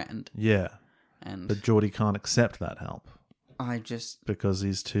of his friend. Yeah. And But Geordie can't accept that help I just because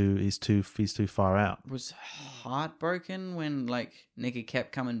he's too far out. was heartbroken when like Nikki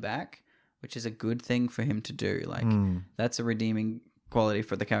kept coming back, which is a good thing for him to do. Like that's a redeeming quality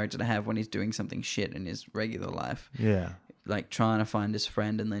for the character to have when he's doing something shit in his regular life. Yeah. Like trying to find his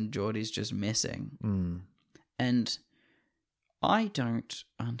friend, and then Geordie's just missing. And I don't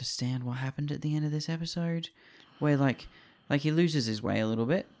understand what happened at the end of this episode, where like he loses his way a little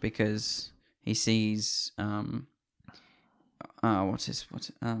bit because he sees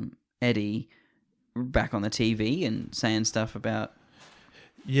Eddie back on the TV and saying stuff about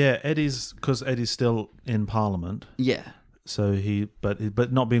Yeah, because Eddie's still in Parliament. yeah. So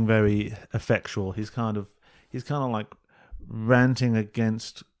but not being very effectual. He's kind of like ranting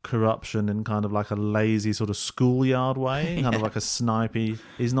against corruption in kind of like a lazy sort of schoolyard way, kind of like a snipey.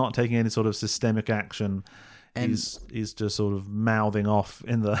 He's not taking any sort of systemic action. And he's just sort of mouthing off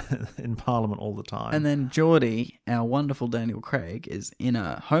in Parliament all the time. And then Geordie, our wonderful Daniel Craig, is in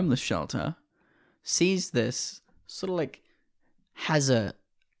a homeless shelter, sees this, sort of like has a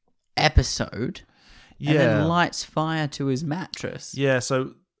episode, and then lights fire to his mattress. Yeah,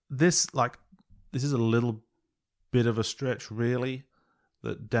 so this is a little bit of a stretch, really,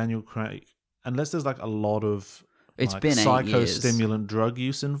 that Daniel Craig, unless there's like a lot of It's been 8 years. psychostimulant drug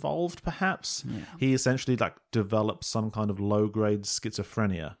use involved, perhaps. Yeah. He essentially like develops some kind of low-grade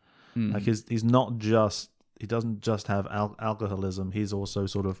schizophrenia. Like he doesn't just have alcoholism. He's also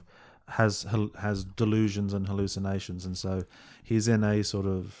sort of has delusions and hallucinations, and so he's in a sort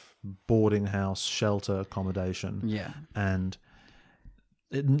of boarding house shelter accommodation. Yeah. And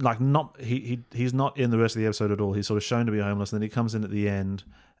he's not in the rest of the episode at all. He's sort of shown to be homeless, and then he comes in at the end,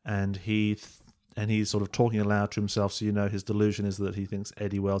 and he he's sort of talking aloud to himself. So his delusion is that he thinks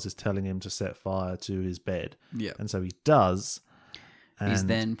Eddie Wells is telling him to set fire to his bed. Yeah. And so he does. He's And-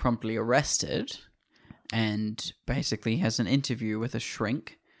 then promptly arrested and basically has an interview with a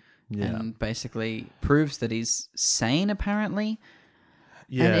shrink and basically proves that he's sane, apparently.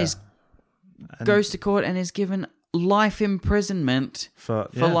 And goes to court and is given life imprisonment for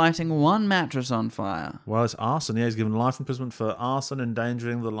lighting one mattress on fire. Well, it's arson. Yeah, he's given life imprisonment for arson,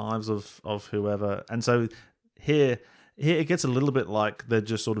 endangering the lives of whoever. And so here it gets a little bit like they're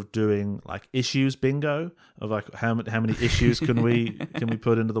just sort of doing like issues bingo of like how many issues can we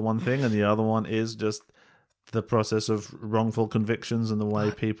put into the one thing, and the other one is just the process of wrongful convictions and the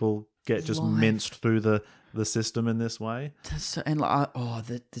way people get just minced through the system in this way. And like,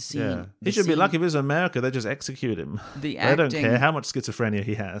 the scene. Yeah, he should be lucky if it was America. They just execute him. They don't care how much schizophrenia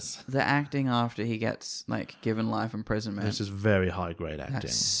he has. The acting after he gets like given life imprisonment. This is very high grade acting.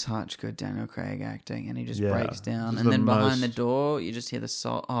 That's such good Daniel Craig acting, and he just breaks down, It's and the then behind the most- door you just hear the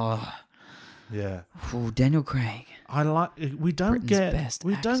salt. Oh, Yeah. ooh, Daniel Craig. We don't Britain's best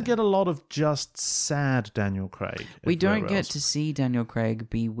actor. get a lot of just sad Daniel Craig. We don't everywhere get else. to see Daniel Craig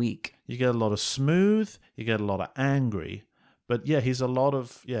be weak. You get a lot of smooth, you get a lot of angry, but yeah, he's a lot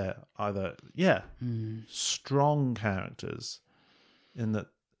of strong characters in that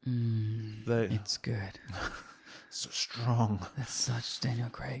they It's good. so strong. That's such Daniel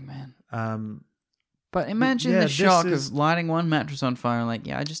Craig, man. But But imagine yeah, the shock this is- of lighting one mattress on fire and like,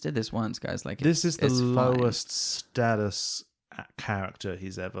 yeah, I just did this once, guys. Like, this is the it's fine. lowest status character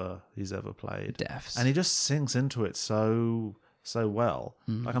he's ever played. Deaths. And he just sinks into it so well.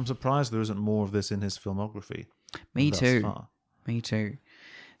 Mm. Like, I'm surprised there isn't more of this in his filmography. Me thus too. far. Me too.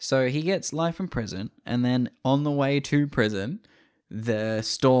 So he gets life in prison, and then on the way to prison, the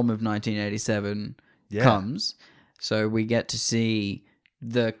storm of 1987 Yeah. comes. So we get to see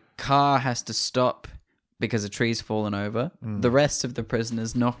the car has to stop because a tree's fallen over. Mm. The rest of the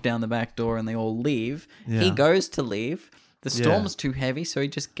prisoners knock down the back door and they all leave. Yeah. He goes to leave. The Yeah. storm's too heavy, so he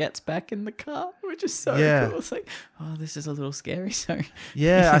just gets back in the car, which is so Yeah. cool. It's like, oh, this is a little scary. So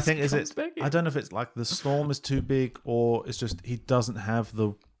Yeah, he I just think comes back in. I don't know if it's like the storm is too big or it's just he doesn't have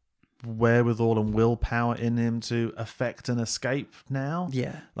the wherewithal and willpower in him to affect an escape now.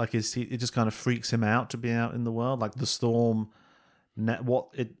 Yeah. Like it just kind of freaks him out to be out in the world. Like the storm,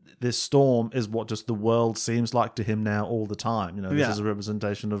 this storm is what just the world seems like to him now all the time. This Yeah. is a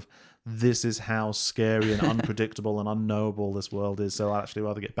representation of this is how scary and unpredictable and unknowable this world is. So I'd actually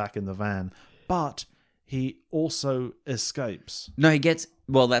rather get back in the van. But he also escapes. No, he gets.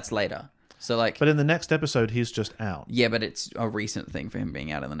 Well, that's later. So like, But in the next episode, he's just out. yeah, but it's a recent thing for him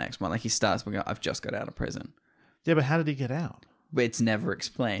being out in the next one. Like he starts being, I've just got out of prison, Yeah, but how did he get out? but it's never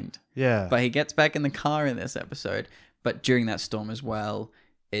explained. Yeah. But he gets back in the car in this episode. But during that storm as well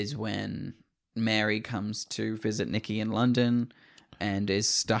is when Mary comes to visit Nikki in London and is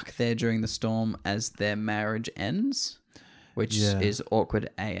stuck there during the storm as their marriage ends, which Yeah. is awkward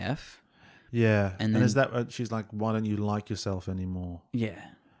AF. Yeah. And And is then- that she's like, why don't you like yourself anymore? Yeah.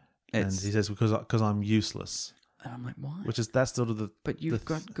 And It's, he says, because I'm useless. and I'm like, why? That's sort of the... But you've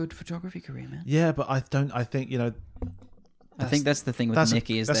got good photography career, man. Yeah, but I think, I think that's the thing with that's a-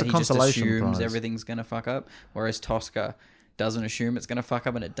 Nicky is that's that a he just consolation assumes prize. everything's going to fuck up, whereas Tosca doesn't assume it's going to fuck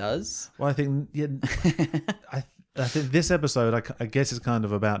up and it does. well, I think, yeah, I think this episode, I guess, is kind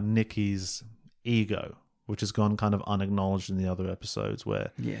of about Nicky's ego, which has gone kind of unacknowledged in the other episodes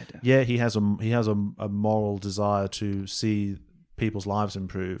where, Yeah, he has a moral desire to see people's lives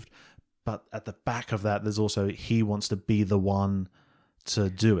improved, but at the back of that, there's also he wants to be the one to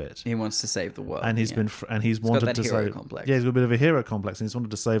do it. he wants to save the world, And he's got wanted that to hero save. complex. Yeah, he's got a bit of a hero complex, and he's wanted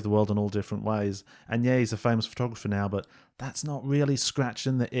to save the world in all different ways. And yeah, he's a famous photographer now, but that's not really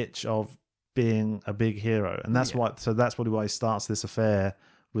scratching the itch of being a big hero. And that's why he starts this affair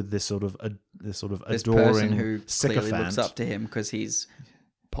with this sort of this adoring person who clearly sycophant. looks up to him because he's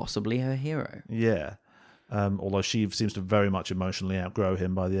possibly her hero. Yeah. Although she seems to very much emotionally outgrow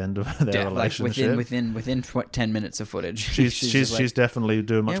him by the end of their relationship. Within 10 minutes of footage, She's definitely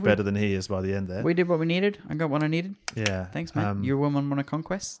doing much Yeah, better than he is by the end there. we did what we needed. I got what I needed. Yeah. Thanks, man. You're a woman on a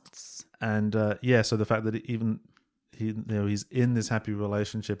conquest. And so the fact that he's in this happy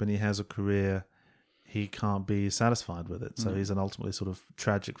relationship and he has a career, he can't be satisfied with it. So he's an ultimately sort of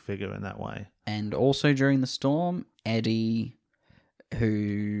tragic figure in that way. And also during the storm, Eddie,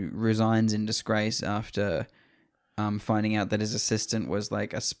 who resigns in disgrace after finding out that his assistant was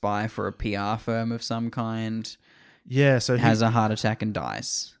like a spy for a PR firm of some kind, Yeah, so has a heart attack and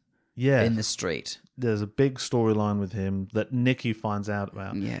dies. Yeah. in the street. There's a big storyline with him that Nikki finds out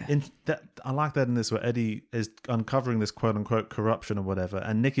about. Yeah. I like that in this, where Eddie is uncovering this quote unquote corruption or whatever,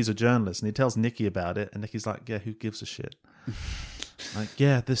 and Nikki's a journalist, and he tells Nikki about it, and Nikki's like, yeah, who gives a shit? Like,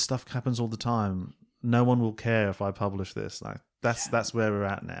 yeah, this stuff happens all the time. No one will care if I publish this. Like, that's where we're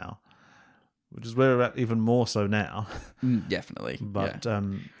at now, which is where we're at even more so now. Definitely. But yeah.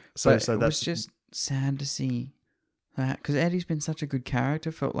 so But it that's was just sad to see that, because Eddie's been such a good character.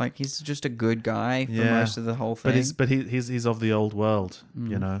 Felt like he's just a good guy for most of the whole thing. But he's of the old world,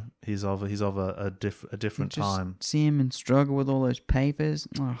 you know. He's of a different just time. see him and struggle with all those papers.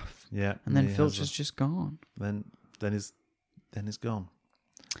 Oh, Yeah, and then he Filcher's just gone. Then he's gone.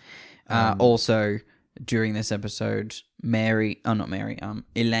 Also, during this episode,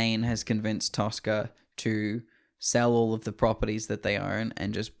 Elaine has convinced Tosca to sell all of the properties that they own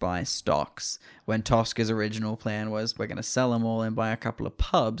and just buy stocks, when Tosca's original plan was, we're going to sell them all and buy a couple of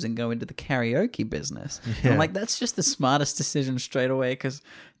pubs and go into the karaoke business. Yeah. I'm like, that's just the smartest decision straight away, because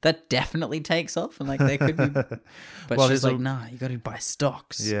that definitely takes off, and like they could be... But Well, she's like, nah, you got to buy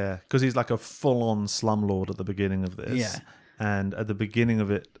stocks. Yeah, because he's like a full-on slumlord at the beginning of this. Yeah. And at the beginning of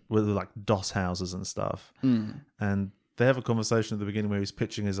it, with like DOS houses and stuff. And they have a conversation at the beginning where he's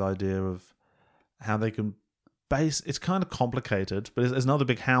pitching his idea of how they can base... It's kind of complicated, but it's another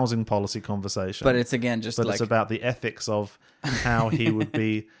big housing policy conversation. But it's again just But like... it's about the ethics of how he would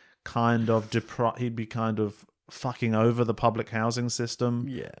be he'd be kind of fucking over the public housing system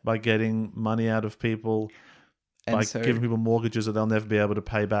by getting money out of people, And by so- giving people mortgages that they'll never be able to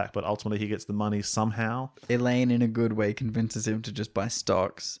pay back, but ultimately he gets the money somehow. Elaine, in a good way, convinces him to just buy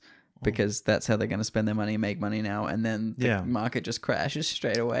stocks, because that's how they're going to spend their money and make money now. And then the market just crashes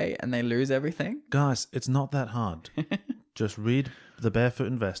straight away and they lose everything. Guys, it's not that hard. Just read The Barefoot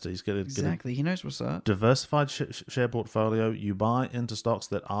Investor. He's got Exactly. He knows what's up. diversified share portfolio. You buy into stocks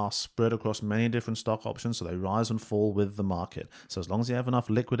that are spread across many different stock options, so they rise and fall with the market. So as long as you have enough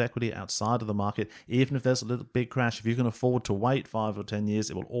liquid equity outside of the market, even if there's a little big crash, if you can afford to wait 5 or 10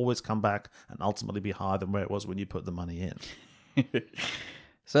 years, it will always come back and ultimately be higher than where it was when you put the money in.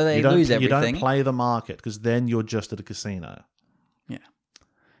 So they lose everything. You don't play the market, because then you're just at a casino. Yeah.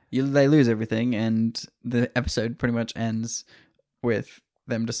 They lose everything, and the episode pretty much ends with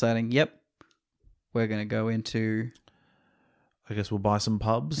them deciding, yep, we're going to go into... I guess we'll buy some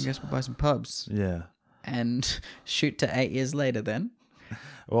pubs. I guess we'll buy some pubs. Yeah. And shoot to 8 years later then.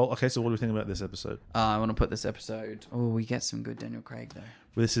 Well, okay, so what do we think about this episode? I want to put this episode... Oh, we get some good Daniel Craig, though.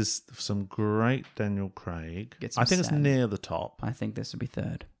 This is some great Daniel Craig. Get some I think it's sad. near the top. I think this would be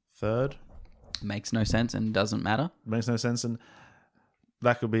third. Third? Makes no sense and doesn't matter. Makes no sense, and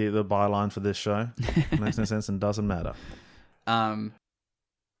that could be the byline for this show. Makes no sense and doesn't matter. On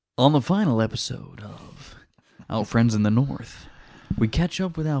the final episode of Our Friends in the North, we catch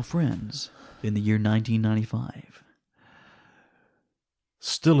up with our friends in the year 1995.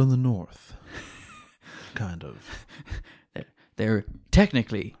 Still in the north. Kind of. They're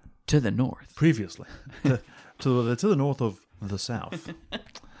technically to the north. Previously. to the north of the south.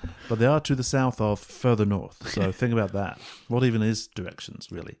 But they are to the south of further north. So think about that. What even is directions,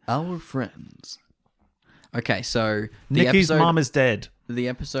 really? Our friends. Okay, so Nikki's mom is dead. The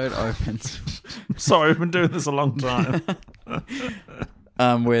episode opens Sorry, we've been doing this a long time.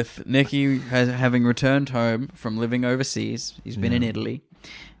 with Nicky having returned home from living overseas. He's been in Italy.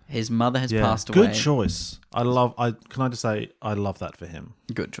 His mother has passed away. Good choice. Can I just say, I love that for him.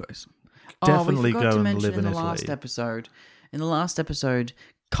 Good choice. Definitely we forgot go to and mention live in the Italy. In the last episode,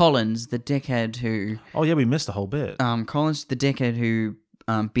 Collins, the dickhead who... Oh, yeah, we missed a whole bit. Collins, the dickhead who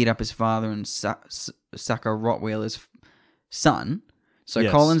beat up his father and Saka Rottweiler's son. So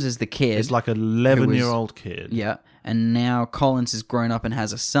Yes. Collins is the kid. It's like an 11-year-old kid. Yeah. And now Collins has grown up and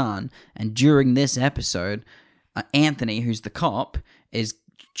has a son. And during this episode, Anthony, who's the cop, is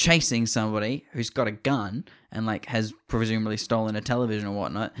chasing somebody who's got a gun and like has presumably stolen a television or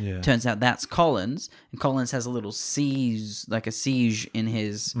whatnot. Yeah. Turns out that's Collins, and Collins has a little siege in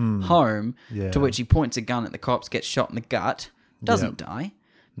his home, Yeah. to which he points a gun at the cops, gets shot in the gut, doesn't die.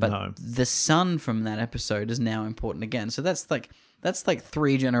 But No. the son from that episode is now important again. So that's like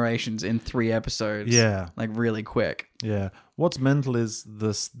 3 generations in 3 episodes. Yeah. Like really quick. Yeah. What's mental is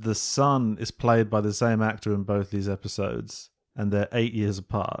the son is played by the same actor in both these episodes, and they're 8 years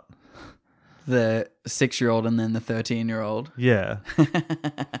apart. The 6-year-old and then the 13-year-old. Yeah.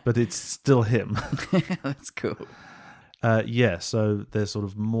 But it's still him. That's cool. Yeah, so there's sort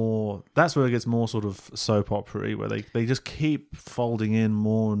of more... That's where it gets more sort of soap opera-y, where they just keep folding in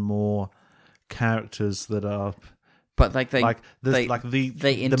more and more characters that are But like they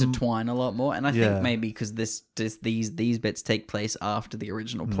they intertwine a lot more, and I Yeah. think maybe because these bits take place after the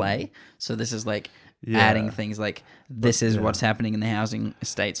original play, so this is like adding things like this is what's happening in the housing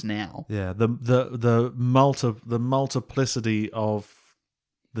estates now. Yeah, the multiplicity of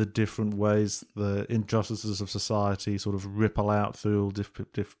the different ways the injustices of society sort of ripple out through all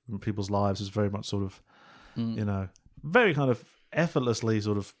different people's lives is very much sort of, you know, very kind of effortlessly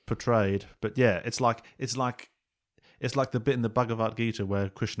sort of portrayed. But yeah, it's like the bit in the Bhagavad Gita where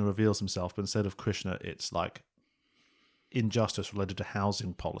Krishna reveals himself, but instead of Krishna, it's like injustice related to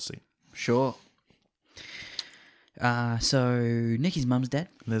housing policy. Sure. So Nikki's mum's dead.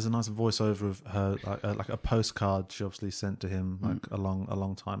 And there's a nice voiceover of her, like a postcard she obviously sent to him like a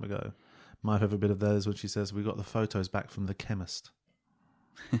long time ago. My favourite bit of that is when she says, "We got the photos back from the chemist."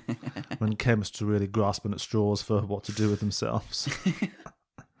 When chemists are really grasping at straws for what to do with themselves.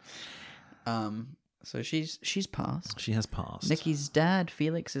 So she's passed. She has passed. Nikki's dad,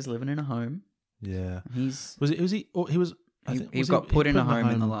 Felix, is living in a home. Yeah. He got put in a home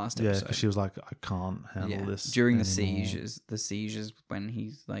in the last Yeah, episode. because she was like, "I can't handle this during the anymore." seizures when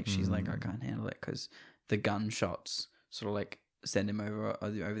he's like, she's like, I can't handle it because the gunshots sort of like send him over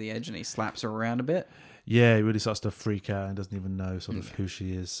the edge, and he slaps her around a bit. Yeah, he really starts to freak out and doesn't even know sort of who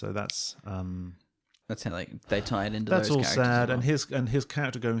she is. So that's how they tie it into that's those all characters sad. as well. And his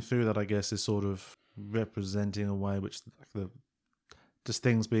character going through that, I guess, is sort of representing a way which just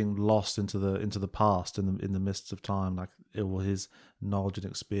things being lost into the past in the midst of time, like his knowledge and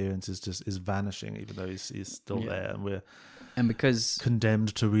experience is vanishing, even though he's still there, and because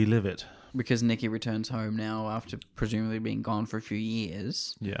condemned to relive it. Because Nikki returns home now after presumably being gone for a few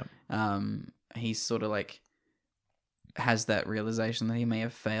years. Yeah. He's sort of like has that realization that he may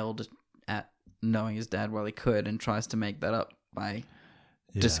have failed at knowing his dad while he could, and tries to make that up by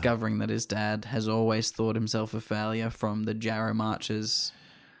discovering that his dad has always thought himself a failure from the Jarrow marches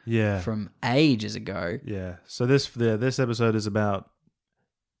from ages ago. Yeah. So this episode is about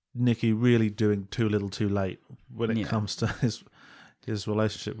Nicky really doing too little too late when it comes to his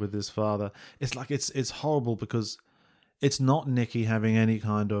relationship with his father. It's like it's horrible because it's not Nicky having any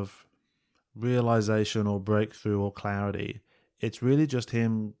kind of realization or breakthrough or clarity. It's really just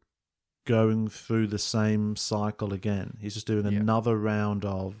him going through the same cycle again. He's just doing another round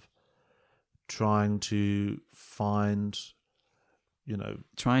of trying to find,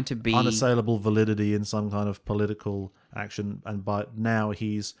 trying to be unassailable validity in some kind of political action, and by now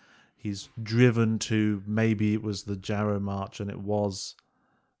he's driven to, maybe it was the Jarrow March, and it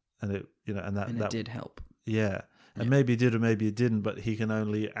did help. Yeah. And maybe it did or maybe it didn't, but he can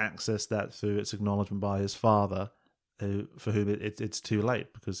only access that through its acknowledgement by his father, for whom it's too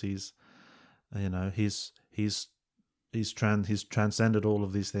late, because he's transcended all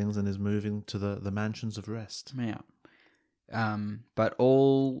of these things and is moving to the mansions of rest. Yeah. But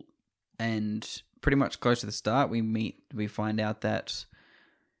pretty much close to the start, we find out that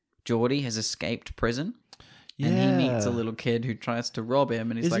Geordie has escaped prison. Yeah. And he meets a little kid who tries to rob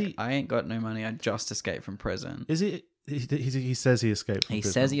him, and he's I ain't got no money, I just escaped from prison. Is he? He says he escaped from prison.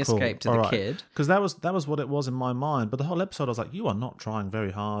 He says he escaped to the kid. Because that was what it was in my mind. But the whole episode, I was like, you are not trying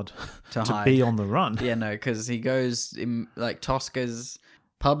very hard to be on the run. Yeah, no, because he goes in, like, Tosca's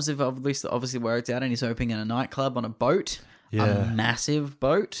pubs have obviously worked out, and he's opening a nightclub on a boat. Yeah. A massive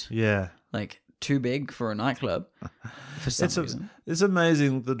boat. Yeah. Like, too big for a nightclub for some reason. It's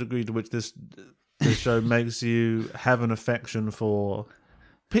amazing the degree to which this show makes you have an affection for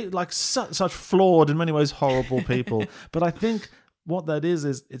like such flawed, in many ways horrible people. But I think what that is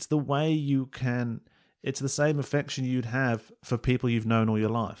it's the way it's the same affection you'd have for people you've known all your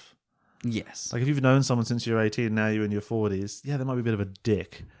life. Yes. Like if you've known someone since you're 18, now you're in your 40s, they might be a bit of a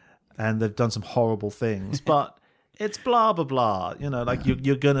dick and they've done some horrible things, but it's blah, blah, blah. Like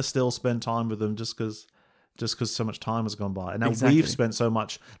you're going to still spend time with them just because so much time has gone by. And now we've spent so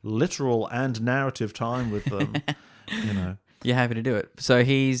much literal and narrative time with them, You're happy to do it. So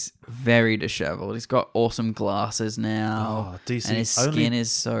he's very disheveled. He's got awesome glasses now. Oh, DC. And his skin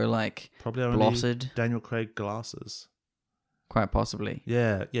is so, like, probably only blotted. Daniel Craig glasses. Quite possibly.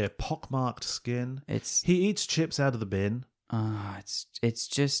 Yeah, pockmarked skin. He eats chips out of the bin. It's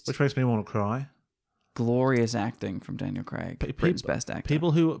just... Which makes me want to cry. Glorious acting from Daniel Craig. Britain's best actor.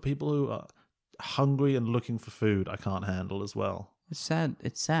 People who are hungry and looking for food, I can't handle as well. It's sad.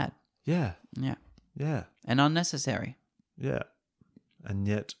 Yeah. Yeah. Yeah. And unnecessary. Yeah. And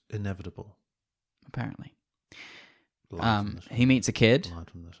yet inevitable. Apparently. He meets a kid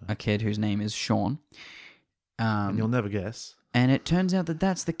whose name is Sean. And you'll never guess. And it turns out that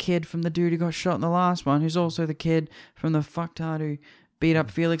that's the kid from the dude who got shot in the last one, who's also the kid from the fucktard who beat up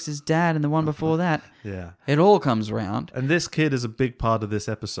Felix's dad and the one before that. Yeah. It all comes around. And this kid is a big part of this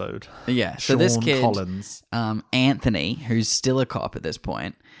episode. Yeah. So this Sean kid, Collins. Anthony, who's still a cop at this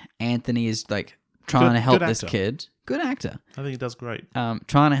point, Anthony is like trying to help good this actor. kid. Good actor. I think he does great.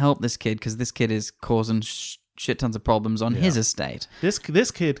 Trying to help this kid because this kid is causing shit tons of problems on his estate. This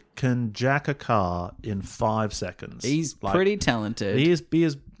kid can jack a car in 5 seconds. He's Like, pretty talented. He is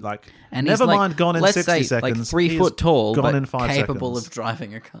like, And never he's like, mind gone in let's 60 say, seconds. like 3 he foot is tall, gone but in 5 capable seconds. of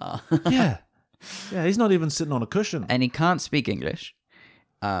driving a car. Yeah. Yeah, he's not even sitting on a cushion. And he can't speak English,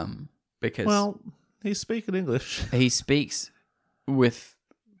 because Well, he's speaking English. he speaks with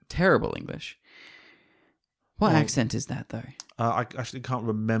terrible English. What Well, accent is that though? I actually can't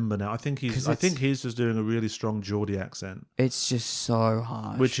remember now. I think he's just doing a really strong Geordie accent, It's just so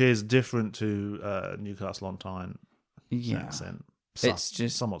harsh. which is different to Newcastle on Tyne yeah, accent. It's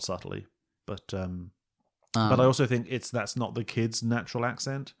just- somewhat subtly, but I also think that's not the kid's natural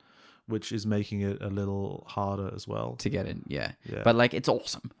accent, which is making it a little harder as well. to get in. Yeah, Yeah. but like it's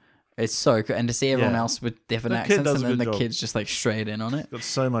awesome. It's so cool, and to see everyone Yeah. else with different The kid accents, does and a then good the job. kid's just like straight in on it. Got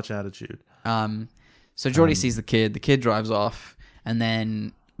so much attitude. So Geordie sees the kid drives off, and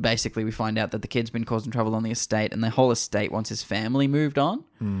then basically we find out that the kid's been causing trouble on the estate, and the whole estate wants his family moved on.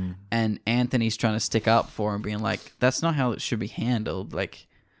 And Anthony's trying to stick up for him, being like, that's not how it should be handled. Like,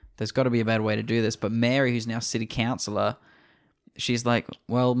 there's got to be a better way to do this. But Mary, who's now city councillor, she's like,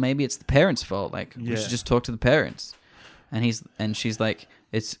 well, maybe it's the parents' fault. Like, we Yeah. should just talk to the parents. And she's like,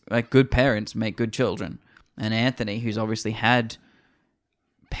 it's like good parents make good children. And Anthony, who's obviously had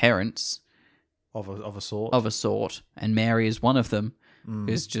parents Of a sort. of a sort, and Mary is one of them,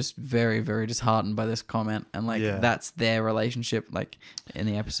 is just very, very disheartened by this comment, and like Yeah. that's their relationship, like in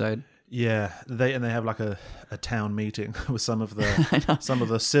the episode. Yeah, they have like a town meeting with some of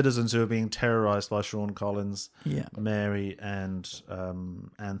the citizens who are being terrorized by Sean Collins, Yeah. Mary, and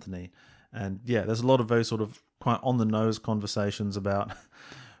Anthony, and yeah, there's a lot of very sort of quite on the nose conversations about,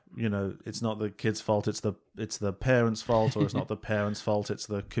 you know, it's not the kid's fault, it's the parents' fault, or it's not the parents' fault, it's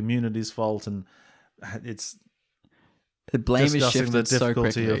the community's fault, and it's The blame is discussing the shifted so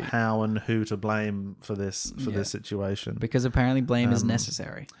difficulty quickly of how and who to blame for this Yeah. situation. because apparently blame is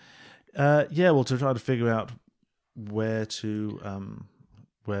necessary. Yeah, well, to try to figure out where to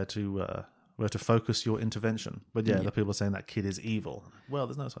focus your intervention. But yeah, the people are saying that kid is evil. Well,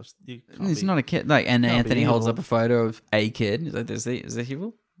 there's no such. He's not a kid, like, and can't be Anthony holds evil. up a photo of a kid. He's like, is this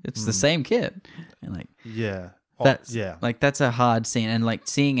evil? It's the same kid, and like Yeah. Oh, that's yeah. like that's a hard scene, and like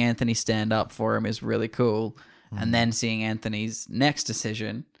seeing Anthony stand up for him is really cool, Mm. and then seeing Anthony's next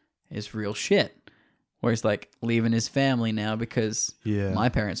decision is real shit, where he's like leaving his family now because Yeah. my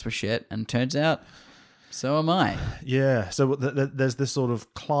parents were shit, and turns out so am I. Yeah. So there's this sort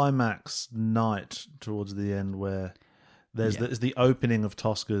of climax night towards the end where there's the opening of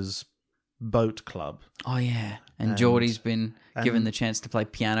Tosca's boat club. Oh yeah, and Geordie's been given the chance to play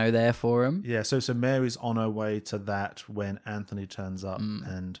piano there for him. Yeah, so Mary's on her way to that when Anthony turns up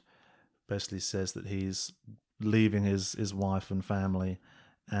and basically says that he's leaving his wife and family,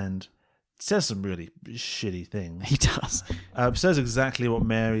 and says some really shitty things. He does. Says exactly what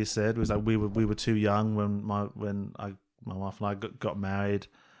Mary said. Was like we were too young when my wife and I got married,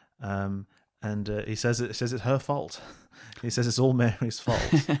 and he says it's her fault. He says it's all Mary's fault,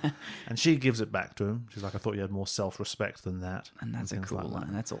 and she gives it back to him. She's like, I thought you had more self-respect than that, And that's a things cool like that.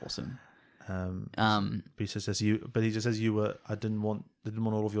 line. That's awesome. But he just says you were. I didn't want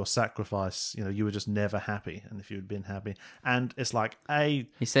all of your sacrifice. You know, you were just never happy. And if you had been happy, and it's like He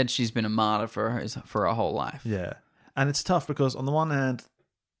said she's been a martyr for her whole life. yeah, and it's tough because on the one hand,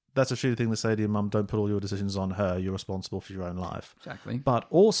 that's a shitty thing to say to your mum. Don't put all your decisions on her. You're responsible for your own life. Exactly. But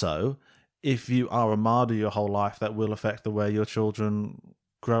also, if you are a martyr your whole life, that will affect the way your children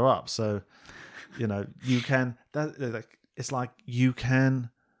grow up. So, you know, you can. It's like you can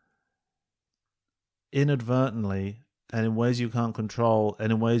inadvertently and in ways you can't control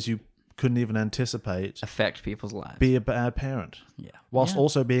and in ways you couldn't even anticipate Affect people's lives. be a bad parent Yeah. whilst Yeah.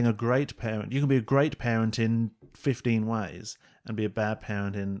 also being a great parent. You can be a great parent in 15 ways and be a bad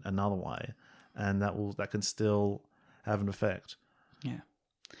parent in another way, and that can still have an effect. Yeah.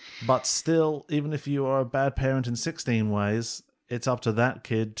 But still, even if you are a bad parent in 16 ways, it's up to that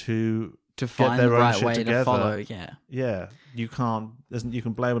kid to Find their the own right shit way together. to follow. Yeah. Yeah, you can't. You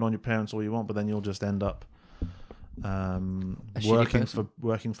can blame it on your parents all you want, but then you'll just end up shitty working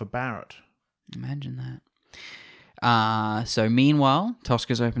person. for Barrett. Imagine So meanwhile,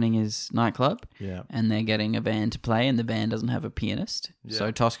 Tosca's opening his nightclub. Yeah. And they're getting a band to play, and the band doesn't have a pianist. Yeah.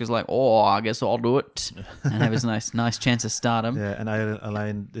 So Tosca's like, "Oh, I guess I'll do it," and have his nice chance of stardom. Yeah, and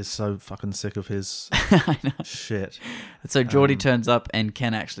Elaine is so fucking sick of his I know. shit. So Geordie turns up and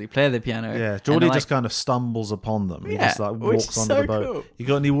can actually play the piano. Yeah, And Geordie they're just kind of stumbles upon them. He Yeah, just like which walks is onto so the boat. cool. You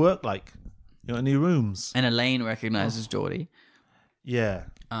got any work? Like, you got any rooms? and Elaine recognizes Geordie. Yeah.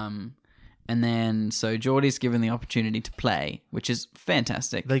 And then so Geordie's given the opportunity to play, which is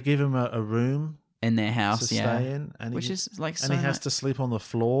fantastic They give him a room in their to house. stay Yeah, in, and which he, is like so. and he has much- to sleep on the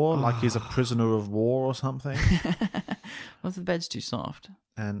floor like he's a prisoner of war or something. Well, the bed's too soft.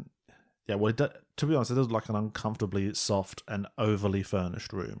 And yeah, well, to be honest, it is like an uncomfortably soft and overly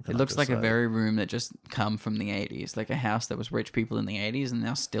furnished room. It looks like a very room that just come from the 80s, like a house that was rich people in the 80s and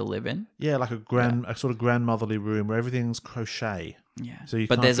now still live in. a sort of grandmotherly room where everything's crochet. Yeah, So you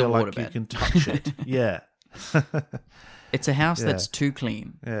but can't there's a feel like you waterbed. can touch it. Yeah. It's a house Yeah. that's too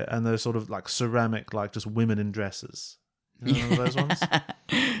clean. Yeah, and they're sort of like ceramic, like just women in dresses. You know those ones?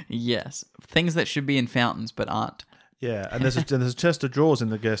 Yes, things that should be in fountains but aren't. Yeah, and there's a chest of drawers in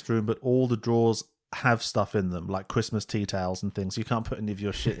the guest room, but all the drawers have stuff in them, like Christmas tea towels and things. You can't put any of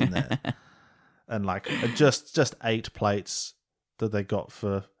your shit in there. And like just 8 plates that they got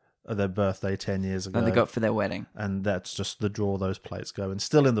for their birthday 10 years ago. That they got for their wedding. And that's just the drawer those plates go in.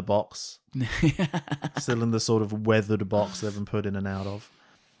 Still in the box. Still in the sort of weathered box they've been put in and out of.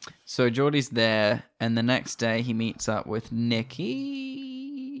 So Geordie's there, and the next day he meets up with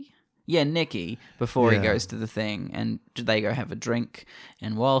Nikki. Yeah, Nikki, before he Yeah. goes to the thing, and they go have a drink.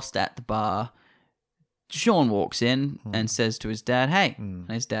 And whilst at the bar, Sean walks in and says to his dad, "Hey," and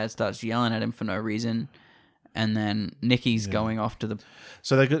his dad starts yelling at him for no reason. And then Nikki's going off to the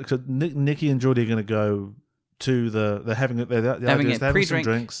So Nikki and Geordie are going to go to they're having Having some pre-drink.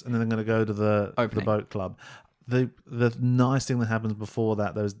 drinks, and then they're going to go to the Opening. boat club. The nice thing that happens before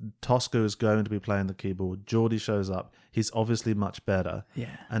that, though, is Tosca is going to be playing the keyboard. Geordie shows up. He's obviously much better. Yeah.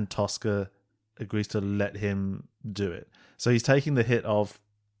 And Tosca agrees to let him do it. So he's taking the hit of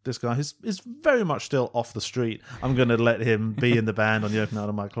this guy who's is very much still off the street. I'm going to let him be in the band on the open night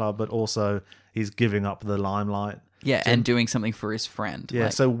of my club, but also he's giving up the limelight. Yeah, and doing something for his friend. Yeah,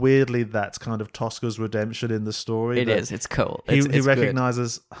 Like, so weirdly, that's kind of Tosca's redemption in the story. it that is. It's cool. He It's good.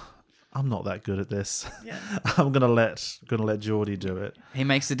 recognizes, I'm not that good at this. Yeah. I'm gonna let Geordie do it. He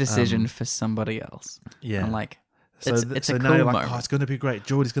makes a decision for somebody else. Yeah. And like, So, it's so a now cool you're like, moment. oh, it's going to be great.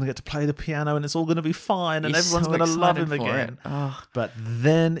 Geordie's going to get to play the piano, and it's all going to be fine, and He's everyone's so going to love excited him for again. it. Oh. But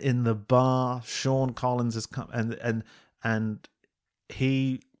then in the bar, Sean Collins is and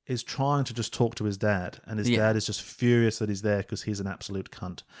he is trying to just talk to his dad, and his Yeah. dad is just furious that he's there because he's an absolute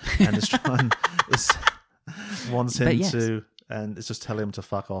cunt, and is trying wants him But yes. to, and it's just telling him to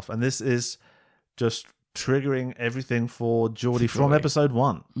fuck off. And this is just triggering everything for Geordie from Geordie. episode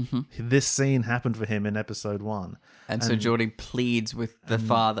 1. Mm-hmm. This scene happened for him in episode 1. And so Geordie pleads with the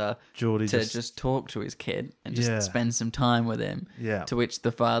father Geordie to just talk to his kid and just Yeah. spend some time with him. Yeah. To which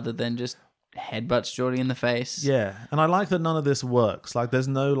the father then just headbutts Geordie in the face. Yeah, and I like that none of this works. Like, there's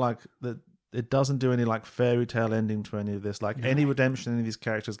no like that. It doesn't do any like fairy tale ending to any of this. Like, any redemption any of these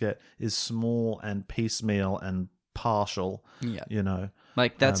characters get is small and piecemeal and partial. Yeah. You know.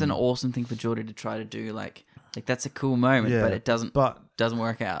 Like, that's an awesome thing for Geordie to try to do. Like that's a cool moment, Yeah, but it doesn't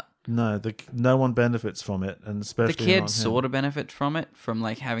work out. No, no one benefits from it, and especially The kid not him. sort of benefit from it, from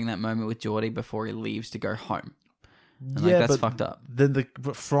like having that moment with Geordie before he leaves to go home. And like, that's but fucked up. Then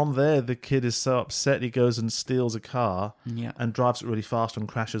but from there, the kid is so upset he goes and steals a car Yeah. and drives it really fast and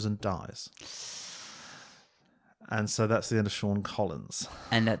crashes and dies. And so that's the end of Sean Collins.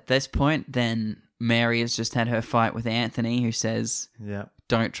 And at this point, then Mary has just had her fight with Anthony, who says, Yeah.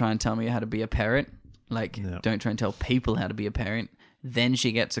 "Don't try and tell me how to be a parent. Like, Yeah. don't try and tell people how to be a parent." Then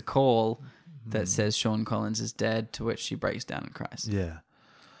she gets a call that says Sean Collins is dead, to which she breaks down and cries. Yeah.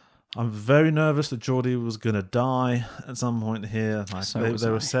 I'm very nervous that Geordie was going to die at some point here. Like, So they was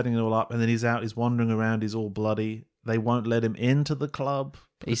were I. setting it all up, and then he's out, he's wandering around, he's all bloody. They won't let him into the club.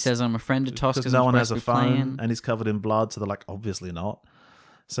 He says, "I'm a friend of Tosca's. Because no one has a phone, Playing. and he's covered in blood, so they're like, obviously not.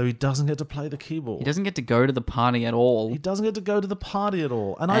 So he doesn't get to play the keyboard. He doesn't get to go to the party at all. He doesn't get to go to the party at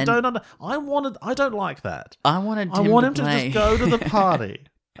all. And I And- don't I don't like that. I wanted him, I want him to to play. just go to the party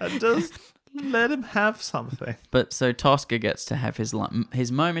and just let him have something. But so Tosca gets to have his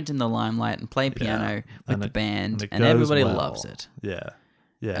moment in the limelight and play piano with And the it- band, it and goes everybody well. loves it. Yeah.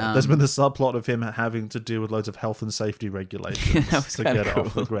 Yeah. There's been the subplot of him having to deal with loads of health and safety regulations That was to kinda get it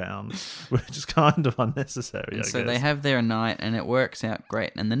off the cool. ground, which is kind of unnecessary, I And so guess. they have their night, and it works out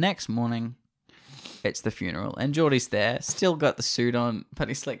great. And the next morning, it's the funeral, and Geordie's there, still got the suit on, but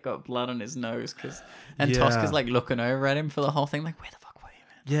he's like got blood on his nose and Yeah. Tosca's like looking over at him for the whole thing, like, where the fuck were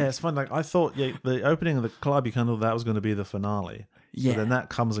you, man? Yeah, it's fun. Like I thought, the opening of the club, you kind of thought that was going to be the finale. Yeah. But then that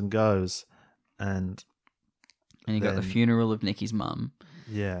comes and goes, and And you got the then- funeral of Nikki's mum,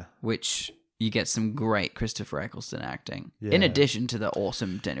 yeah, which you get some great Christopher Eccleston acting, Yeah. in addition to the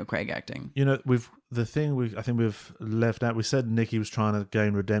awesome Daniel Craig acting. you know, I think we've left out. We said Nicky was trying to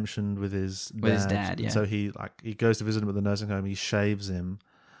gain redemption with his dad. With his dad, yeah. And so he goes to visit him at the nursing home. He shaves him,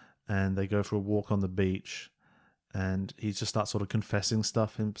 and they go for a walk on the beach. And he just starts sort of confessing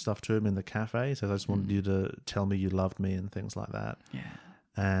stuff to him in the cafe. He says, "I just wanted you to tell me you loved me," and things like that. Yeah.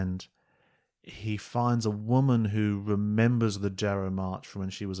 And he finds a woman who remembers the Jarrow March from when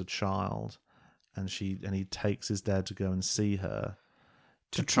she was a child, and he takes his dad to go and see her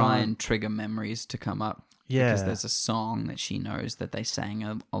To try and trigger memories to come up. Yeah. Because there's a song that she knows that they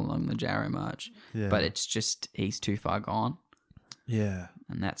sang along the Jarrow March. Yeah. But it's just, he's too far gone. Yeah.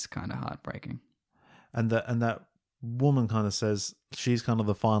 And that's kind of heartbreaking. And that woman kind of says she's kind of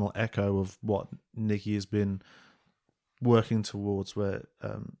the final echo of what Nicky has been working towards, where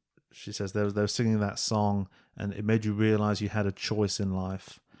she says they were singing that song and it made you realize you had a choice in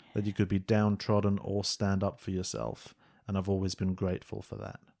life, that you could be downtrodden or stand up for yourself, and I've always been grateful for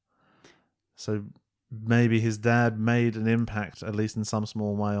that. So maybe his dad made an impact, at least in some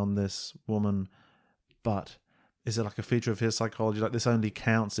small way, on this woman, but is it like a feature of his psychology? Like, this only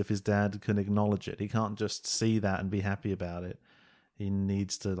counts if his dad can acknowledge it. He can't just see that and be happy about it. He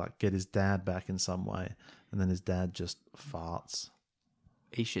needs to like get his dad back in some way. And then his dad just farts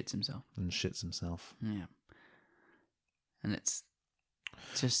He shits himself. and shits himself. Yeah. And it's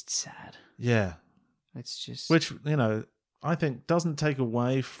just sad. Yeah. It's just... Which, you know, I think doesn't take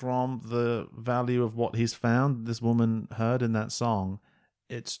away from the value of what he's found, this woman heard in that song.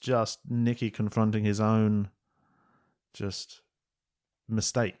 It's just Nicky confronting his own just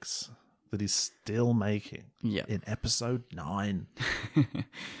mistakes that he's still making Yeah. in episode 9.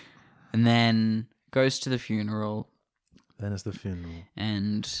 And then goes to the funeral Then it's the funeral.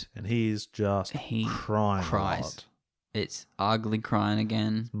 and And he crying cries. a lot. it's ugly crying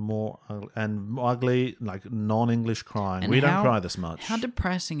again. More ugly, like non-English crying. And We don't how- cry this much. How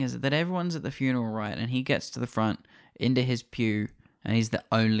depressing is it that everyone's at the funeral, right? And he gets to the front into his pew and he's the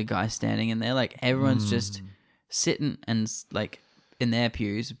only guy standing in there. Like, everyone's just sitting and like in their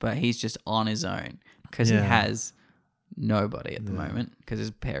pews, but he's just on his own because Yeah. he has nobody at the moment because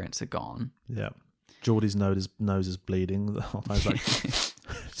his parents are gone. Yeah. Geordie's nose is bleeding the whole time. He's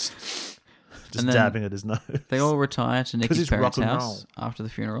like just And then dabbing at his nose. They all retire to Nicky's it's parents' rock and house roll. after the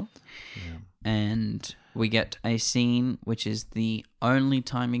funeral. And we get a scene which is the only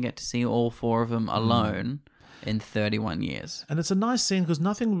time you get to see all four of them alone in 31 years. And it's a nice scene because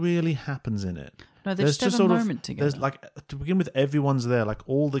nothing really happens in it. No, they just have a moment together. There's like, to begin with, everyone's there, like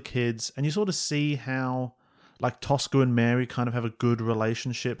all the kids, and you sort of see how like Tosca and Mary kind of have a good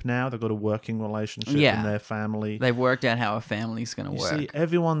relationship now. They've got a working relationship in their family. They've worked out how a family's going to You work. see,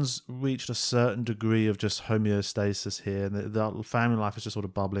 everyone's reached a certain degree of just homeostasis here. The family life is just sort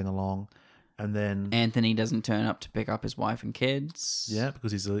of bubbling along, and then Anthony doesn't turn up to pick up his wife and kids. yeah,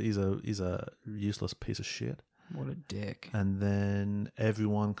 because he's a useless piece of shit. What a dick. And then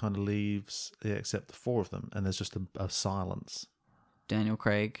everyone kind of leaves, except the four of them, and there's just a silence. Daniel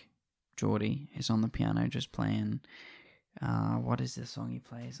Craig, Geordie, is on the piano just playing. What is the song he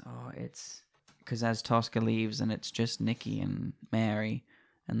plays? Oh, it's because as Tosca leaves and it's just Nicky and Mary,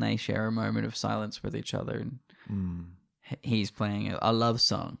 and they share a moment of silence with each other, and he's playing a love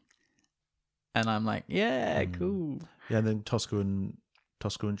song, and I'm like, yeah, cool. Yeah, and then Tosca and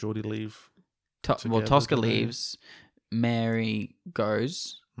Geordie leave. Well, together, Tosca don't they? leaves, Mary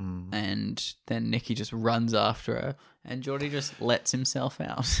goes, and then Nicky just runs after her, and Geordie just lets himself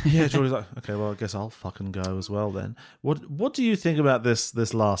out. Yeah, Geordie's like, okay, well, I guess I'll fucking go as well then. What do you think about this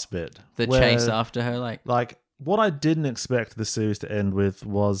last bit? The Where, chase after her, like what I didn't expect the series to end with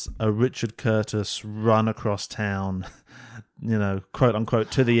was a Richard Curtis run across town, you know, quote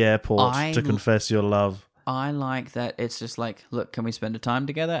unquote, to the airport to confess your love. I like that it's just like, look, can we spend a time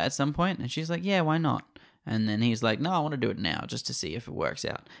together at some point? And she's like, yeah, why not? And then he's like, no, I want to do it now just to see if it works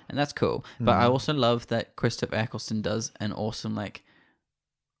out. And that's cool. But I also love that Christopher Eccleston does an awesome, like,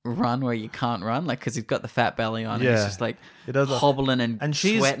 run where you can't run, like, because he's got the fat belly on and Yeah. he's just like It does, hobbling and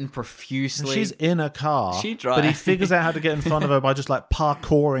she's- sweating profusely. She's in a car, She but he drives. figures out how to get in front of her by just like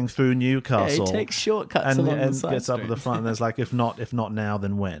parkouring through yeah, Newcastle. he takes shortcuts and along the side gets up at the streets. front, and there's like, if not now,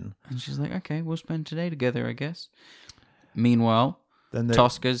 then when? And she's like, okay, we'll spend today together, I guess. Meanwhile, Then they're,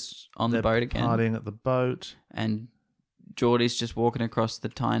 Tosca's on the they're boat again. partying at the boat. And Geordie's just walking across the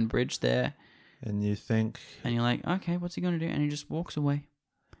Tyne Bridge there. And you think, And you're like, okay, what's he going to do? And he just walks away.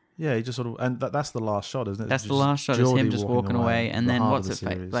 yeah, he just sort of, and that's the last shot, isn't it? That's the Just last shot. Is Geordie him just walking away. And the then heart of what's the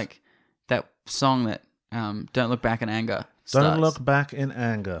it? series. Like that song that Don't Look Back in Anger. Don't starts. Look Back in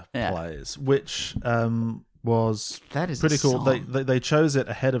Anger plays, which was That is pretty a cool. song. They chose it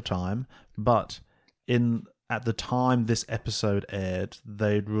ahead of time, but at the time this episode aired,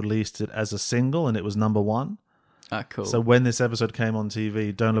 they'd released it as a single, and it was number 1. Ah, cool. So when this episode came on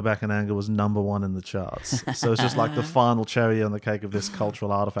TV, Don't Look Back in Anger was number 1 in the charts. So it's just like the final cherry on the cake of this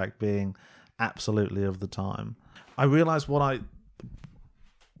cultural artifact being absolutely of the time. I realized what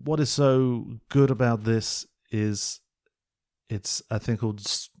is so good about this is it's a thing called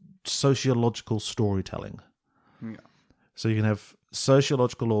sociological storytelling. Yeah. So you can have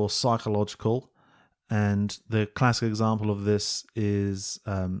sociological or psychological. And the classic example of this is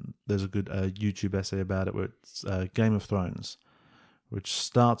there's a good YouTube essay about it, where it's Game of Thrones, which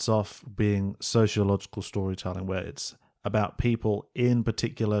starts off being sociological storytelling, where it's about people in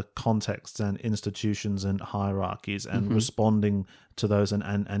particular contexts and institutions and hierarchies and responding to those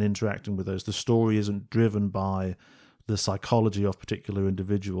and interacting with those. The story isn't driven by the psychology of particular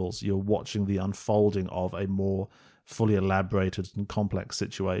individuals. You're watching the unfolding of a more fully elaborated and complex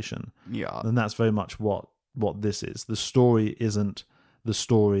situation. Yeah. And that's very much what this is. The story isn't the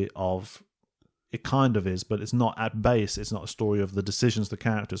story of... It kind of is, but it's not at base. It's not a story of the decisions the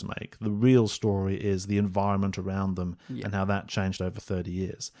characters make. The real story is the environment around them and how that changed over 30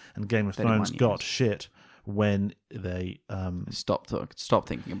 years. And Game of Thrones got shit when they... Stop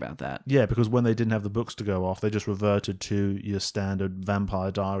thinking about that. Yeah, because when they didn't have the books to go off, they just reverted to your standard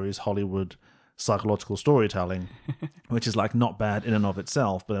Vampire Diaries, Hollywood psychological storytelling, which is like not bad in and of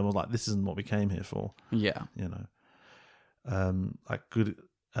itself, but it was like, this isn't what we came here for. Yeah. You know,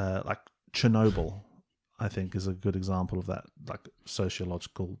 like Chernobyl, I think, is a good example of that, like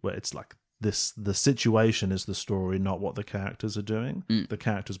sociological, where it's like this: the situation is the story, not what the characters are doing. The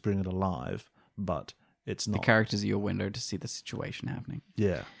characters bring it alive, but it's not. The characters are your window to see the situation happening.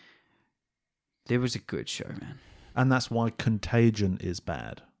 Yeah, It was a good show, man. and that's why Contagion is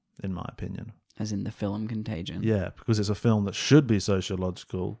bad, in my opinion. As in the film Contagion. Yeah, because it's a film that should be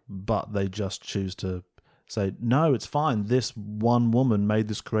sociological, but they just choose to say, no, it's fine. This one woman made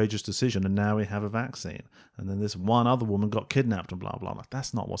this courageous decision and now we have a vaccine. And then this one other woman got kidnapped and blah, blah. Like,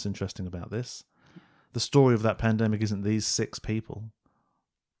 that's not what's interesting about this. The story of that pandemic isn't these 6 people.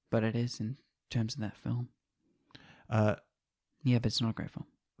 But it is in terms of that film. Yeah, but it's not a great film.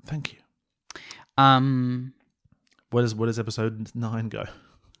 Thank you. Where does episode 9 go?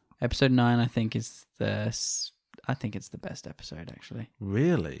 Episode 9, I think, is I think it's the best episode, actually.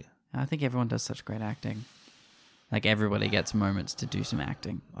 Really? I think everyone does such great acting. Like, everybody gets moments to do some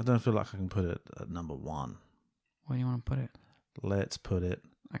acting. I don't feel like I can put it at number 1. Where do you want to put it? Let's put it...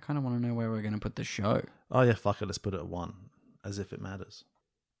 I kind of want to know where we're going to put the show. Oh, yeah, fuck it. Let's put it at 1. As if it matters.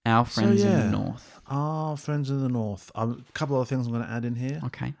 Our Friends in the North. Our Friends in the North. A couple other things I'm going to add in here.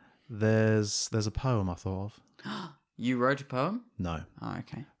 Okay. There's a poem I thought of. You wrote a poem? No. Oh,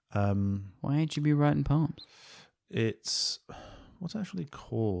 okay. Why ain't you be writing poems? It's... What's it actually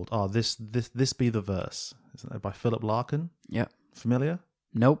called? Oh, This Be the Verse. Isn't it by Philip Larkin? Yep. Familiar?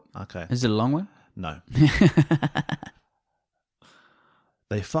 Nope. Okay. Is it a long one? No.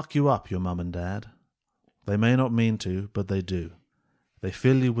 They fuck you up, your mum and dad. They may not mean to, but they do. They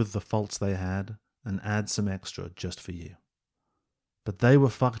fill you with the faults they had and add some extra just for you. But they were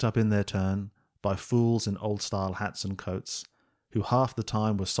fucked up in their turn by fools in old-style hats and coats, who half the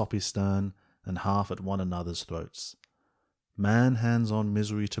time were soppy stern and half at one another's throats. Man hands on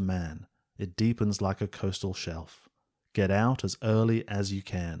misery to man. It deepens like a coastal shelf. Get out as early as you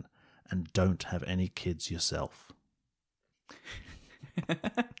can, and don't have any kids yourself. Okay.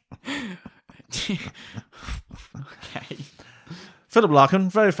 Philip Larkin,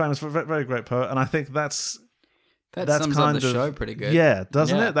 very famous, very, very great poet, and I think that sums kind up the of, show pretty good. Yeah,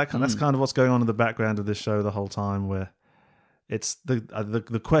 doesn't Yeah. it? That's kind of what's going on in the background of this show the whole time, where it's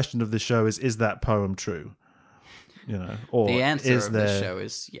the question of this show is that poem true? You know, or the answer is of there... this show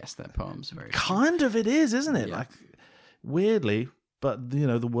is yes, that poem's very true. Kind of it is, isn't it? Yeah. Like, weirdly, but, you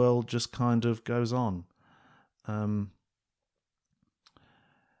know, the world just kind of goes on. And,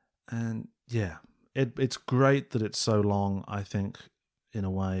 yeah, it's great that it's so long, I think, in a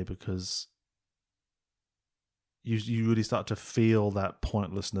way, because you really start to feel that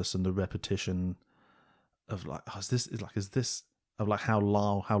pointlessness and the repetition of, like, is this of, like, how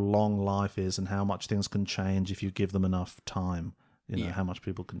long life is and how much things can change if you give them enough time. You know, how much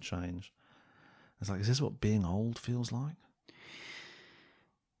people can change. It's like, is this what being old feels like?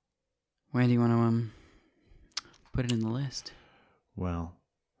 Where do you want to put it in the list? Well,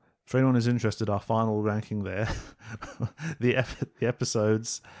 For anyone who's interested, our final ranking there, the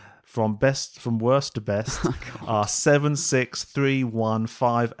episodes from worst to best are 7, 6, 3, 1,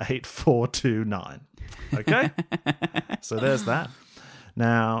 5, 8, 4, 2, 9. Okay? So there's that.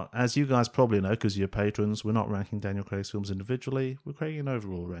 Now, as you guys probably know, because you're patrons, we're not ranking Daniel Craig's films individually. We're creating an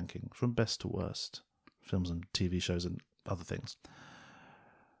overall ranking from best to worst. Films and TV shows and other things.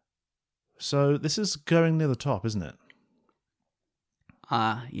 So this is going near the top, isn't it?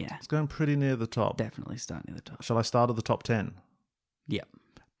 Yeah. It's going pretty near the top. Definitely start near the top. Shall I start at the top 10? Yep.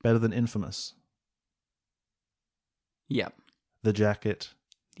 Better than Infamous, Yep. The Jacket,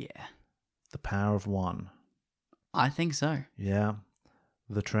 Yeah. The Power of One. I think so. Yeah.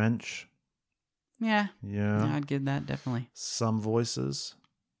 The Trench. Yeah. Yeah. I'd give that, definitely. Some Voices.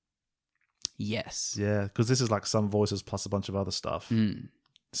 Yes. Yeah, because this is like Some Voices plus a bunch of other stuff. Mm.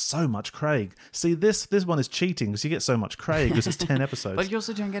 So much Craig. See, this one is cheating because you get so much Craig because it's 10 episodes. But you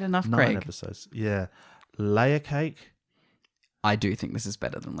also don't get enough 9 Craig. episodes. Yeah. Layer Cake. I do think this is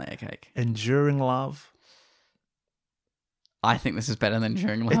better than Layer Cake. Enduring Love. I think this is better than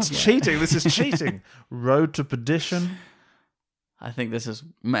Enduring Love. It's cheating. This is cheating. Road to Perdition. I think this is...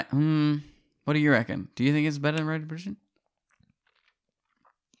 what do you reckon? Do you think it's better than Road to Perdition?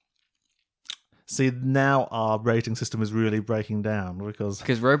 See, now our rating system is really breaking down because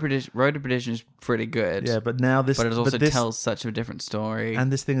Road to Perdition is pretty good. yeah, but now this, But it also this, tells such a different story.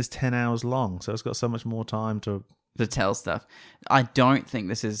 and this thing is 10 hours long, so it's got so much more time to. Tell stuff. I don't think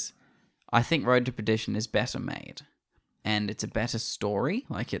this is... I think Road to Perdition is better made. And it's a better story.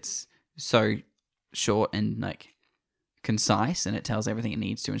 Like, it's so short and, like, concise, and it tells everything it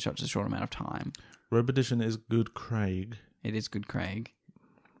needs to in such a short amount of time. Road to Perdition is good Craig. It is good Craig.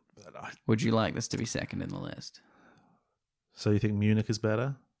 But Would you like this to be second in the list? So you think Munich is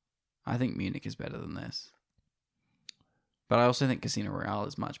better? I think Munich is better than this. But I also think Casino Royale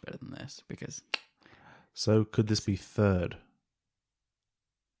is much better than this, because... So could this be third?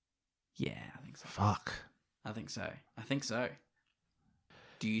 Yeah, I think so. Fuck. I think so.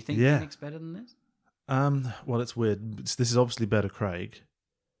 Do you think Yeah. Munic's better than this? Well, it's weird. This is obviously better Craig,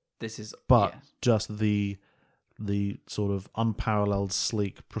 This is... but yeah. just the sort of unparalleled,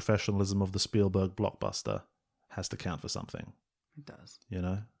 sleek professionalism of the Spielberg blockbuster has to count for something. It does. You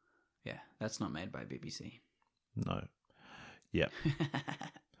know? Yeah, that's not made by BBC. No. Yeah.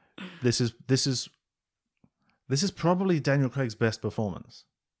 This is probably Daniel Craig's best performance.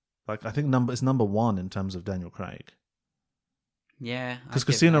 Like, I think it's number one in terms of Daniel Craig. Yeah. Because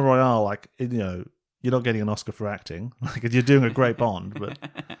Casino Royale, like, you know, you're not getting an Oscar for acting. Like, you're doing a great Bond,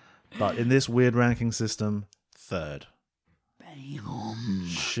 but in this weird ranking system, third. Bam.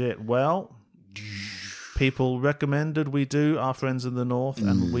 Shit. Well, people recommended we do Our Friends in the North,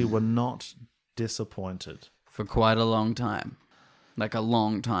 and we were not disappointed. For quite a long time. Like, a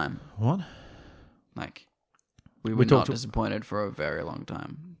long time. What? Like, we were talked not disappointed for a very long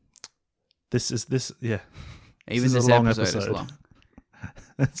time. Yeah. Even is a this long episode is episode. long.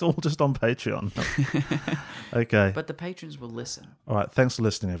 It's all just on Patreon. Okay. But the patrons will listen. All right. Thanks for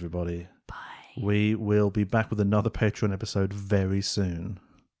listening, everybody. Bye. We will be back with another Patreon episode very soon.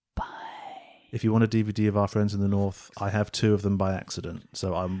 Bye. If you want a DVD of Our Friends in the North, I have 2 of them by accident,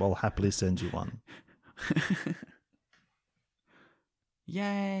 so I'll happily send you one.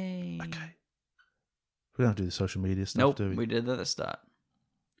 Yay. Okay. We don't have to do the social media stuff, Nope, do we? we did that at the start.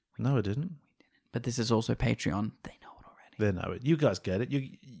 No, I didn't. But this is also Patreon. They know it already. They know it. You guys get it.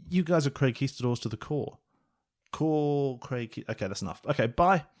 You guys are Craig Keistadors to the core. Core Craig. Okay, that's enough. Okay,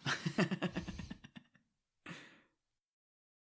 bye.